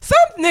 Some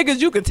niggas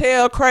you can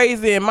tell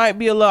crazy and might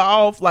be a little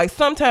off. Like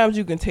sometimes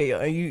you can tell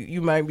and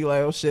you might be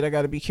like, oh shit, I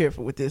gotta be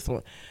careful with this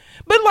one.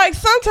 But like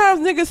sometimes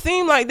niggas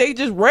seem like they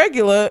just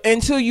regular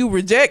until you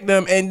reject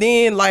them, and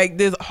then like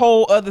this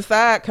whole other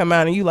side come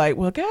out and you like,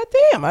 well,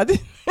 goddamn, I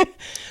didn't.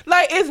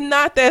 Like it's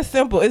not that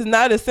simple. It's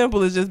not as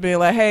simple as just being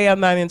like, hey, I'm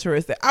not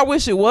interested. I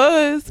wish it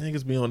was.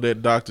 Niggas be on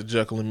that Dr.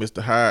 Jekyll and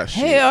Mr. Hyde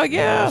shit. Hell yeah. You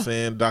know what I'm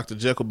saying? Dr.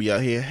 Jekyll be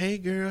out here, hey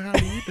girl, how are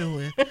you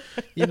doing?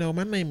 You know,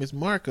 my name is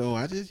Marco.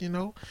 I just,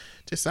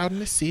 just out in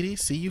the city,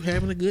 see you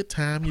having a good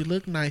time. You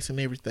look nice and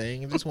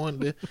everything. I just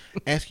wanted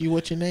to ask you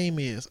what your name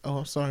is. Oh,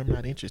 I'm sorry, I'm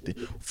not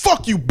interested.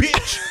 Fuck you,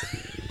 bitch.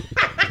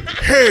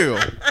 Hell,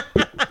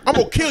 I'm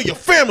gonna kill your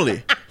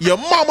family, your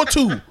mama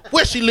too.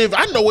 Where she live?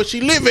 I know where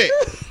she live at.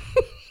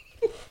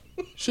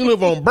 She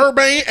live on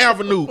Burbank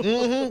Avenue.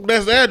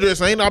 That's the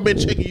address. Ain't I been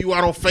checking you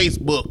out on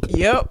Facebook?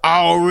 Yep.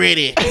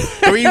 Already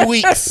 3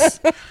 weeks.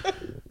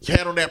 You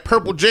had on that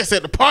purple dress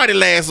at the party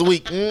last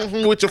week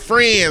with your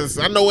friends.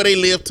 I know where they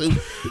live too.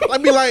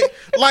 Like be like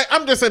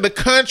I'm just saying the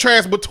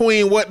contrast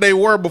between what they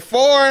were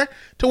before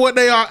to what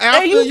they are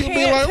after. And you be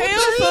can't like,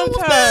 tell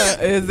sometimes.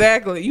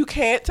 Exactly. You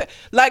can't tell.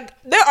 Like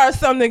there are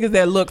some niggas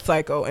that look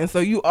psycho, and so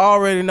you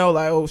already know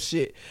like, oh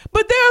shit.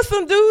 But there are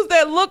some dudes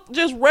that look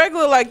just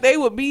regular, like they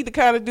would be the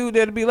kind of dude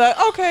that'd be like,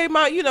 okay,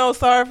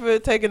 sorry for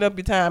taking up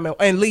your time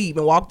and leave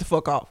and walk the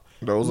fuck off.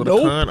 Those are the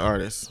con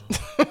artists.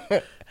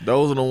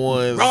 Those are the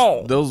ones.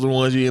 Wrong. Those are the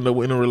ones you end up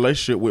in a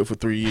relationship with for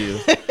 3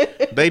 years.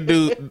 They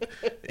do,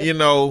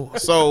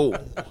 So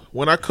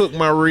when I cook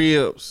my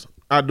ribs,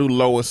 I do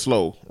low and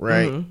slow,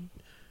 right? Mm-hmm.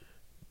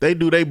 They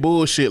do they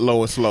bullshit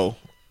low and slow.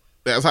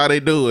 That's how they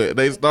do it.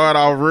 They start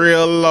off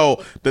real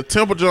low. The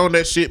temperature on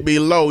that shit be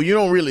low. You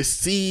don't really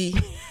see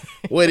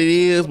what it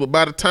is, but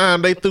by the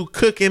time they through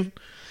cooking,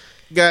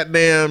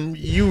 goddamn,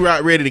 you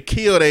right ready to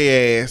kill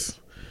their ass.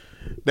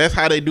 That's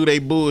how they do they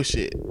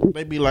bullshit.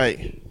 They be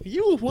like,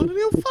 you was one of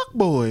them fuck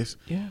boys.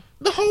 Yeah.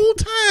 The whole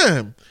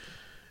time.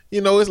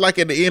 It's like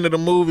at the end of the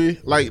movie,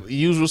 like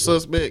Usual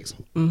Suspects,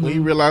 when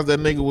you realize that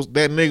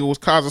nigga was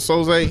Casa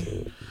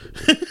Soze.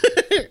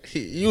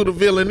 You the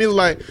villain. He's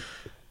like,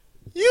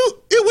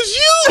 it was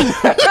you.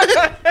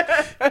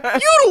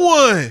 You the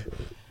one.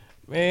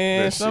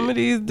 Man, that some shit. Of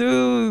these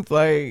dudes,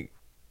 like,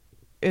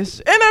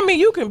 and I mean,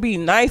 you can be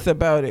nice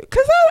about it.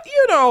 Cause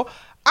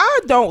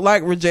I don't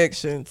like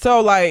rejection. So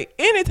like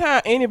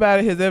anytime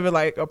anybody has ever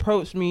like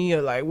approached me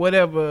or like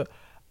whatever,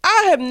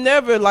 I have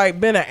never like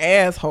been an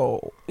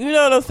asshole. You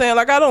know what I'm saying?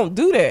 Like I don't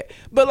do that.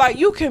 But like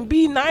you can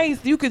be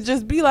nice. You could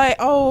just be like,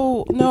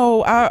 oh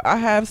no, I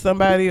have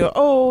somebody, or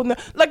oh no.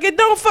 Like it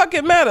don't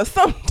fucking matter.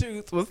 Some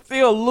dudes will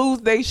still lose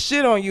they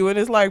shit on you, and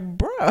it's like,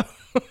 bruh.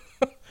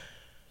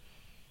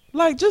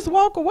 Like just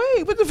walk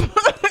away. What the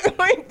fuck?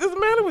 Like what's the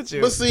matter with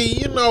you? But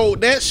see,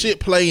 that shit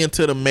play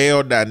into the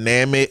male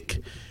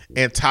dynamic.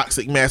 and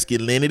toxic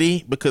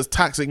masculinity, because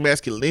toxic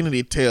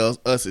masculinity tells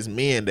us as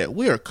men that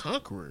we are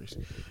conquerors.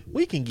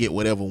 We can get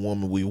whatever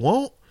woman we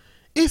want.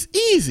 It's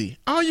easy.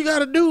 All you got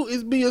to do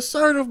is be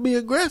assertive, be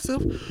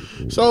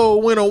aggressive. So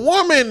when a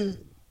woman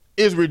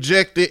is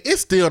rejected,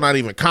 it's still not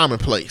even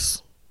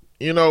commonplace.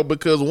 You know,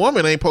 because a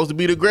woman ain't supposed to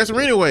be the aggressor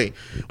anyway.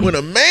 When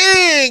a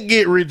man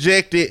get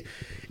rejected,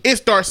 it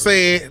starts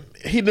saying,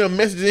 he done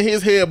message in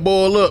his head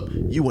boil up,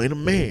 you ain't a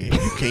man.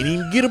 You can't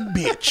even get a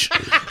bitch.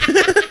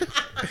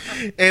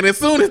 And as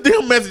soon as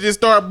them messages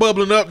start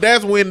bubbling up,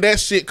 that's when that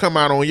shit come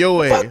out on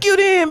your ass. Fuck you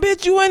then,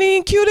 bitch. You ain't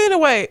even cute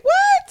anyway.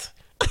 What?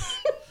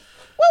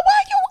 Well, why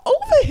you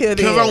over here then?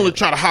 Because I only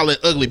try to holler at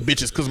ugly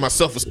bitches because my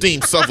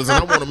self-esteem suffers and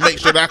I want to make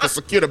sure that I can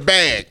secure the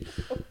bag.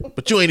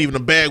 But you ain't even a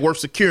bag worth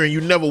securing.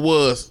 You never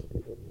was.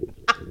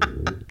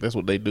 That's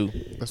what they do.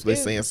 That's what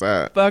they say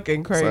inside.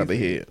 Fucking crazy. Inside their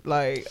head.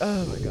 Like,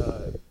 oh my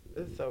God.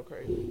 It's so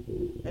crazy.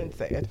 And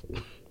sad.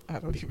 I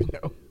don't even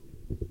know.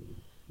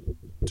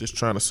 Just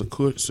trying to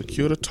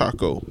secure the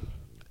taco.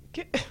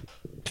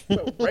 So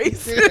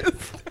racist.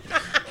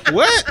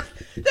 What?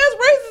 That's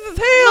racist as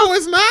hell. No,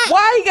 it's not.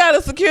 Why he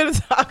gotta secure the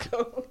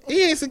taco?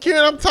 He ain't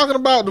securing. I'm talking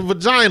about the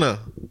vagina.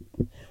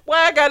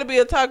 Why I gotta be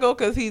a taco?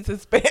 Because he's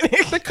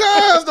Hispanic.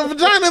 Because the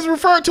vagina is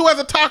referred to as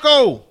a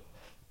taco.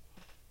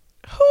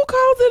 Who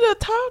calls it a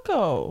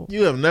taco?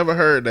 You have never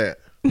heard that.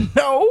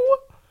 No.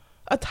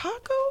 A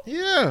taco?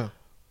 Yeah.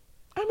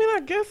 I mean,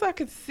 I guess I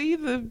could see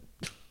the...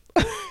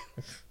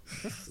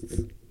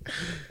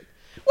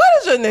 What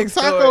is your next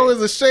Taco story?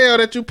 is a shell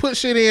that you put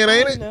shit in,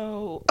 ain't it?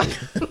 No.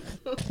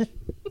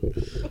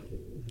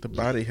 The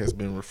body has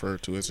been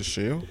referred to as a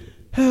shell.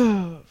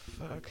 Oh,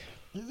 fuck.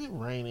 Is it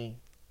raining?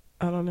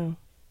 I don't know.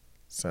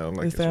 Sounds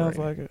like It sounds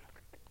like it.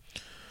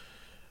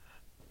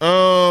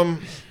 I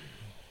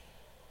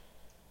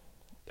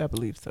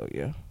believe so,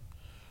 yeah.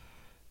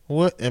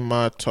 What am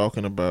I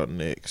talking about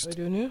next? What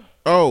do you do?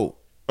 Oh,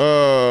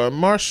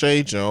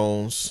 Marshae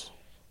Jones.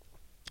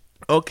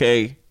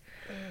 Okay.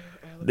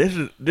 This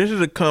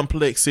is a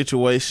complex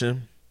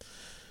situation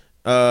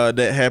that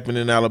happened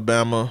in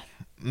Alabama.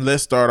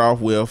 Let's start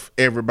off with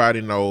everybody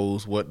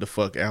knows what the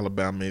fuck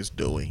Alabama is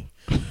doing.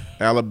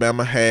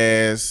 Alabama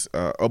has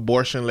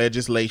abortion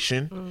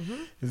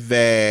legislation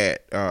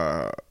that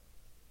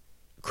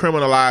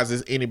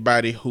criminalizes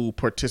anybody who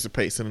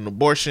participates in an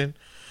abortion.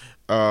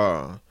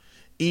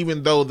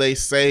 Even though they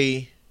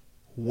say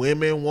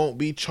women won't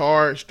be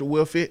charged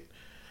with it,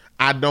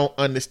 I don't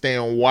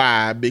understand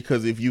why,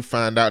 because if you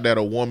find out that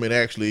a woman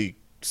actually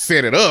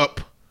set it up,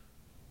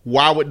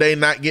 why would they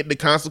not get the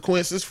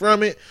consequences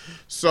from it?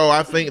 So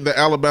I think the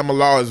Alabama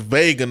law is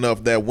vague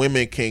enough that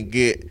women can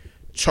get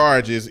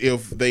charges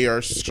if they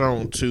are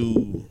shown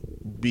to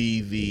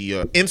be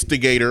the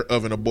instigator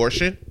of an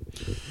abortion,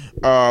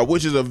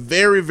 which is a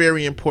very,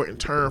 very important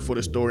term for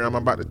the story I'm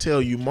about to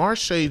tell you.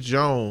 Marshae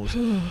Jones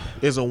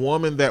is a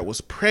woman that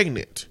was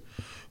pregnant,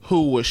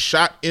 who was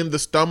shot in the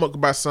stomach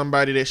by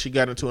somebody that she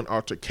got into an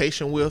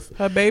altercation with.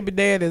 Her baby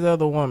daddy's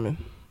other woman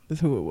is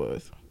who it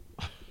was.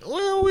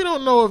 Well, we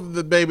don't know if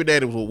the baby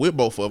daddy was with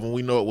both of them.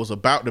 We know it was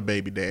about the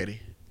baby daddy.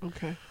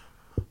 Okay.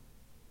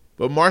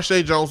 But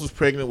Marshae Jones was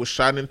pregnant, was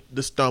shot in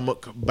the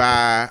stomach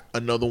by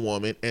another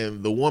woman,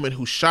 and the woman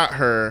who shot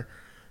her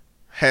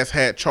has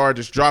had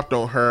charges dropped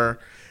on her,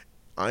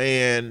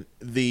 and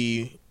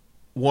the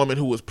woman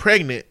who was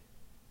pregnant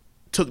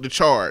took the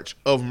charge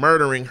of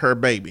murdering her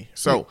baby.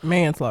 So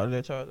manslaughter.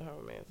 They're charging her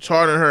with manslaughter.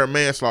 Charging her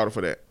manslaughter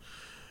for that.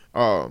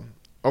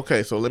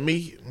 Okay, so let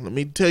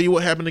me tell you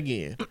what happened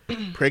again.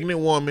 Pregnant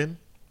woman,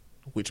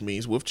 which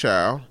means with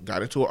child,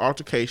 got into an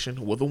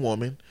altercation with a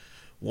woman.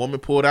 Woman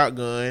pulled out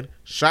gun,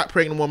 shot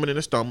pregnant woman in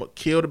the stomach,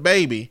 killed the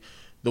baby.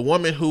 The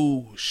woman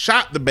who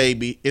shot the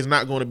baby is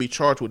not going to be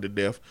charged with the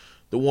death.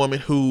 The woman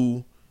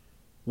who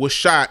was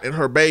shot and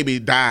her baby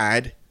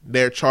died,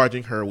 they're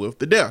charging her with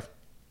the death.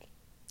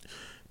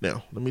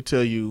 Now, let me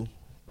tell you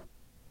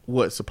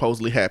what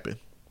supposedly happened.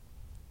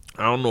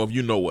 I don't know if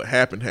you know what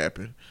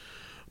happened,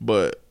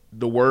 but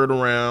the word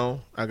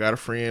around, I got a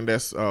friend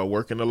that's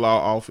working the law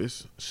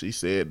office. She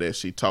said that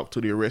she talked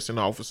to the arresting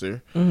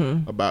officer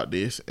about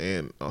this,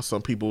 and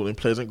some people in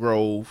Pleasant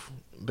Grove,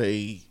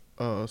 they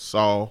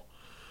know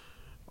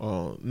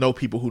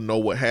people who know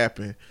what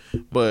happened.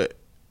 But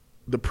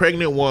the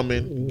pregnant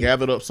woman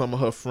gathered up some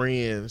of her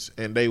friends,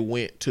 and they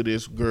went to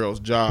this girl's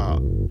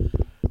job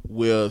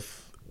with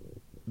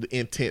the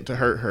intent to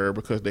hurt her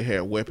because they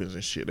had weapons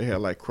and shit. They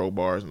had like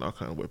crowbars and all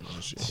kind of weapons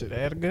and shit. Should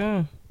have had a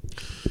gun.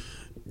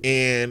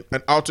 And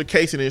an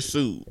altercation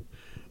ensued.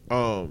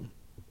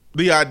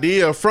 The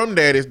idea from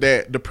that is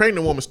that the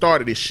pregnant woman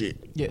started this shit.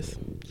 Yes.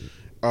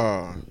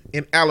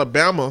 In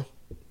Alabama,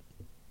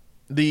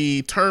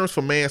 the terms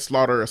for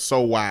manslaughter are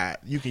so wide.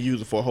 You can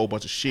use it for a whole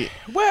bunch of shit.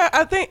 Well,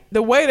 I think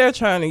the way they're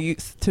trying to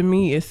use, to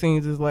me, it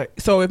seems is like,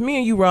 so if me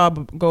and you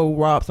go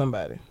rob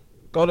somebody,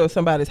 go to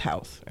somebody's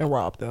house and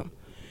rob them.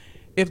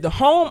 If the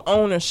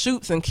homeowner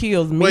shoots and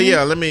kills me. Well,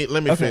 yeah, let me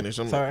finish.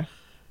 Sorry.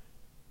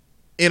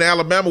 in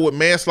Alabama with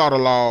manslaughter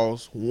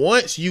laws,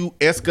 once you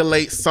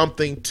escalate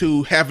something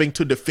to having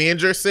to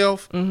defend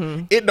yourself,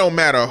 it don't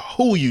matter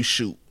who you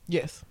shoot.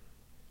 Yes.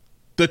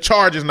 The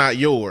charge is not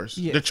yours.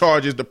 Yes. The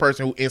charge is the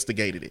person who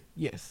instigated it.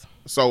 Yes.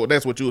 So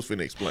that's what you was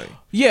finna explain.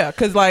 Yeah,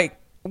 because like,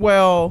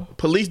 well,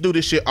 police do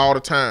this shit all the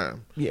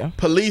time. Yeah.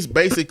 Police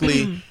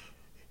basically,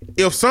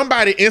 if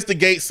somebody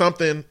instigates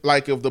something,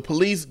 like if the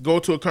police go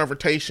to a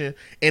confrontation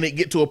and it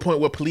get to a point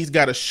where police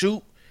got to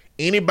shoot,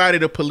 anybody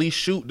the police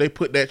shoot, they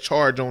put that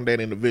charge on that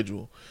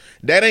individual.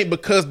 That ain't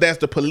because that's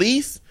the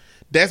police.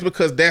 That's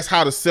because that's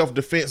how the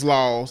self-defense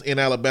laws in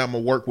Alabama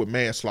work with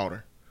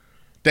manslaughter.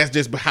 That's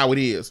just how it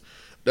is.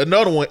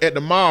 Another one at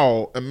the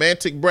mall,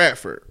 Amantic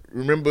Bradford.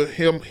 Remember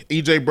him?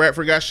 E.J.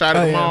 Bradford got shot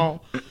at the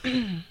mall.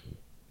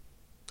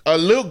 A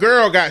little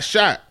girl got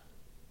shot.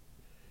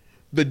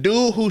 The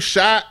dude who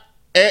shot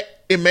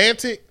at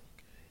Amantic,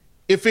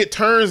 if it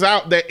turns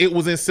out that it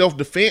was in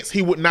self-defense,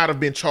 he would not have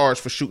been charged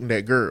for shooting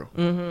that girl.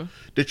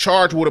 The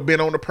charge would have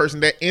been on the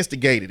person that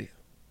instigated it,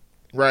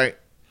 right?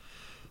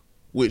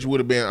 Which would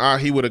have been,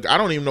 he would have. I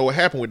don't even know what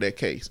happened with that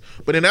case.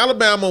 But in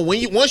Alabama,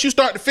 once you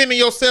start defending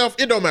yourself,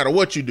 it don't matter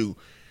what you do.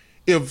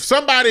 If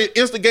somebody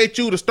instigates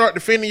you to start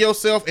defending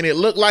yourself and it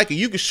look like it,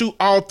 you can shoot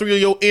all three of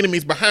your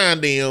enemies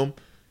behind them,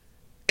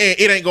 and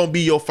it ain't gonna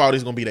be your fault.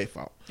 It's gonna be their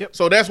fault. Yep.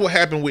 So that's what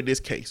happened with this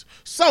case.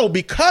 So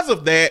because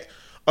of that,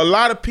 a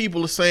lot of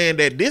people are saying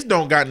that this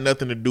don't got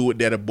nothing to do with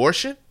that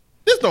abortion.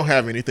 This don't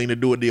have anything to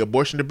do with the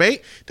abortion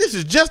debate. This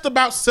is just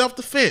about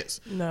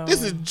self-defense. No.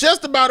 This is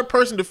just about a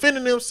person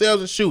defending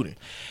themselves and shooting.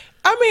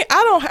 I mean,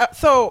 I don't have,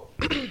 so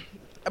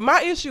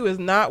my issue is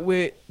not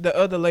with the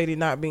other lady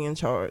not being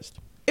charged.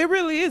 It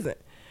really isn't.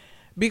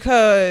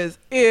 Because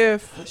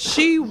if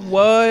she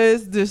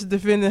was just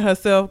defending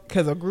herself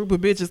because a group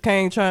of bitches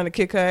came trying to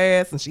kick her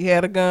ass and she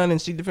had a gun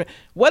and she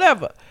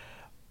whatever.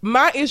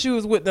 My issue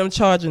is with them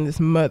charging this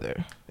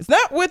mother. It's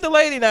not with the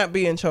lady not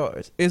being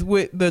charged. It's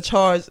with the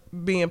charge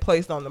being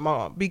placed on the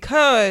mom.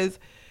 Because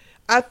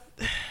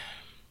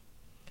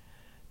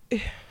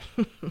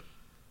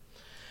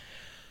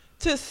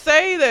to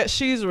say that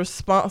she's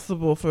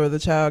responsible for the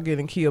child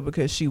getting killed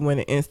because she went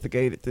and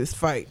instigated this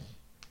fight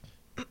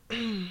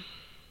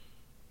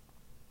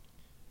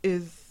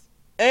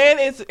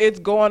it's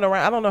going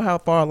around. I don't know how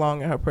far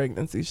along in her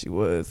pregnancy she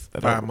was.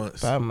 5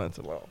 months. 5 months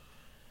along.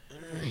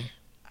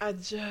 I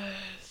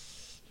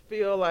just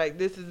feel like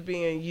this is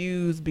being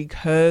used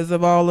because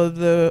of all of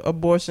the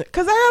abortion.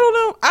 Because I don't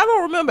know. I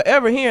don't remember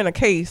ever hearing a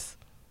case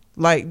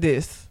like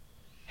this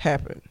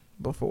happen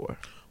before.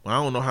 Well,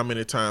 I don't know how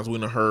many times we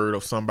done heard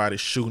of somebody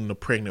shooting a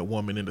pregnant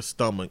woman in the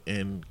stomach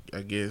and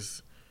I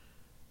guess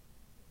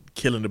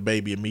killing the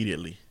baby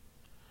immediately.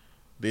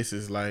 This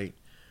is like,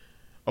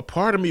 a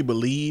part of me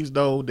believes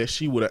though that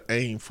she would have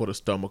aimed for the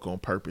stomach on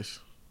purpose.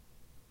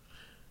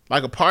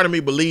 Like a part of me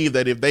believed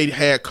that if they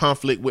had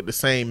conflict with the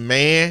same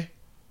man,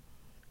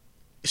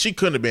 she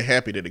couldn't have been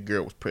happy that the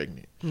girl was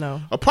pregnant.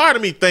 No. A part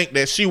of me think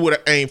that she would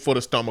have aimed for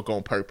the stomach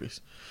on purpose.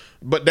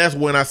 But that's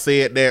when I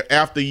said that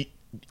after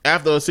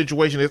a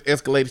situation is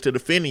escalated to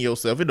defending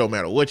yourself, it don't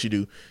matter what you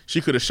do.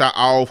 She could have shot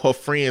all of her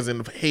friends in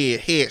the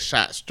head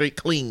shot straight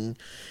clean,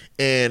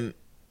 and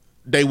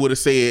they would have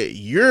said,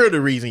 you're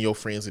the reason your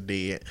friends are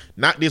dead,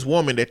 not this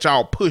woman that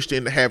y'all pushed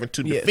into having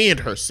to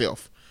defend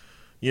herself.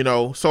 You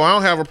know, so I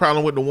don't have a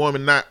problem with the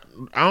woman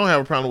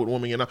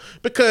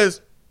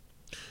because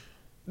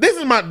this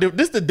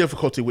is the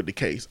difficulty with the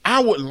case. I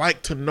would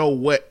like to know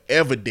what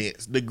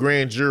evidence the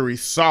grand jury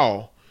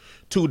saw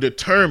to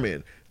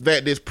determine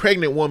that this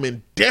pregnant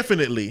woman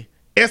definitely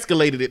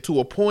escalated it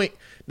to a point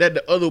that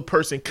the other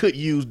person could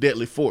use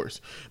deadly force.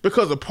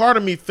 Because a part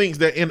of me thinks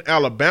that in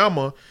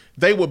Alabama,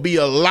 they would be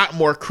a lot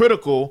more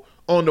critical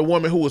on the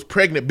woman who was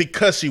pregnant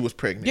because she was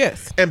pregnant.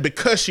 Yes. And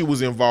because she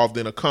was involved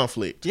in a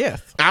conflict.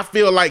 Yes. I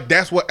feel like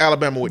that's what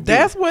Alabama would do.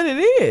 That's what it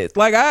is.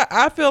 Like,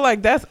 I feel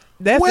like that's it.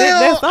 That's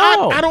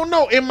all. I don't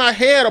know. In my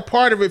head, a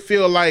part of it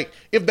feel like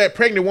if that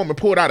pregnant woman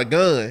pulled out a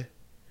gun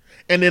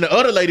and then the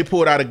other lady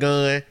pulled out a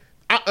gun,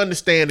 I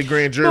understand the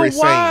grand jury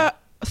saying.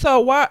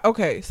 So why?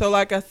 Okay, so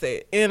like I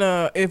said,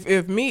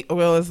 if me,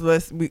 well,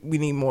 we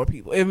need more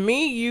people. If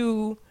me,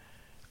 you,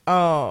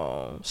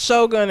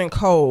 Shogun and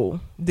Cole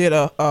did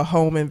a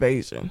home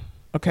invasion,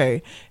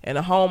 okay, and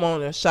a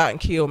homeowner shot and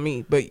killed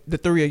me, but the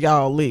three of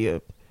y'all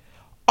lived.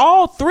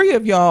 All three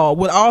of y'all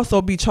would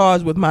also be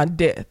charged with my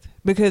death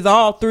because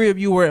all three of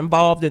you were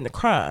involved in the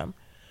crime.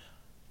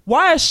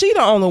 Why is she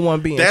the only one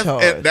being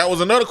charged? That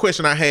was another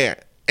question I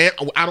had. And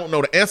I don't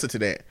know the answer to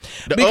that.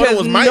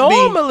 Because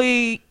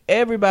normally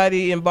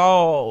everybody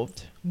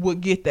involved would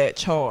get that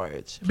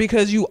charge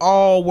because you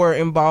all were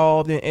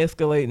involved in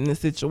escalating the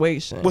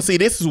situation. Well, see,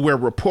 this is where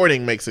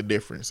reporting makes a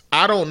difference.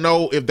 I don't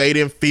know if they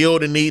didn't feel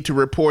the need to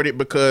report it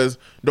because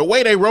the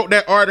way they wrote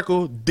that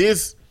article,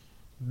 this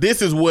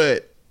is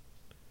what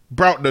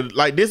brought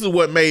this is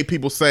what made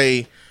people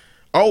say,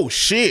 oh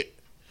shit,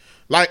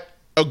 like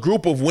a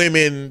group of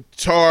women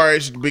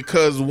charged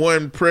because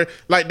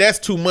that's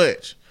too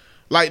much.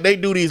 Like they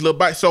do these little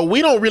bites. So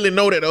we don't really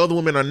know that the other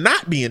women are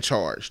not being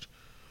charged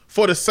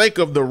for the sake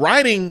of the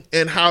writing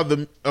and how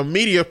the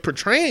media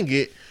portraying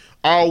it,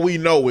 all we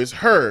know is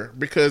her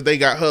because they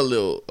got her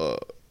little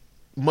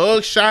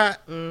mug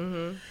shot.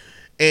 Mm-hmm.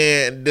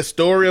 And the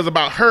story is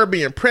about her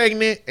being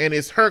pregnant, and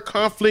it's her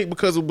conflict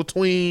because of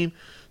between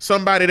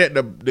somebody that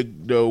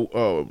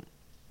the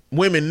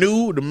women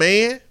knew, the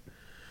man,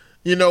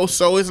 you know.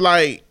 So it's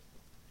like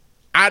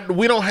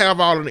we don't have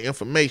all of the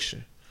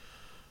information,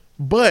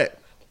 but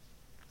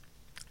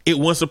it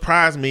wouldn't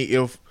surprise me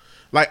if,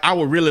 like, I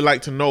would really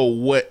like to know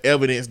what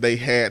evidence they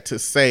had to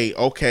say,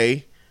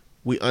 okay,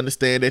 we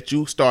understand that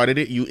you started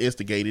it, you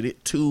instigated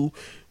it. 2,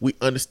 we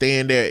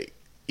understand that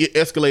it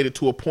escalated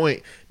to a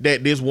point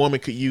that this woman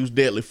could use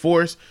deadly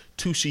force.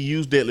 2, she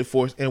used deadly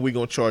force, and we're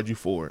going to charge you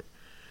for it.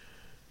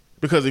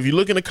 Because if you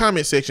look in the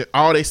comment section,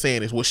 all they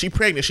saying is, well, she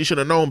pregnant, she should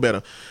have known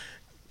better.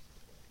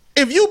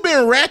 If you've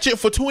been ratchet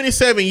for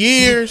 27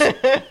 years,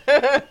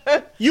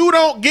 you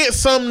don't get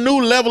some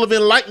new level of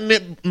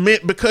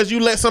enlightenment because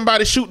you let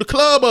somebody shoot the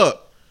club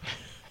up.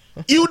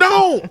 You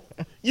don't.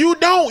 You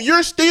don't.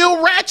 You're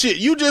still ratchet.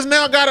 You just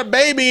now got a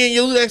baby and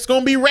you that's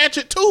going to be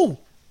ratchet too.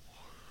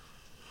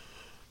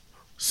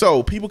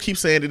 So people keep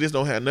saying that this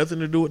don't have nothing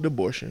to do with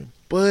abortion,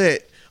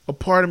 but a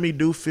part of me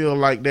do feel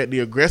like that the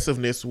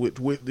aggressiveness with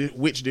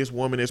which this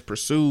woman is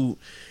pursued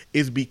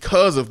is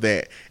because of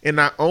that. And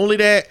not only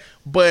that,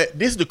 but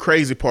this is the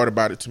crazy part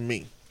about it to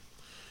me.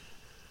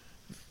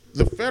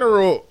 The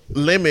federal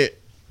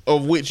limit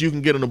of which you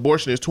can get an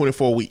abortion is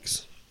 24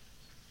 weeks.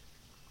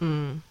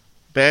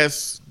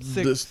 That's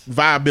the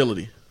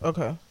viability.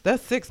 Okay.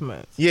 That's 6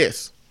 months.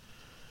 Yes.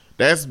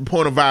 That's the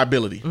point of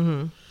viability.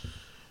 Mm-hmm.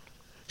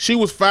 She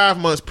was 5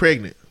 months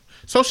pregnant.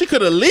 So she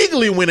could have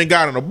legally went and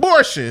got an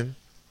abortion.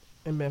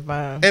 And been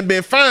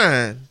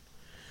fine.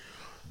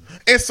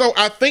 And so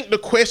I think the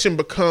question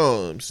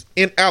becomes,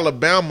 in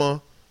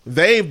Alabama,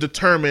 they've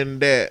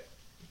determined that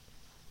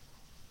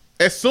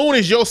as soon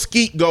as your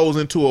skeet goes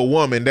into a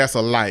woman, that's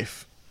a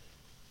life,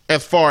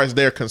 as far as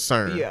they're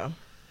concerned. Yeah.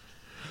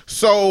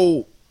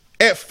 So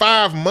at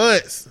 5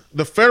 months,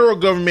 the federal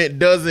government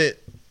doesn't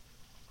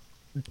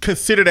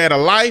consider that a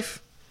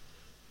life.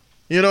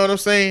 You know what I'm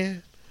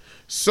saying?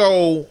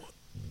 So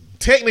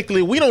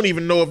technically, we don't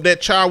even know if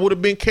that child would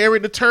have been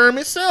carried to term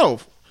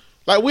itself.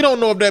 Like, we don't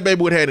know if that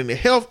baby would have had any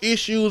health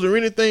issues or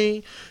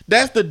anything.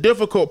 That's the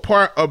difficult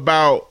part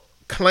about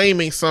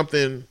claiming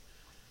something.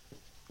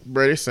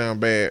 Bro, this sound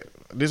bad.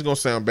 This is going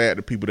to sound bad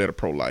to people that are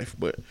pro-life,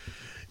 but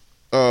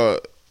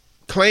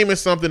claiming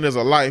something as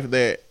a life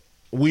that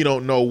we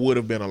don't know would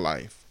have been a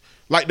life.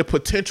 Like, the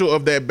potential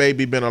of that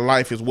baby being a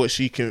life is what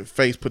she can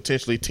face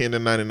potentially 10 to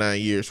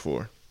 99 years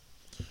for.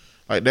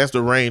 Like, that's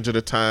the range of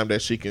the time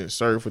that she can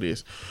serve for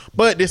this.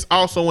 But this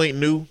also ain't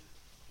new.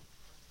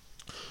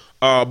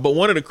 But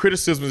one of the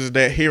criticisms is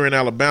that here in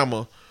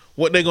Alabama,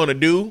 what they're going to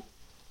do,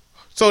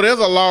 so there's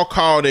a law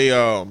called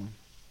a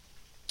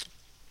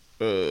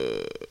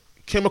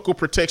chemical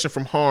protection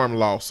from harm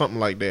law, something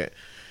like that.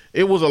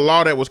 It was a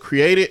law that was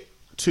created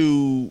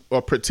to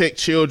protect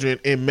children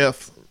in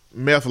meth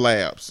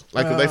labs.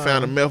 Like, if they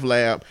found a meth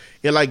lab,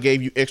 it like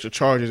gave you extra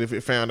charges if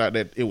it found out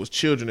that it was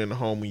children in the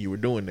home when you were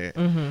doing that.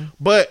 Mm-hmm.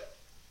 But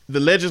the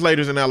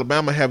legislators in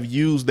Alabama have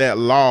used that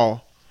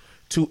law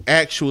to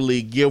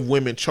actually give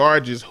women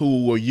charges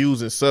who were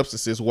using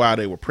substances while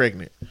they were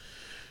pregnant.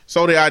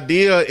 So the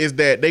idea is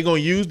that they're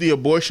going to use the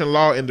abortion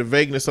law and the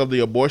vagueness of the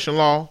abortion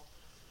law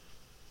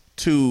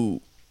to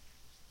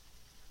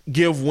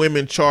give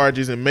women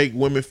charges and make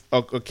women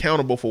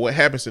accountable for what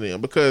happens to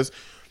them. Because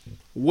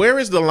where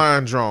is the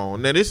line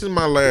drawn? Now, this is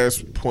my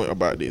last point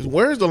about this.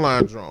 Where is the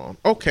line drawn?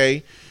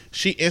 Okay,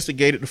 she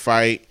instigated the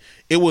fight.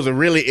 It was a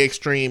really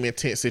extreme,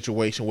 intense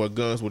situation where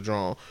guns were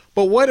drawn.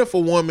 But what if a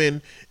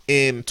woman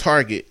in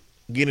Target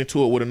get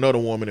into it with another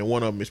woman and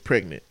one of them is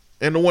pregnant?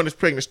 And the one that's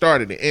pregnant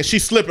started it. And she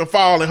slipped and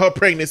fall and her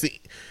pregnancy,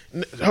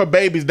 her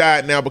baby's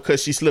died now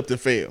because she slipped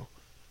and fell.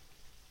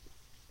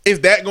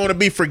 Is that going to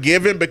be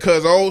forgiven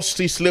because, oh,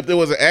 she slipped, it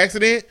was an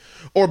accident?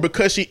 Or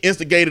because she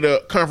instigated a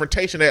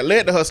confrontation that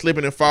led to her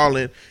slipping and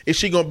falling, is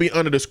she going to be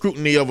under the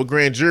scrutiny of a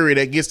grand jury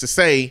that gets to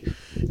say,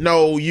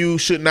 no, you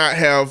should not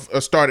have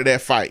started that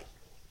fight?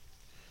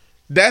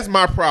 That's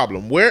my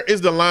problem. Where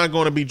is the line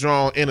going to be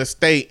drawn in a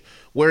state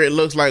where it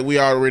looks like we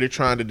are already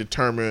trying to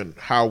determine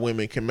how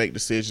women can make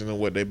decisions and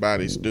what their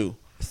bodies do?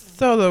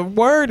 So the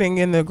wording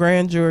in the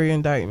grand jury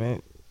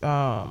indictment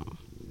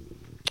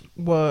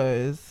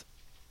was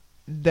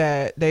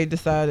that they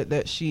decided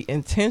that she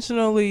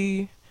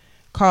intentionally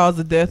caused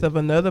the death of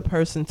another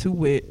person, to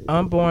wit,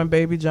 unborn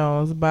baby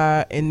Jones,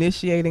 by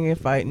initiating a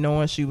fight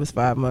knowing she was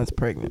 5 months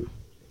pregnant.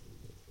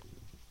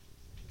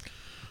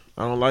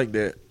 I don't like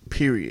that,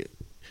 period.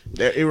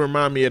 That it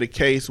remind me of the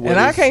case where, and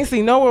I can't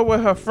see nowhere where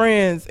her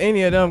friends,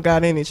 any of them,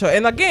 got any choice.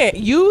 And again,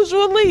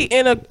 usually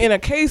in a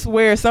case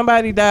where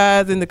somebody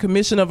dies in the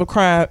commission of a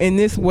crime, in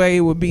this way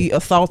would be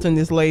assaulting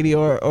this lady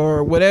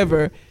or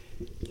whatever,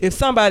 if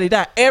somebody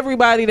died,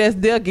 everybody that's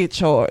there get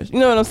charged. You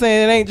know what I'm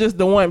saying? It ain't just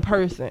the one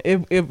person.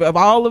 If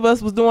all of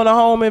us was doing a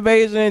home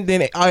invasion,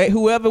 then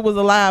whoever was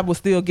alive would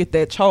still get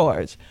that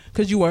charge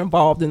because you were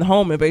involved in the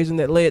home invasion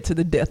that led to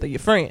the death of your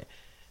friend.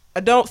 I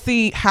don't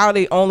see how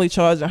they only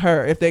charging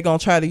her. If they're gonna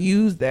try to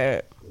use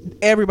that,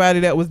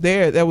 everybody that was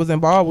there that was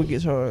involved would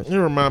get charged. It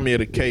remind me of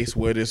the case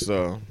where this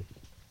it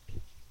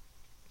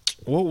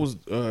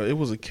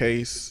was a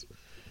case.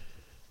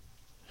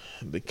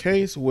 The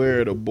case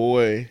where the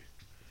white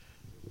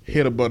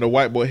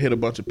boy hit a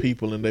bunch of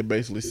people, and they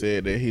basically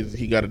said that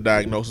he got a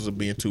diagnosis of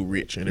being too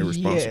rich and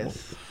irresponsible.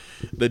 Yes.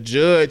 The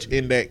judge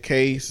in that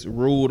case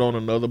ruled on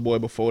another boy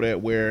before that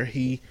where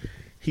he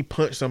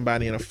punched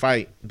somebody in a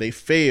fight. They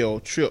fell,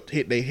 tripped,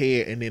 hit their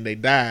head, and then they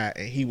died,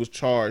 and he was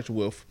charged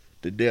with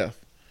the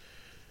death.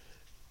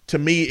 To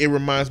me, it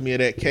reminds me of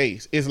that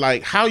case. It's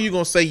like, how you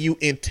gonna say you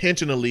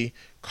intentionally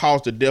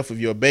caused the death of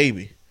your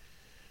baby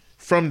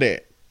from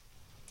that?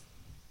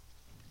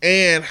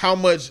 And how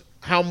much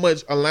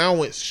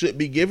allowance should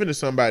be given to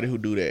somebody who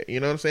do that? You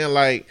know what I'm saying?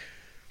 Like,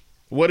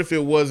 what if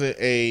it wasn't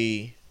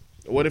a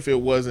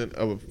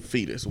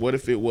fetus? What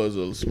if it was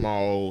a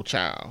small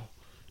child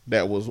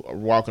that was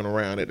walking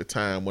around at the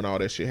time when all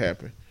that shit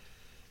happened?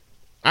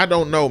 I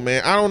don't know,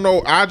 man. I don't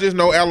know. I just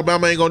know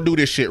Alabama ain't gonna do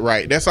this shit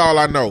right. That's all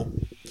I know.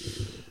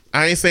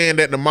 I ain't saying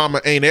that the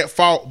mama ain't at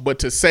fault, but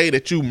to say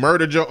that you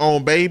murdered your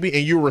own baby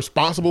and you're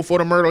responsible for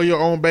the murder of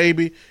your own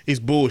baby is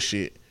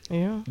bullshit.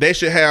 Yeah. They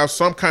should have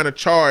some kind of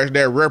charge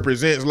that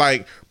represents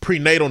like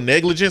prenatal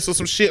negligence or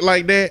some shit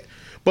like that.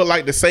 But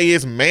like to say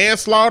it's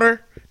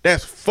manslaughter,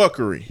 that's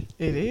fuckery.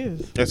 It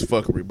is. That's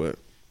fuckery, but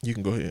you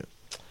can go ahead.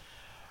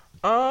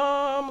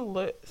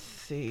 Let's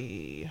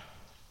see.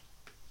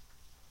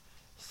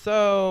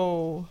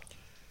 So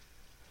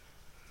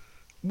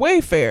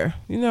Wayfair.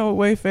 You know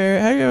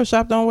Wayfair. Have you ever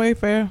shopped on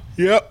Wayfair?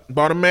 Yep.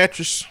 Bought a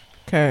mattress.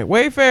 Okay.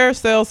 Wayfair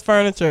sells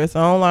furniture. It's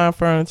an online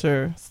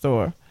furniture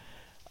store.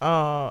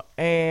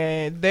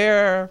 And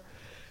their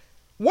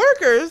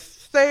workers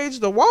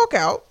staged a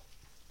walkout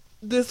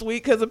this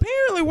week because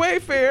apparently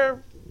Wayfair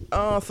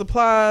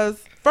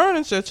supplies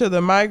furniture to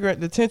the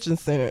migrant detention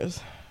centers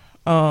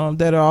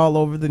that are all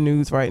over the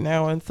news right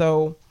now. And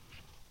so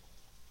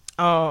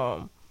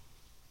I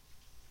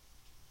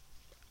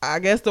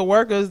guess the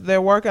workers,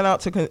 they're working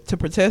out to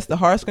protest the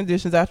harsh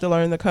conditions after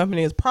learning the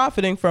company is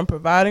profiting from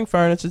providing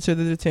furniture to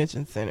the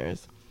detention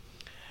centers.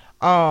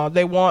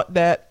 They want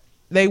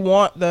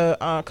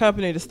the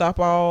company to stop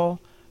all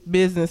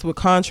business with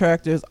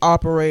contractors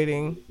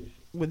operating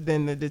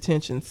within the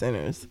detention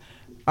centers.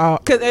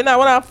 When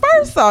I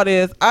first saw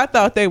this, I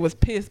thought they was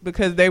pissed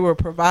because they were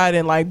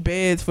providing like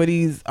beds for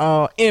these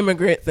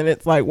immigrants, and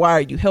it's like, why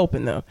are you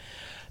helping them?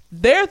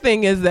 Their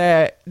thing is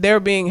that they're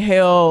being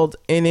held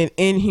in an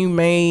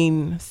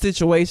inhumane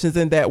situations,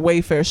 and that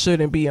Wayfair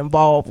shouldn't be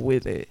involved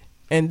with it,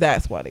 and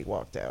that's why they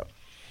walked out.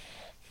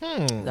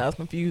 I was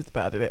confused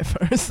about it at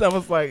first. I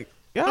was like,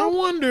 I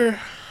wonder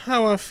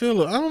how I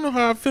feel. I don't know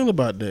how I feel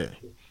about that.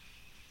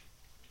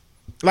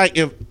 Like,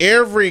 if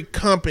every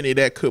company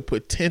that could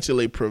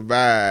potentially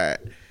provide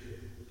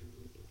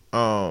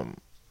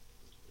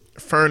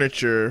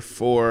furniture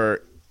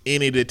for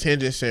any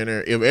detention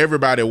center, if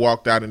everybody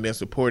walked out and then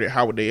supported,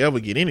 how would they ever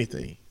get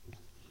anything?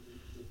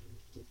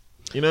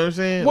 You know what I'm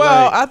saying?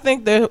 Well, like, I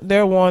think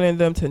they're wanting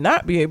them to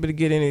not be able to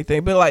get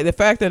anything, but like the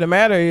fact of the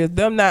matter is,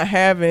 them not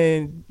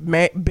having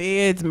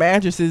beds,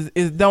 mattresses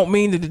don't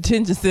mean the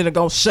detention center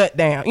gonna shut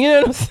down. You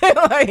know what I'm saying?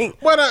 Like,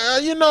 but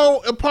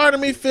a part of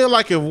me feel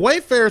like if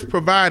Wayfair's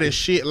providing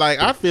shit, like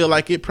I feel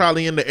like it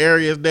probably in the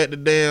areas that the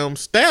damn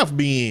staff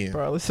be in.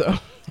 probably so.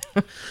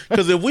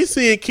 Because if we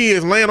seeing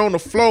kids laying on the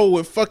floor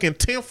with fucking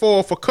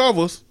tinfoil for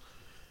covers,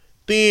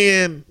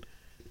 then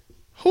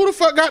who the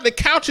fuck got the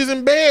couches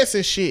and beds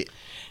and shit?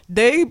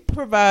 They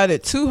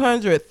provided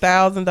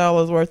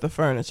 $200,000 worth of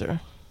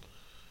furniture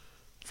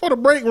for the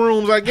break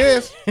rooms, I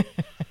guess.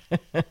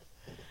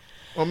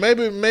 Or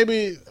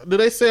maybe do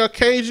they sell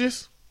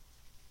cages?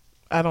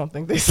 I don't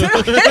think they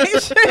sell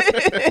cages.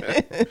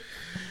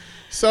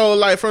 So,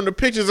 like, from the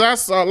pictures I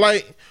saw,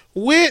 like,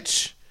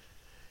 which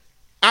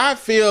I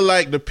feel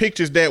like the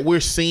pictures that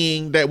we're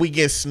seeing, that we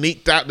get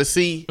sneaked out to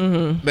see,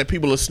 that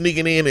people are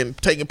sneaking in and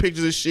taking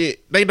pictures of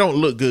shit, they don't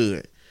look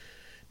good.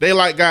 They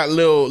like got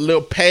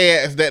little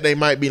pads that they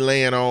might be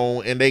laying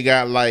on, and they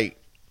got like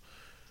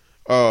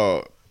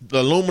the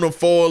aluminum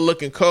foil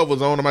looking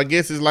covers on them. I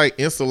guess it's like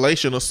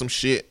insulation or some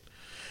shit.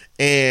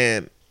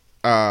 And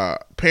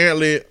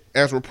apparently,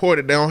 as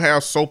reported, they don't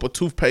have soap or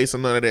toothpaste or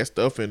none of that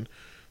stuff. And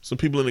some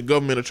people in the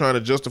government are trying to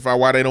justify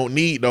why they don't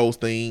need those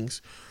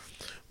things.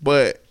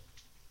 But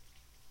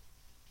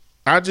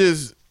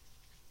those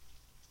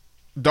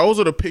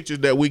are the pictures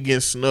that we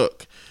get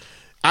snuck.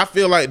 I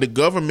feel like the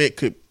government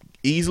could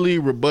easily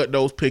rebut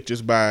those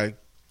pictures by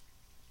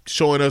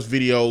showing us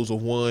videos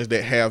of ones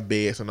that have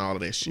beds and all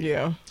of that shit.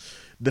 Yeah.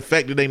 The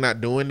fact that they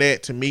not doing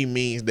that, to me,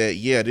 means that,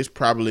 yeah, this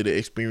probably the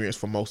experience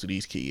for most of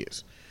these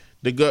kids.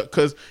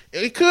 Because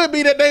it could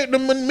be that the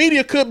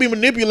media could be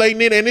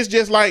manipulating it, and it's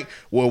just like,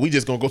 well, we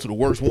just gonna go to the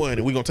worst one,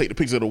 and we're gonna take the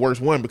picture of the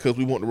worst one because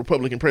we want the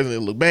Republican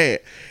president to look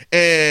bad.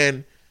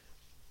 And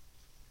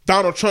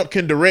Donald Trump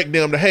can direct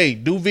them to, hey,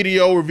 do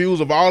video reviews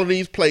of all of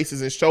these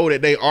places and show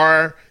that they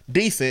are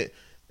decent.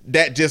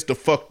 That just the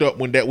fucked up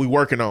one that we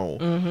working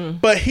on.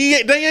 But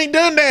they ain't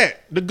done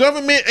that. The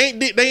government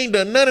they ain't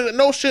done none of that,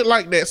 no shit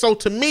like that. So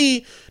to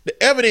me,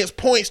 the evidence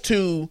points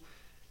to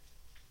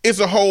it's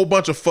a whole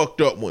bunch of fucked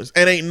up ones,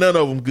 and ain't none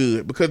of them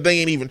good because they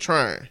ain't even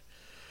trying.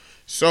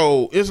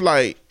 So it's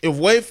like, if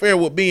Wayfair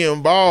would be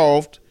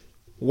involved,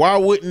 why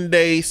wouldn't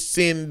they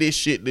send this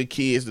shit to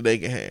kids that they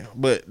can have?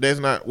 But that's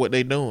not what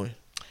they doing.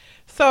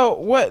 So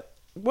what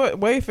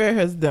Wayfair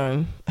has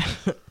done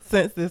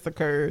since this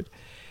occurred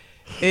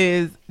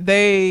is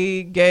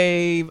they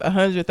gave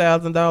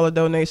 $100,000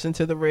 donation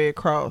to the Red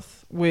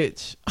Cross,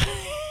 which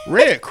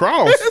Red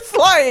Cross. It's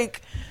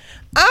like,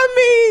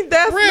 I mean,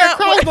 that's Red not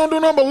Cross don't do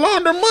nothing but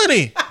launder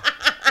money.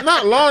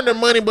 Not launder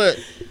money, but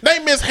they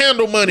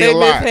mishandle money a lot.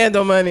 They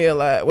mishandle money a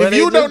lot. If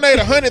you donate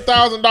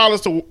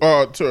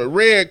 $100,000 to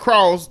Red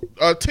Cross,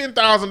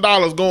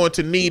 $10,000 going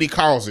to needy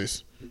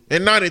causes,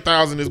 and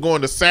 $90,000 is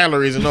going to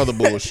salaries and other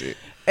bullshit.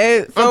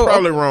 And so, I'm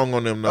probably wrong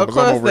on them numbers.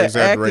 I'm over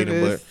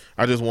exaggerating, but activists,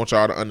 I just want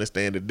y'all to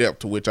understand the depth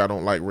to which I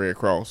don't like Red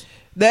Cross.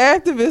 The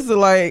activists are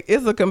like,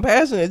 it's a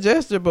compassionate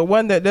gesture, but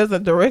one that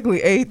doesn't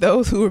directly aid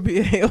those who are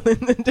being held in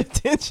the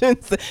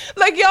detentions.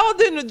 Like, y'all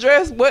didn't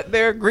address what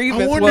their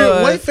grievance was. I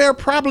wonder, Wayfair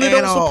probably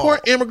don't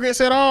support immigrants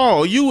at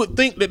all. You would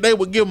think that they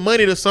would give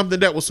money to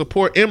something that would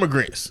support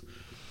immigrants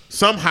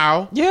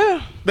somehow.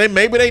 Yeah.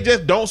 Maybe they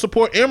just don't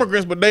support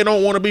immigrants, but they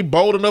don't want to be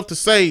bold enough to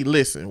say,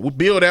 listen, we'll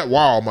build that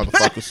wall,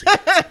 motherfuckers.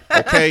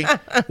 Okay?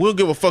 We don't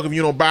give a fuck if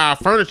you don't buy our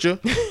furniture.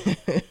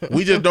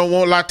 We just don't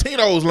want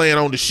Latinos laying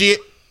on the shit.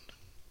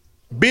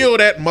 Build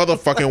that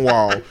motherfucking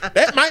wall.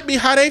 That might be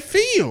how they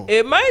feel.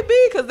 It might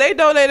be, because they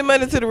donated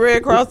money to the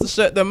Red Cross to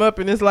shut them up,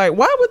 and it's like,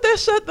 why would that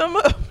shut them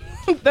up?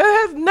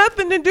 That has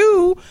nothing to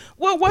do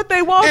with what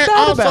they want to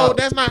talk about. Also,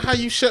 that's not how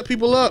you shut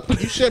people up.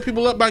 You shut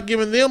people up by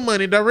giving them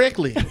money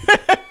directly.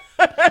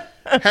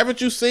 Haven't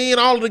you seen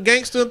all of the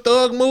gangster and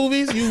thug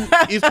movies?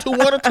 It's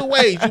one or two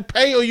ways. You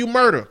pay or you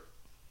murder.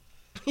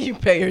 You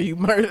pay or you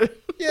murder.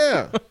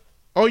 Yeah.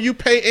 Or you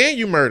pay and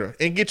you murder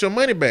and get your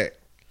money back.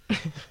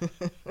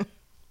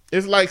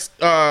 It's like,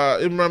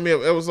 it reminds me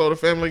of an episode of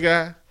Family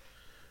Guy.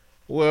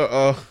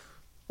 Well,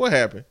 what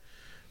happened?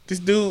 This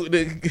dude,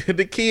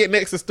 the kid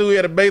next to Stewie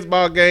at a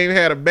baseball game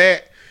had a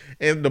bat,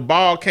 and the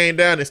ball came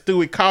down and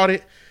Stewie caught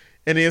it.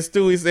 And then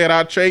Stewie said,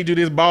 I'll trade you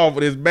this ball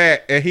for this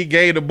bat. And he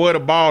gave the boy the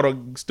ball to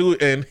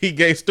Stewie, and he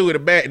gave Stewie the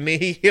bat, and then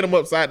he hit him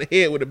upside the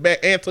head with the bat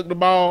and took the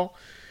ball.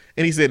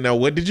 And he said, now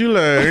what did you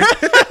learn?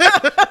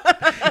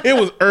 It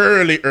was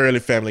early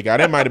Family Guy.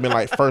 That might have been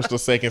like first or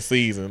second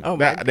season. Oh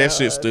that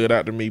shit stood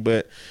out to me.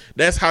 But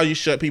that's how you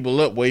shut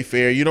people up,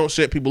 Wayfair. You don't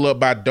shut people up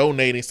by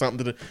donating something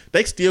to them.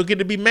 They still get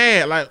to be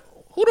mad. Like,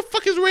 who the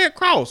fuck is Red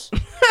Cross?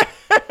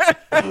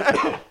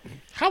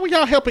 How are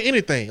y'all helping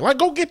anything? Like,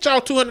 go get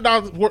y'all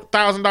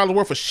 $200,000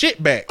 worth of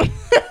shit back.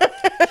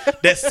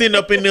 That's sitting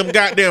up in them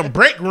goddamn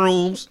break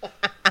rooms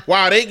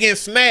while they getting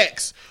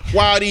snacks,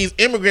 while these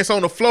immigrants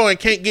on the floor and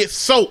can't get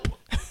soap.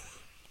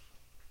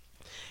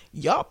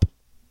 Yup.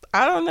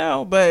 I don't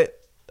know, but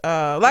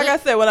like I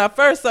said, when I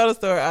first saw the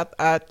story,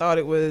 I thought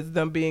it was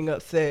them being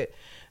upset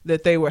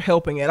that they were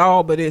helping at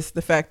all, but it's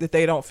the fact that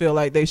they don't feel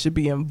like they should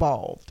be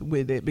involved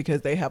with it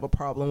because they have a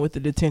problem with the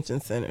detention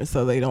centers,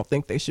 so they don't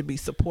think they should be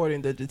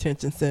supporting the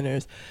detention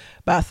centers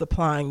by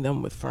supplying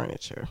them with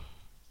furniture.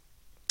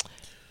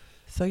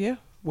 So yeah,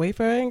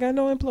 Wayfair ain't got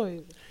no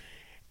employees.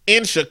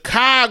 In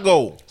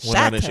Chicago, well,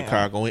 not in Chi-town.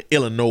 Chicago, in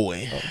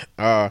Illinois,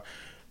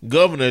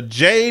 Governor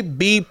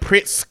J.B.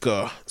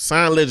 Pritzker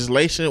signed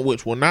legislation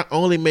which will not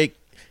only make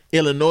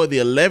Illinois the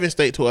 11th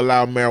state to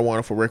allow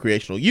marijuana for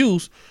recreational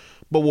use,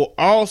 but will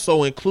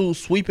also include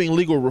sweeping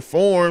legal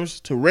reforms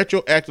to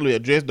retroactively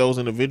address those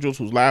individuals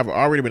whose lives have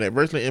already been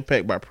adversely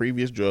impacted by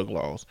previous drug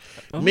laws.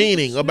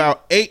 Meaning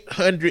about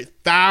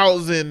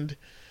 800,000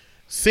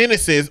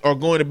 sentences are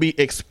going to be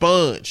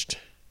expunged.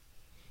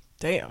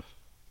 Damn.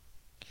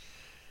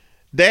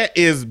 That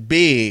is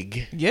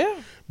big.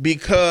 Yeah.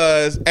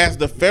 Because as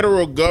the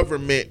federal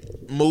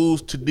government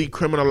moves to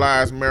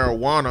decriminalize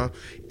marijuana,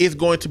 it's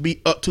going to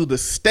be up to the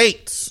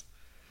states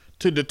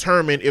to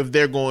determine if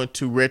they're going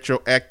to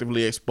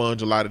retroactively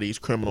expunge a lot of these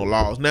criminal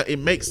laws. Now, it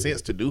makes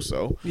sense to do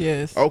so.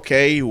 Yes.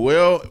 Okay,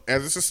 well,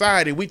 as a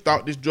society, we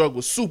thought this drug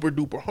was super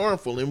duper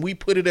harmful, and we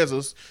put it as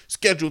a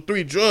Schedule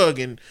 3 drug,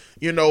 and,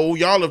 you know,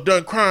 y'all have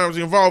done crimes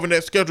involving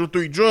that Schedule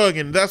 3 drug,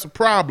 and that's a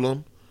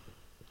problem.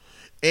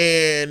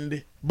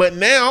 But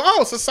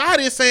now,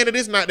 society is saying that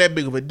it's not that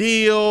big of a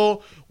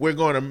deal. We're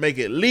going to make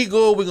it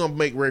legal. We're going to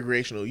make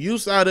recreational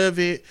use out of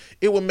it.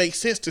 It would make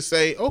sense to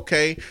say,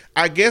 okay,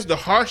 I guess the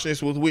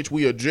harshness with which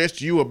we addressed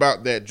you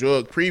about that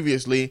drug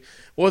previously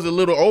was a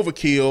little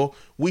overkill.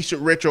 We should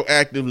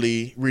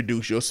retroactively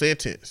reduce your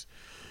sentence.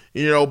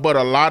 You know, but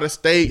a lot of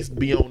states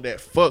be on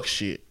that fuck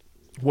shit.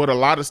 What a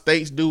lot of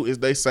states do is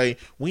they say,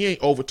 we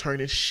ain't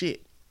overturning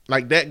shit.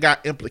 Like that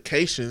got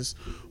implications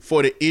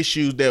for the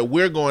issues that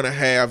we're going to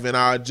have in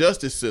our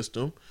justice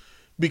system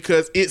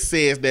because it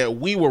says that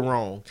we were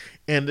wrong.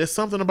 And there's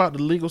something about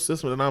the legal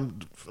system that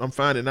I'm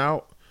finding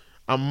out.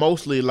 I'm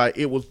mostly like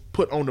it was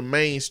put on the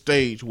main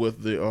stage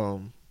with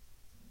the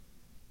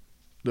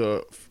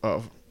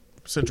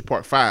Central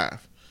Park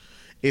 5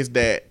 is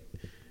that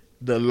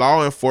the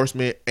law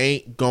enforcement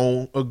ain't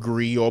gonna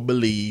agree or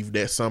believe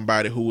that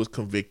somebody who was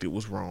convicted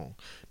was wrong.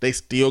 They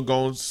still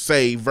gonna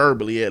say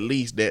verbally at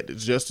least that the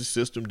justice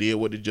system did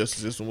what the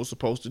justice system was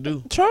supposed to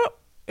do. Trump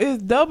is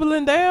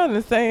doubling down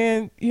and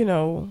saying, you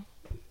know,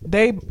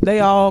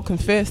 they all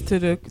confessed to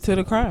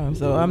the crime.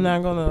 So I'm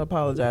not gonna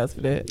apologize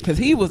for that because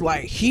he was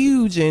like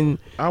huge and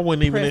I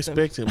wouldn't even present.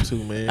 expect him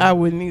to, man. I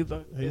wouldn't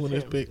either. I wouldn't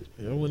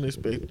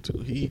expect him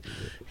to.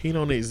 He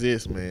don't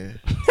exist, man.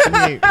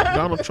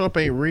 Donald Trump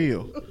ain't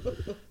real.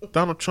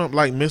 Donald Trump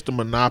like Mr.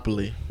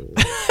 Monopoly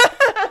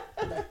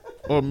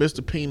or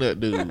Mr. Peanut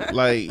Dude.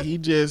 Like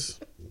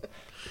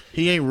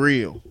he ain't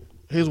real.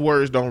 His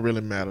words don't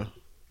really matter.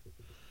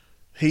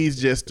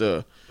 He's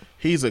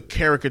a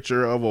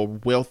caricature of a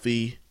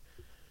wealthy,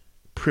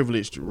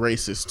 privileged,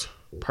 racist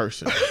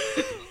person.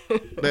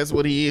 That's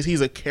what he is.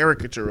 He's a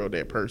caricature of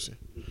that person.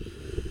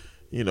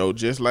 You know,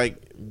 just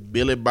like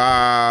Billy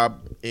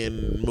Bob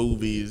in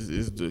movies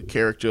is the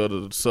character of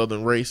the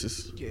Southern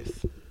racist.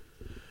 Yes.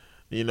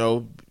 You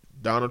know,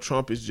 Donald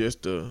Trump is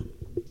just a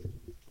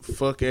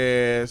fuck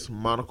ass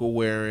monocle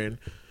wearing.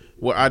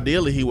 Well,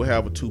 ideally he would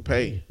have a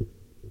toupee.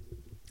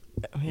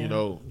 Yeah. You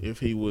know, if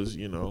he was,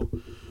 you know,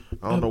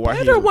 I don't know why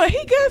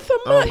he got some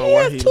money. He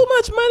has too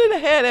much money to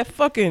have that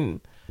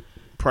fucking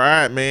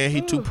pride, man.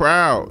 He too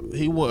proud. A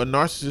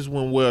narcissist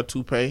wouldn't wear a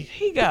toupee.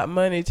 He got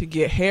money to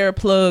get hair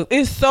plugs.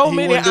 It's so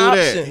many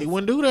options. He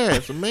wouldn't do that.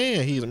 It's a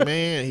man. He's a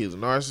man. He's a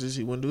narcissist.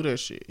 He wouldn't do that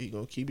shit. He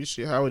gonna keep his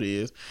shit how it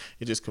is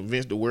and just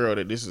convince the world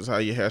that this is how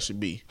your hair should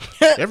be.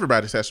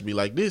 Everybody's has to be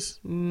like this.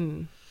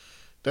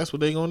 That's what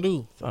they gonna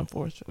do. It's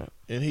unfortunate.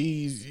 And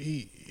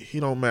he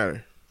don't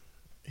matter.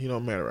 He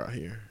don't matter out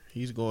here.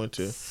 He's going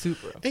to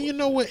super. And you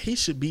know what? He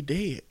should be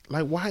dead.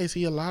 Like, why is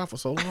he alive for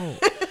so long?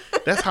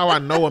 That's how I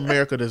know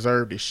America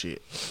deserved this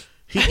shit.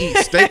 He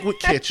eats steak with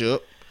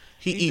ketchup.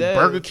 He eat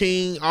Burger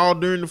King all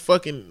during the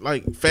fucking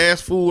like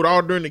fast food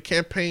all during the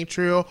campaign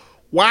trail.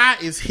 Why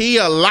is he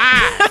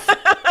alive?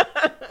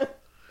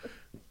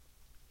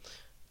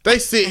 They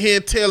sit here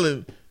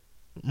telling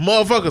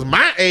motherfuckers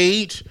my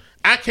age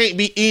I can't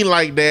be eating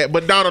like that,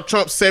 but Donald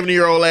Trump's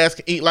 70-year-old ass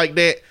can eat like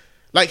that.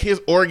 Like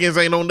his organs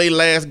ain't on their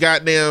last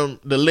goddamn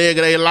the leg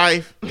of their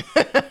life.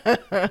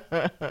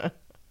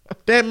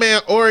 That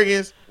man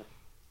organs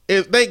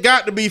they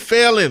got to be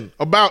failing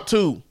about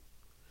to.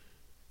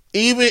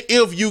 Even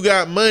if you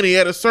got money,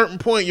 at a certain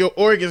point your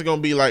organs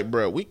gonna be like,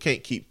 bro, we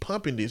can't keep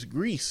pumping this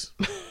grease.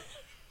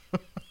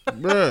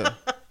 Bruh,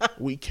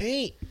 we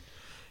can't.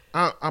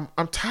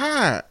 I'm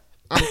tired.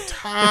 I'm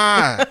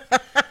tired.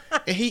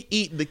 And he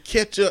eat the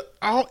ketchup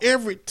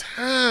every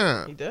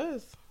time. He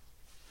does.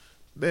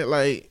 That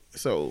like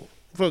so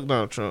fuck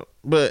Donald Trump.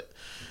 But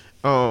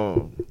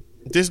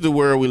this is the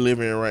world we live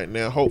in right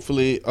now.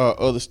 Hopefully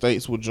other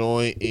states will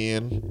join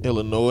in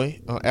Illinois.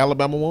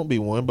 Alabama won't be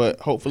one, but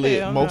hopefully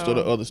most of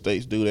the other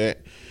states do that.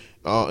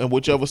 And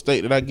whichever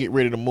state that I get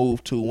ready to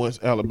move to once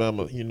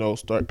Alabama, you know,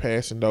 start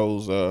passing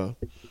those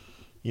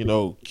you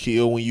know,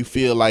 kill when you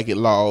feel like it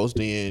laws,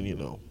 then, you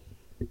know,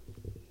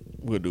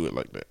 we'll do it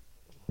like that.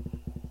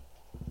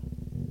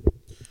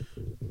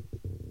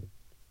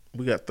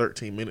 We got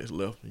 13 minutes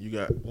left. You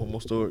got one more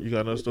story? You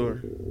got another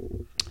story?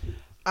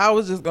 I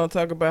was just going to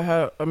talk about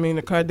how, I mean,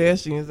 the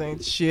Kardashians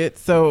ain't shit.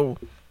 So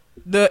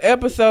the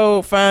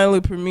episode finally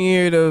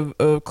premiered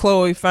of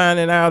Khloe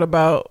finding out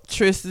about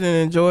Tristan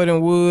and Jordan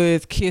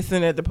Woods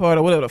kissing at the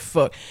party, whatever the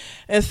fuck.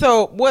 And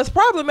so what's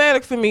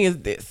problematic for me is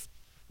this.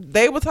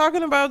 They were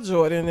talking about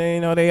Jordan, and, you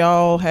know, they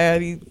all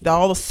had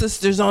all the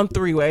sisters on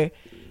three-way.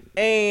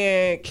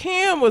 And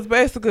Kim was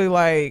basically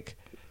like,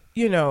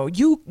 you know,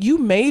 you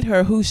made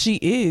her who she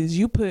is.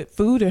 You put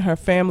food in her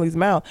family's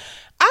mouth.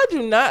 I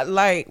do not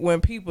like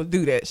when people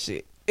do that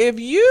shit. If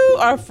you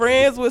are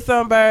friends with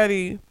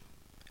somebody,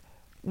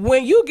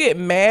 when you get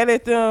mad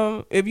at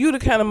them, if you the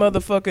kind of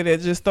motherfucker that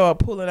just start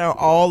pulling out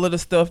all of the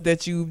stuff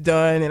that you've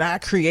done and I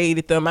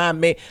created them, I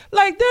made,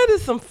 like, that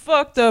is some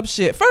fucked up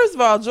shit. First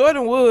of all,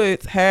 Jordan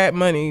Woods had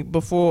money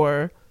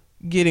before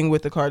getting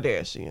with the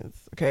Kardashians,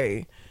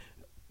 okay?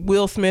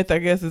 Will Smith, I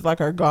guess, is like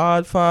her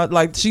godfather.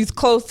 Like, she's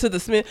close to the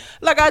Smith.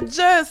 Like,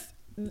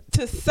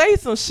 to say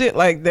some shit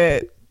like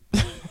that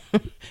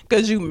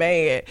because you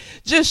mad,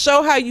 just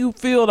show how you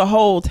feel the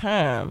whole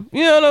time.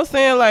 You know what I'm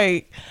saying?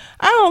 Like,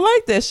 I don't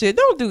like that shit.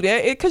 Don't do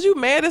that. Because you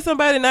mad at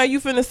somebody, now you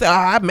finna say,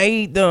 I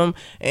made them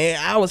and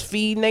I was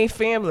feeding their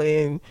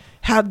family and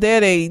how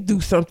dare they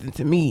do something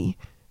to me?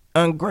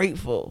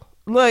 Ungrateful.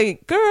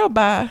 Like, girl,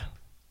 bye.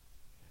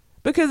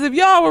 Because if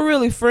y'all were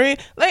really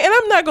friends, like, and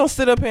I'm not gonna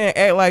sit up here and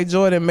act like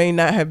Jordan may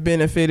not have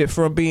benefited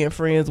from being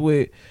friends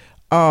with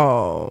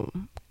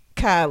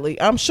Kylie.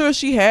 I'm sure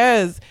she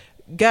has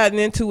gotten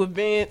into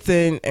events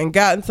and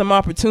gotten some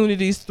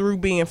opportunities through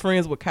being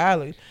friends with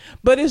Kylie.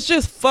 But it's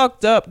just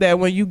fucked up that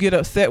when you get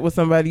upset with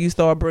somebody, you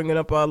start bringing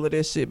up all of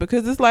this shit,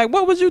 because it's like,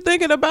 what was you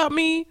thinking about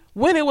me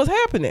when it was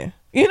happening?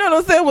 You know what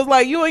I'm saying? It was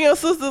like you and your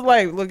sisters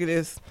like, look at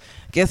this.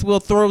 Guess we'll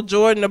throw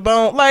Jordan a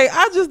bone. Like,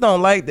 I just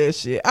don't like that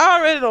shit. I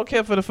already don't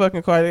care for the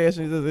fucking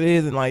Kardashians as it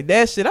is, and like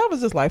that shit, I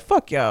was just like,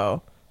 fuck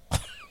y'all.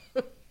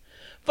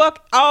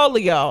 Fuck all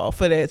of y'all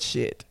for that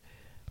shit.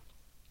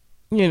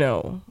 You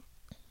know.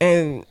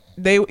 And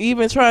they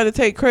even trying to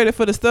take credit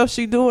for the stuff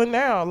she doing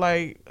now.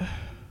 Like,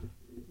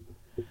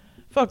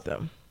 fuck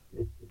them.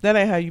 That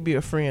ain't how you be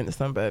a friend to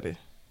somebody.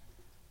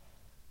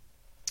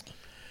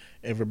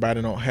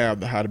 Everybody don't have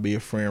the how to be a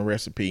friend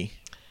recipe.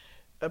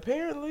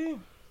 Apparently.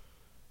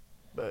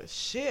 But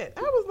shit,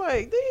 I was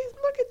like,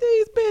 look at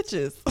these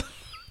bitches.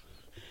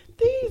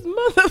 These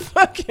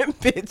motherfucking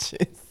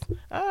bitches.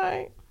 All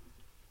right.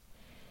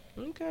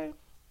 Okay.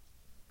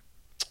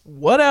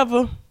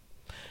 Whatever.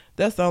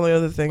 That's the only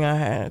other thing I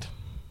had.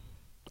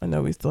 I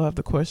know we still have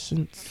the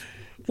questions.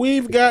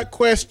 We've got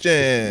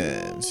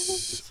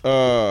questions.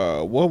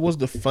 What was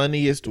the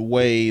funniest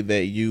way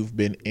that you've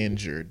been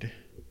injured?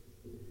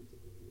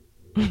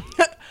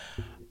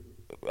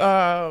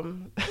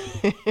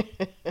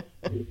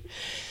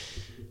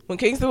 When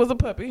Kingston was a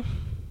puppy,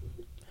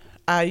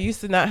 I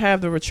used to not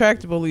have the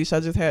retractable leash. I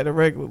just had a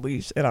regular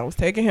leash, and I was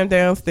taking him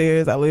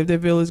downstairs. I lived at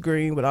Village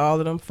Green with all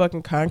of them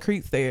fucking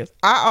concrete stairs.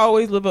 I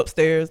always live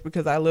upstairs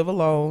because I live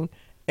alone,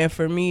 and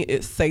for me,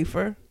 it's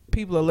safer.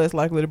 People are less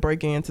likely to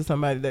break into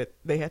somebody that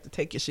they have to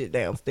take your shit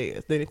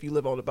downstairs than if you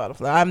live on the bottom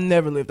floor. I've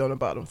never lived on the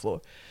bottom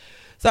floor.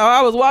 So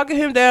I was walking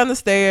him down the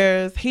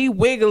stairs, he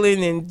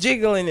wiggling and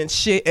jiggling and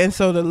shit, and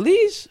so the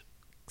leash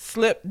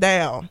slipped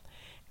down,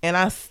 and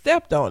I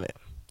stepped on it,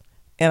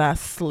 and I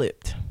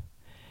slipped.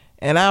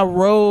 And I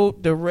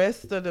rode the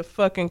rest of the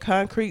fucking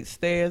concrete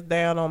stairs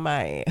down on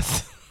my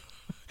ass.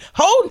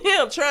 Holding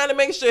him, trying to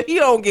make sure he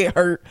don't get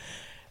hurt.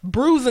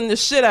 Bruising the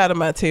shit out of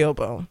my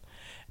tailbone.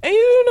 And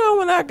you know,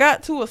 when I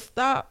got to a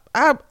stop,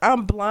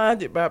 I'm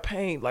blinded by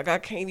pain. Like, I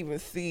can't even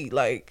see.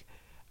 Like,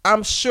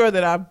 I'm sure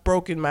that I've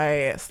broken my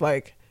ass.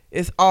 Like,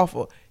 it's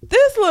awful.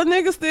 This little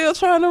nigga still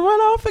trying to run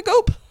off and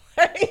go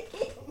play.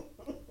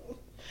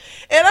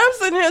 And I'm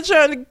sitting here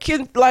trying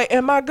to, like,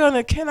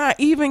 can I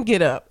even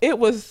get up? It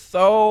was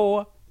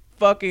so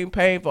fucking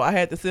painful. I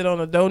had to sit on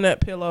a donut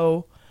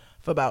pillow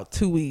for about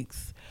 2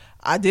 weeks.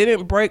 I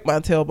didn't break my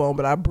tailbone,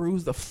 but I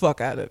bruised the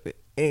fuck out of it.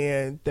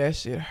 And that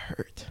shit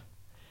hurt.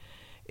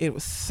 It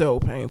was so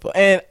painful.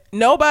 And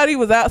nobody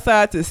was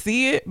outside to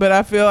see it, but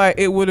I feel like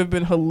it would have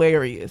been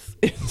hilarious.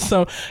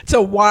 So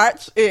to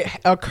watch it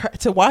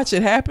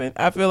happen,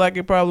 I feel like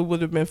it probably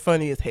would have been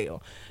funny as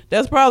hell.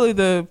 That's probably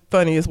the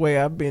funniest way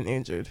I've been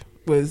injured,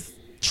 was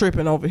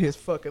tripping over his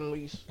fucking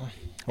leash.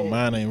 Well,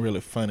 mine ain't really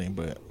funny,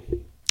 but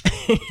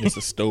it's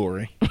a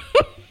story.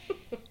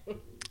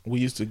 We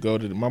used to go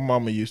to my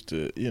mama used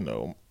to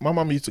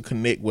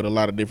connect with a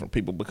lot of different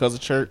people because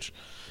of church,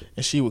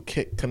 and she would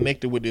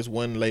connected with this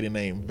one lady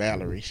named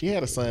Valerie. She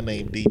had a son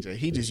named DJ.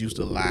 He just used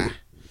to lie.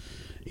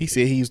 He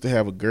said he used to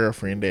have a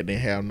girlfriend that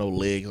didn't have no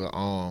legs or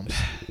arms.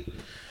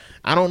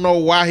 I don't know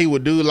why he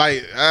would do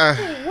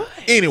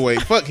anyway,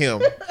 fuck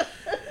him.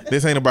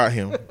 This ain't about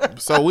him.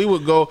 So we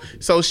would go.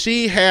 So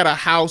she had a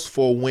house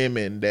for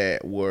women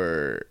that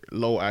were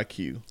low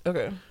IQ.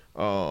 Okay.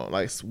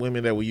 Like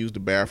women that would use the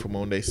bathroom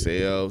on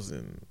themselves,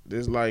 and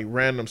there's like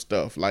random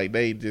stuff. Like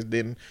they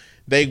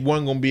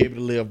weren't gonna be able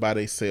to live by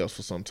themselves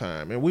for some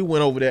time. And we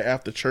went over there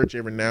after church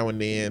every now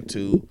and then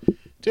to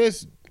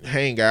just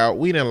hang out.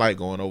 We didn't like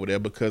going over there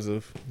because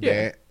of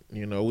that.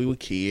 You know, we were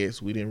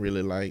kids. We didn't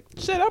really like.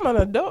 Shit, I'm an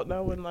adult now.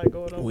 I wouldn't like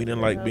going over. We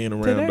didn't like being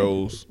around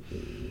those.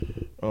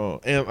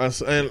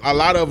 And a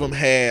lot of them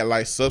had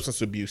like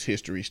substance abuse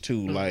histories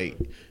too. Like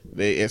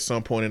they at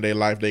some point in their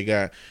life they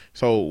got.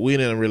 So we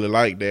didn't really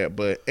like that.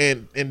 But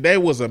and they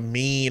was a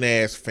mean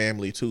ass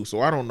family too. So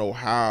I don't know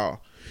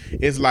how.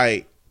 It's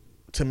like,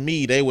 to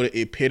me, they were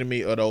the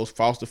epitome of those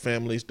foster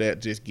families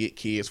that just get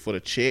kids for the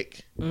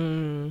check.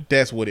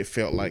 That's what it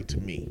felt like to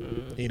me.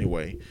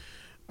 Anyway,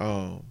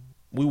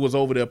 we was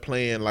over there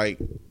playing like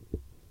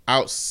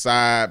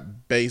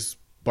outside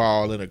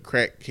baseball in a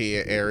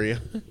crackhead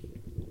area.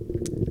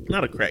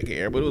 Not a crackhead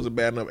area, but it was a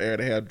bad enough area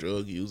to have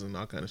drug use and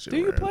all kind of shit. Do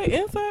you play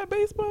inside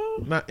baseball?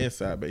 Not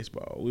inside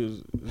baseball.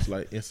 It was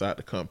like inside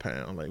the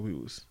compound. Like it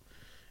was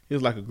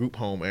like a group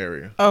home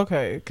area.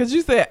 Okay, because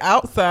you said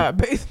outside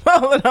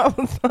baseball, and I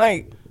was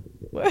like,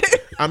 what?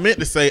 I meant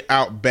to say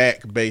out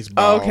back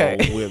baseball. Okay.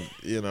 With,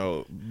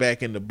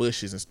 back in the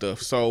bushes and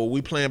stuff. So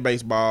we playing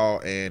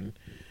baseball, and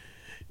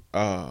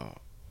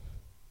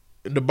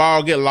the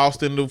ball get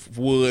lost in the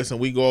woods, and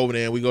we go over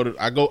there and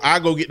I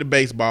go get the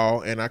baseball,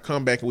 and I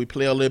come back and we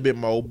play a little bit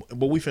more,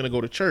 but we finna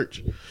go to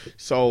church.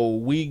 So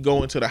we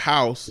go into the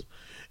house,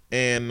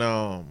 and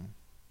my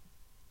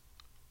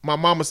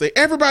mama say,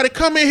 everybody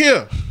come in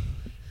here.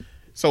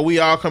 So we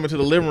all come into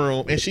the living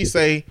room, and she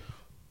say,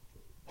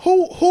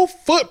 who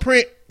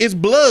footprint is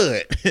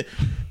blood?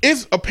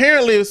 it's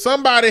apparently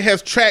somebody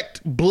has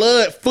tracked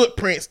blood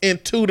footprints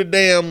into the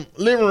damn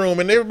living room,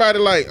 and everybody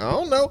like, I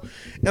don't know.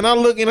 And I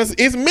look and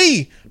it's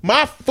me,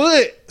 my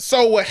foot.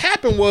 So what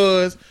happened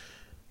was,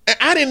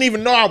 I didn't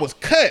even know I was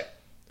cut.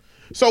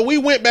 So we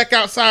went back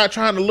outside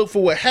trying to look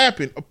for what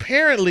happened.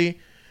 Apparently,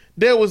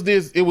 there was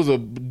this. It was a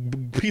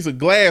piece of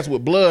glass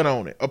with blood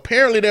on it.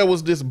 Apparently, there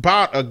was this a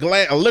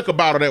liquor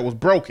bottle that was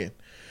broken.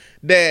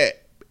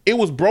 That it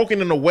was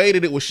broken in a way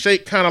that it was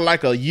shaped kind of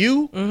like a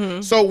U.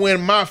 Mm-hmm. So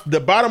when the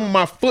bottom of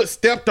my foot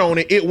stepped on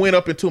it, it went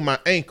up into my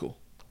ankle.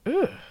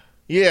 Ugh.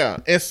 Yeah,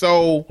 and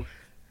so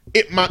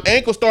my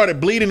ankle started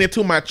bleeding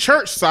into my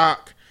church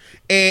sock,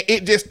 and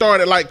it just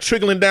started like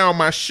trickling down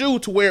my shoe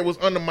to where it was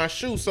under my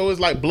shoe. So it's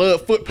like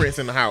blood footprints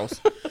in the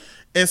house.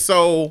 And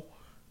so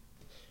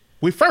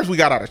we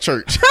got out of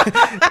church.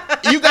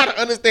 You got to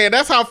understand,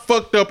 that's how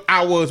fucked up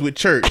I was with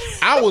church.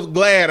 I was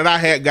glad that I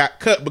had got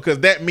cut, because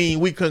that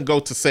means we couldn't go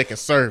to second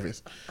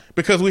service,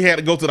 because we had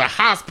to go to the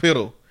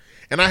hospital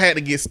and I had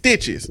to get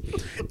stitches.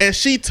 And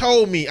she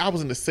told me, I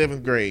was in the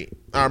 7th grade.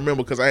 I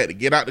remember, because I had to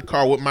get out the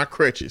car with my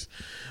crutches.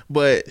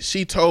 But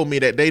she told me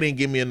that they didn't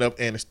give me enough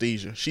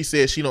anesthesia. She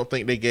said she don't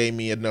think they gave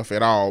me enough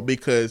at all,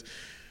 because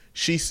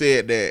she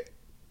said that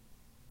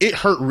it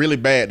hurt really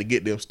bad to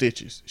get them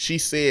stitches. She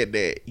said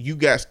that you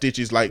got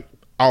stitches like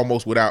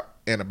almost without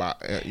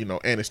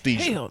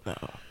anesthesia. Hell no.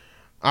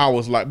 I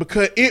was like,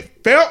 because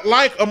it felt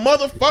like a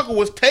motherfucker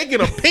was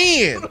taking a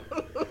pin,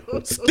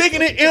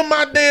 sticking it in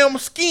my damn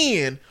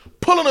skin,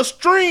 pulling a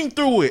string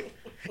through it,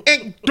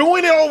 and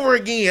doing it over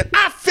again.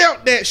 I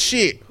felt that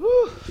shit.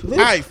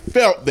 I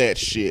felt that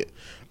shit.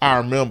 I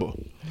remember.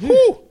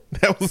 Whew,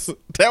 that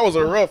was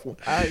a rough one.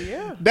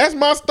 Yeah. That's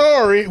my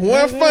story.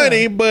 Wasn't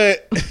funny,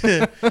 but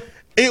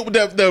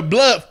the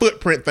blood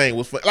footprint thing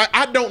was fun. Like,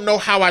 I don't know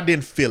how I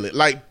didn't feel it.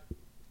 Like,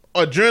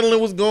 adrenaline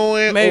was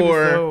going,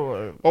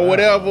 or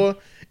whatever.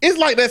 It's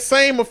like that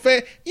same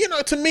effect.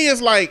 To me,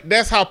 it's like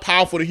that's how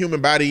powerful the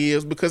human body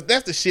is, because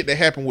that's the shit that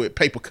happened with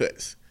paper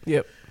cuts.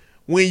 Yep.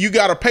 When you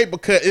got a paper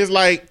cut, it's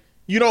like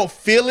you don't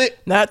feel it.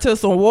 Not till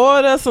some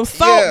water, some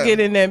salt get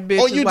in that bitch.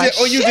 Or you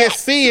just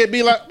see it,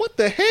 be like, what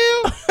the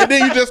hell? And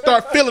then you just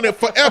start feeling it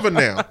forever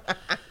now.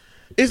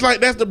 It's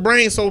like that's the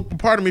brain. So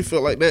part of me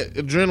felt like that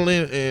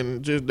adrenaline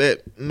and just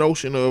that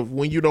notion of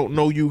when you don't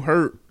know you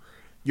hurt,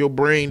 your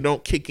brain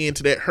don't kick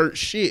into that hurt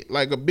shit.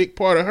 Like a big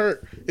part of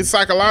hurt, it's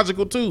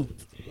psychological too.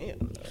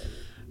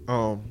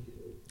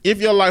 If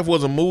your life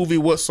was a movie,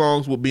 what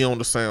songs would be on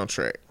the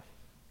soundtrack?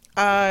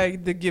 I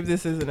did give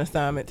this as an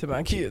assignment to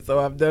my kids, so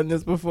I've done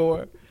this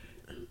before.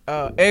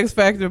 X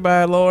Factor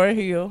by Lauryn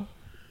Hill.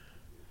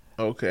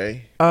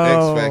 Okay.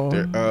 X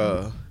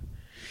Factor.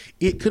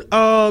 It could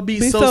all be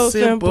so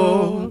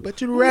simple,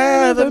 but you'd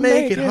rather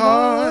make it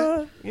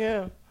hard.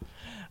 Yeah.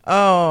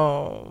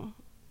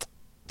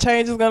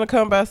 Change Is Gonna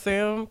Come by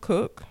Sam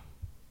Cooke.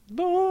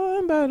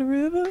 Born by the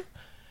River.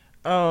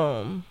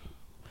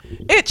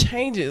 It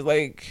changes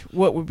like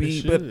what would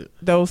be, but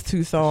those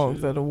two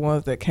songs are the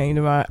ones that came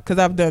to mind, because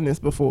I've done this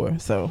before.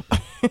 So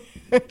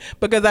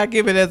because I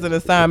give it as an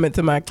assignment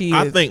to my kids.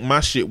 I think my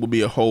shit would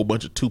be a whole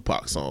bunch of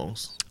Tupac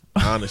songs,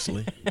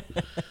 honestly.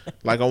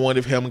 Like I Wonder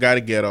If Heaven Got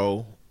a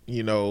Ghetto,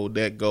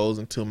 that goes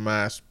into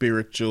my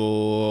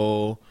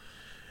spiritual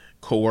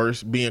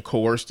being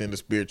coerced into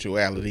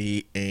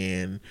spirituality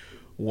and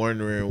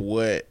wondering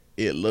what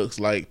it looks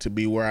like to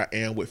be where I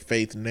am with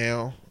faith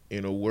now,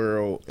 in a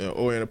world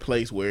or in a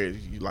place where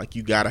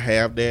you gotta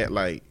have that.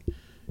 Like,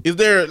 is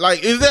there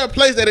a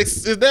place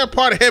is there a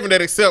part of heaven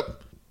that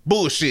accept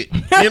bullshit?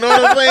 You know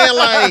what I'm saying?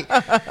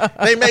 Like,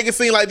 they make it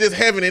seem like just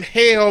heaven and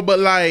hell, but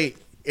like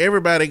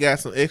everybody got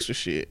some extra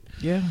shit.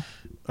 Yeah.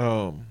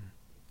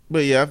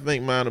 But yeah, I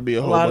think mine will be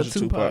a whole bunch of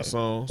Tupac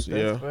songs.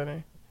 That's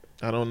funny.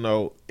 I don't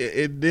know.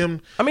 I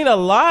mean, a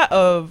lot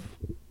of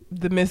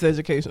the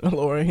miseducation of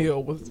Lauryn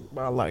Hill was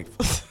my life.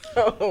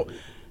 So,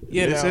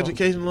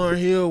 Miseducation of Lauryn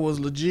Hill was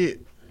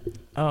legit.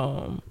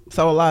 So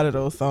a lot of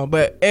those songs,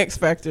 but X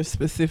Factor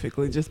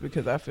specifically, just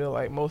because I feel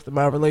like most of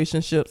my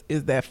relationships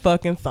is that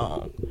fucking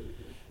song.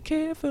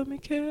 Care for me,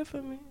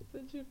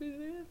 that you be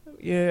there for me.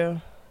 Yeah.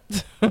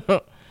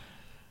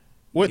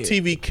 What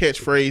TV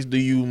catchphrase do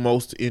you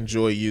most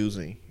enjoy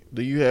using?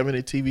 Do you have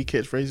any TV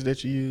catchphrases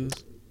that you use?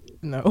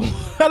 No,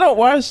 I don't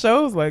watch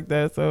shows like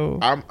that. So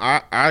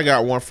I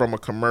got one from a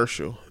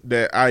commercial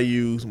that I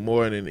use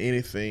more than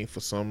anything for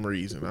some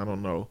reason. I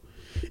don't know.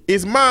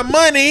 It's my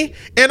money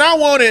and I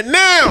want it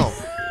now.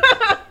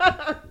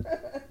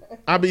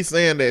 I be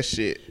saying that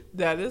shit.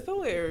 That is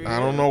hilarious. I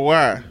don't know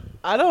why.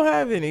 I don't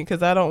have any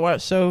because I don't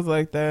watch shows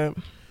like that.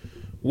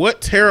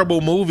 What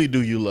terrible movie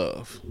do you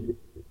love?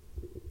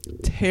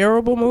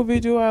 Terrible movie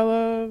do I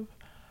love?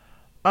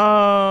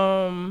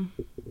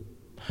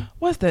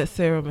 What's that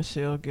Sarah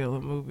Michelle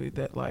Gellar movie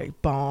that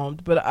like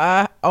bombed? But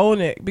I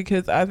own it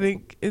because I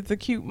think it's a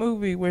cute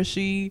movie where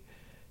she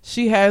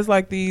has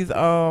like these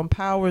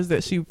powers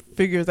that she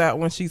figures out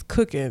when she's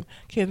cooking.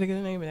 Can't think of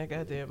the name of that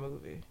goddamn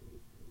movie.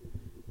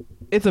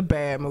 It's a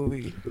bad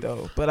movie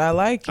though, but I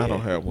like it. I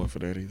don't have one for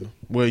that either.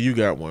 Well, you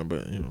got one,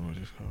 but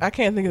I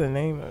can't think of the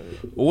name of it.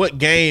 What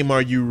game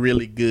are you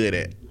really good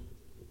at?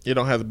 It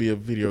don't have to be a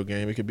video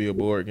game. It could be a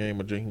board game,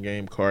 a drinking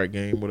game, card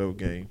game, whatever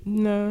game.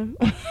 None.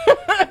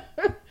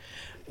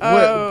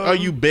 What are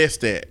you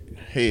best at?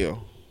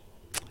 Hell.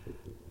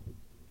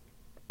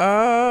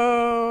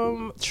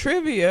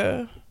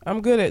 Trivia.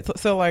 I'm good at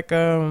so like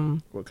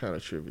What kind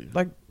of trivia?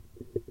 like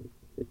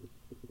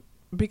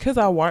because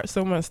I watch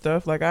so much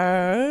stuff, like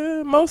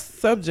most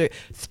subject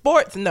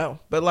sports no,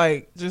 but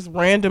like just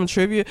random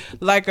trivia,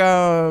 like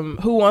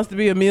Who Wants to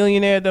Be a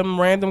Millionaire, them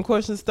random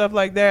questions, stuff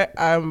like that.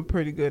 I'm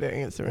pretty good at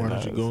answering. Why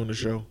those. don't you go on the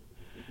show?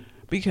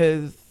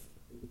 Because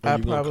Are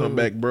you gonna come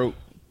back broke?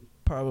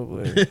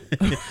 Probably.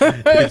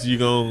 Cause you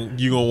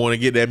gonna want to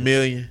get that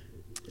million.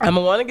 I'm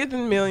gonna want to get the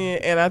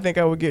million, and I think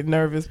I would get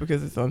nervous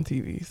because it's on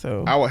TV.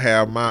 So I would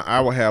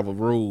have a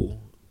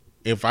rule.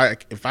 If I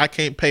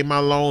can't pay my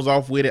loans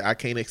off with it, I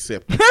can't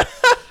accept it.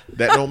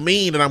 That don't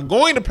mean that I'm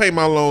going to pay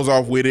my loans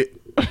off with it,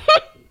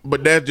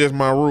 but that's just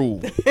my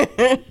rule.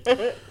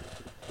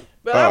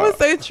 But I would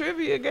say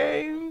trivia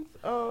games,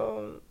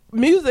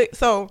 music.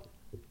 So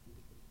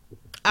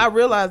I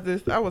realized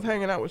this. I was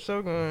hanging out with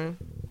Shogun.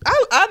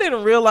 I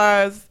didn't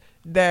realize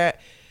that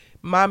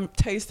my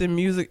taste in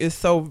music is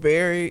so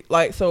varied.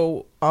 Like,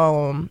 so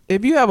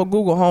if you have a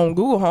Google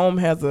Home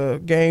has a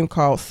game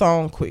called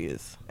Song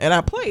Quiz, and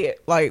I play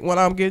it like when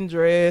I'm getting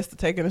dressed,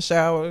 taking a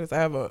shower. 'Cause I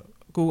have a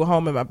Google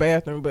Home in my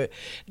bathroom, but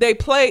they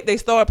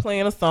start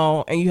playing a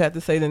song, and you have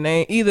to say the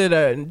name,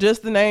 either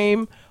just the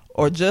name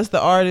or just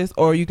the artist,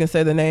 or you can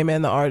say the name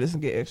and the artist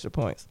and get extra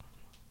points.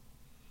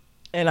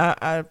 And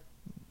I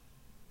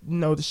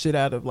know the shit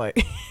out of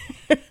like,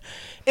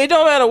 it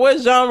don't matter what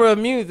genre of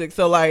music.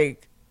 So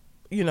like,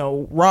 you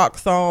know, rock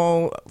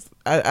song,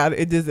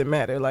 it doesn't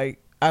matter. Like,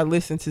 I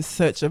listen to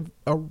such a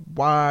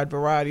wide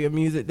variety of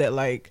music that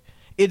like,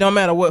 it don't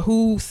matter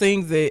who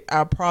sings it,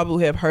 I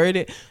probably have heard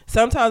it.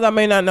 Sometimes I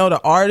may not know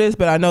the artist,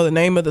 but I know the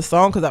name of the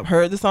song because I've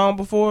heard the song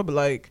before. But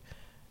like,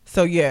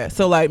 so yeah,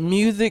 so like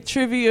music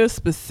trivia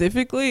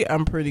specifically,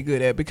 I'm pretty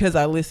good at because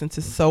I listen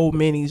to so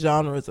many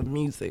genres of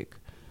music.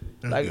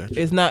 Like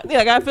it's not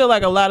like I feel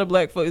like a lot of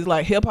black folk is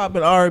like hip hop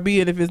and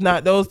R&B, and if it's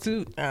not those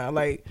two,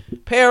 like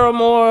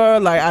Paramore,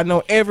 like I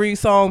know every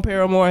song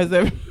Paramore has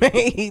ever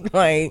made,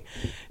 like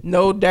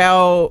No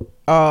Doubt,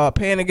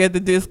 Panic at the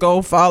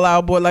Disco, Fall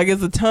Out Boy, like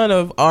it's a ton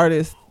of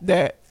artists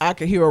that I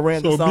could hear a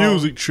random song. So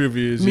music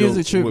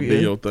trivia would be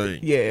your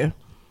thing. Yeah.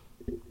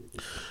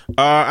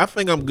 I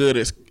think I'm good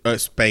at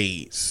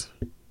spades.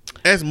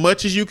 As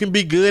much as you can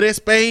be good at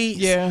spades,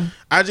 yeah.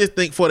 I just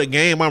think for the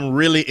game I'm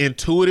really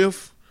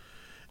intuitive.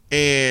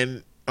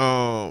 And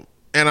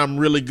I'm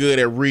really good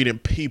at reading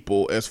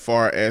people as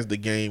far as the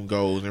game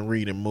goes and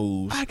reading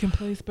moves. I can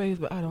play spades,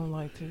 but I don't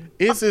like to.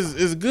 It's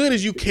as good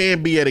as you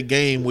can be at a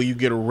game where you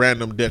get a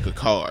random deck of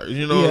cards.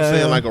 You know what I'm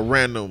saying? Like a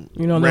random.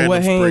 You don't know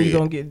what hand you're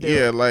gonna get dealt.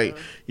 Yeah, like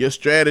your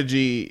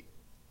strategy.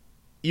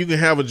 You can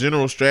have a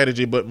general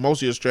strategy, but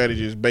most of your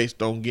strategy is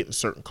based on getting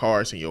certain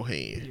cards in your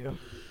hand. Yeah.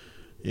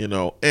 You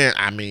know, and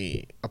I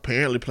mean,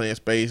 apparently playing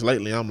spades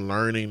lately, I'm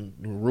learning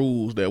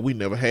rules that we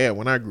never had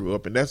when I grew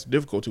up, and that's the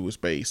difficulty with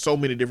spades. So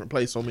many different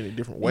plays, so many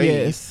different ways.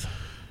 Yes.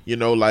 You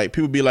know, like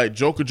people be like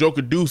Joker,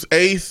 Joker, Deuce,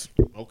 Ace.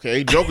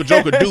 Okay, Joker,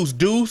 Joker, Deuce,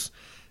 Deuce,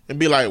 and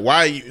be like,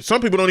 why?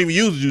 Some people don't even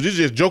use the Deuce. It's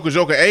just Joker,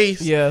 Joker,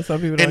 Ace. Yeah,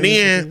 some people don't. And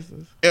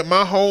then at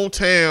my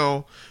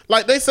hometown,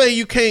 like they say,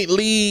 you can't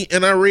lead.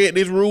 And I read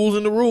these rules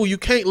in the rule. You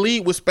can't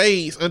lead with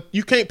spades.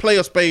 You can't play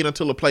a spade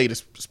until a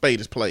spade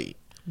is played.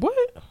 What?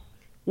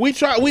 We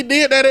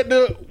did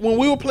that when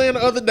we were playing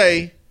the other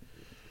day.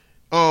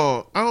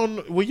 I don't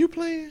know. Were you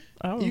playing?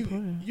 I was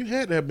playing. You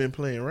had to have been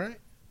playing, right?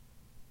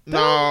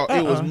 No,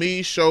 it was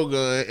me,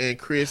 Shogun, and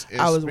Chris.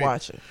 And I was Smith.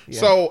 watching. Yeah.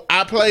 So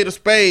I played a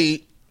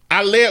spade.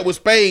 I led with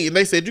spade, and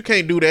they said you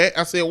can't do that.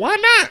 I said, why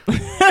not?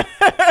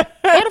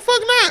 Why the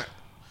fuck not?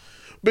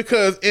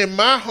 Because in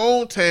my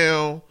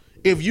hometown,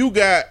 if you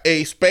got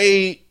a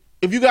spade.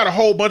 If you got a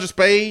whole bunch of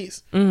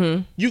spades,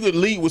 you could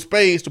lead with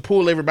spades to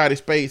pull everybody's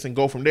spades and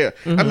go from there.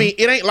 I mean,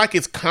 it ain't like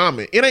it's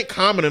common. It ain't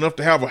common enough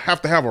to have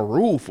a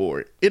rule for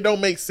it. It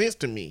don't make sense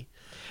to me.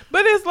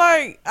 But it's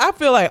like I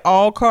feel like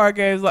all card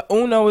games, like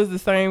Uno, is the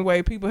same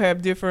way. People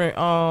have different.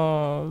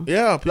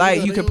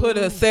 Like you can put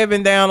a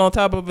 7 down on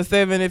top of a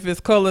 7 if it's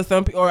color.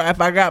 Or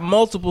if I got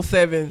multiple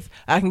 7s,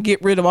 I can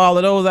get rid of all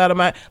of those out of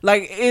my.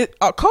 Like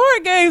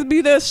card games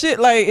be that shit.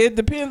 Like it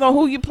depends on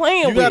who you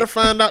playing with. You got to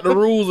find out the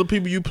rules of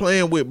people you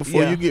playing with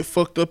before you get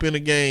fucked up in the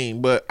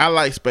game. But I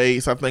like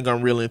spades. I think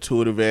I'm real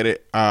intuitive at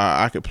it.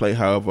 I could play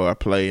however I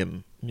play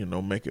and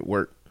make it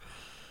work.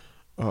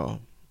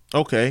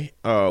 Okay.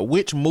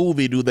 Which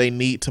movie do they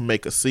need to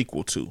make a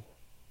sequel to?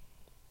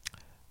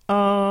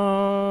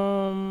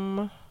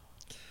 I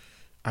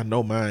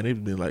know mine. It's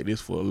been like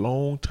this for a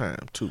long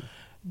time too.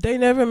 They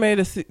never made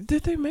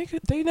Did they make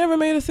it? They never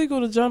made a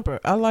sequel to Jumper.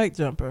 I like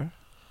Jumper,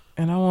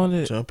 and I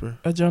wanted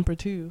a Jumper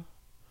too.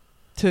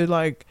 To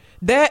like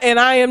that, and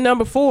I Am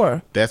Number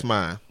 4. That's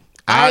mine.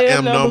 I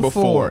am number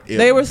 4.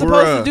 They were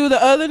supposed to do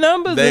the other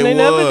numbers and they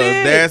never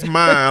did. That's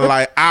mine.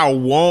 Like, I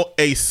want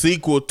a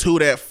sequel to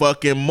that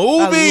fucking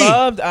movie. I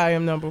loved I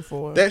Am Number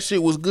 4. That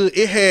shit was good.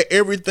 It had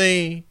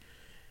everything.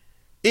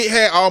 It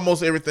had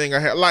almost everything I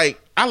had.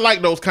 Like, I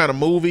like those kind of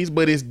movies,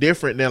 but it's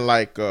different than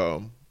like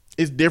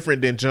it's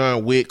different than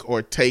John Wick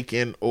or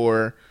Taken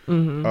or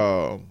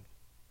Denzel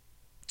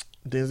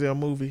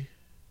movie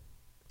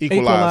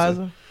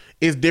Equalizer.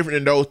 It's different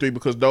than those three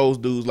because those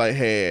dudes like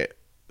had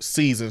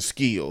seasoned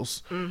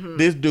skills.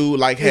 This dude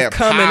like had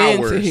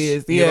powers. Into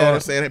his, you know what I'm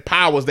saying?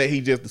 Powers that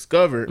he just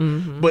discovered,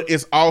 but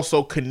it's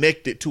also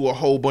connected to a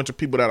whole bunch of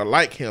people that are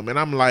like him. And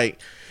I'm like,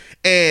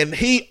 and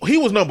he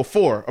was number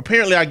 4.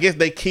 Apparently, I guess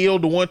they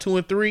killed the 1, 2,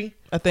 and 3.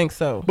 I think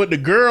so. But the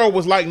girl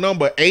was like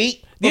number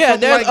 8. Yeah,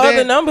 there's like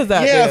other numbers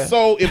out there. Yeah,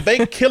 so if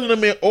they killing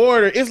them in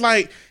order, it's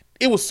like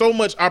it was so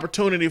much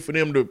opportunity for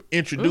them to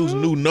introduce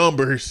new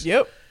numbers.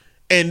 Yep.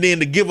 And then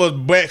to give us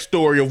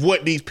backstory of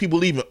what these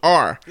people even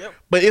are. Yep.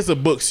 But it's a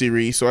book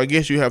series, so I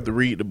guess you have to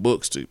read the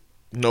books to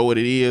know what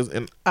it is.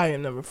 And I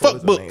Am Number 4.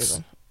 Fuck books.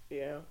 Amazing.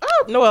 Yeah.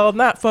 No, well,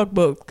 not fuck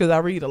books because I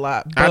read a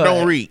lot. I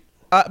don't read.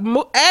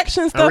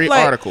 Action stuff. I read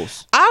like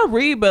articles. I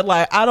read, but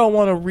like I don't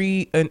want to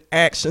read an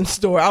action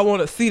story. I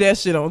want to see that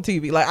shit on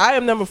TV. Like I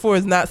Am Number 4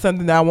 is not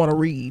something that I want to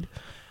read.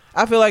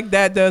 I feel like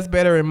that does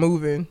better in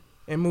movies.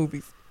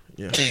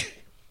 Yeah.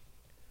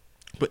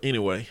 But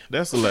anyway,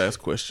 that's the last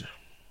question.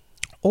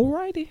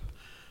 Alrighty.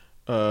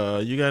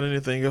 You got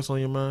anything else on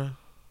your mind?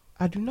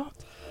 I do not.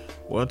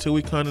 Well, until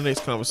we come to the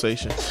next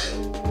conversation.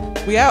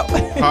 We out.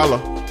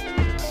 Holla.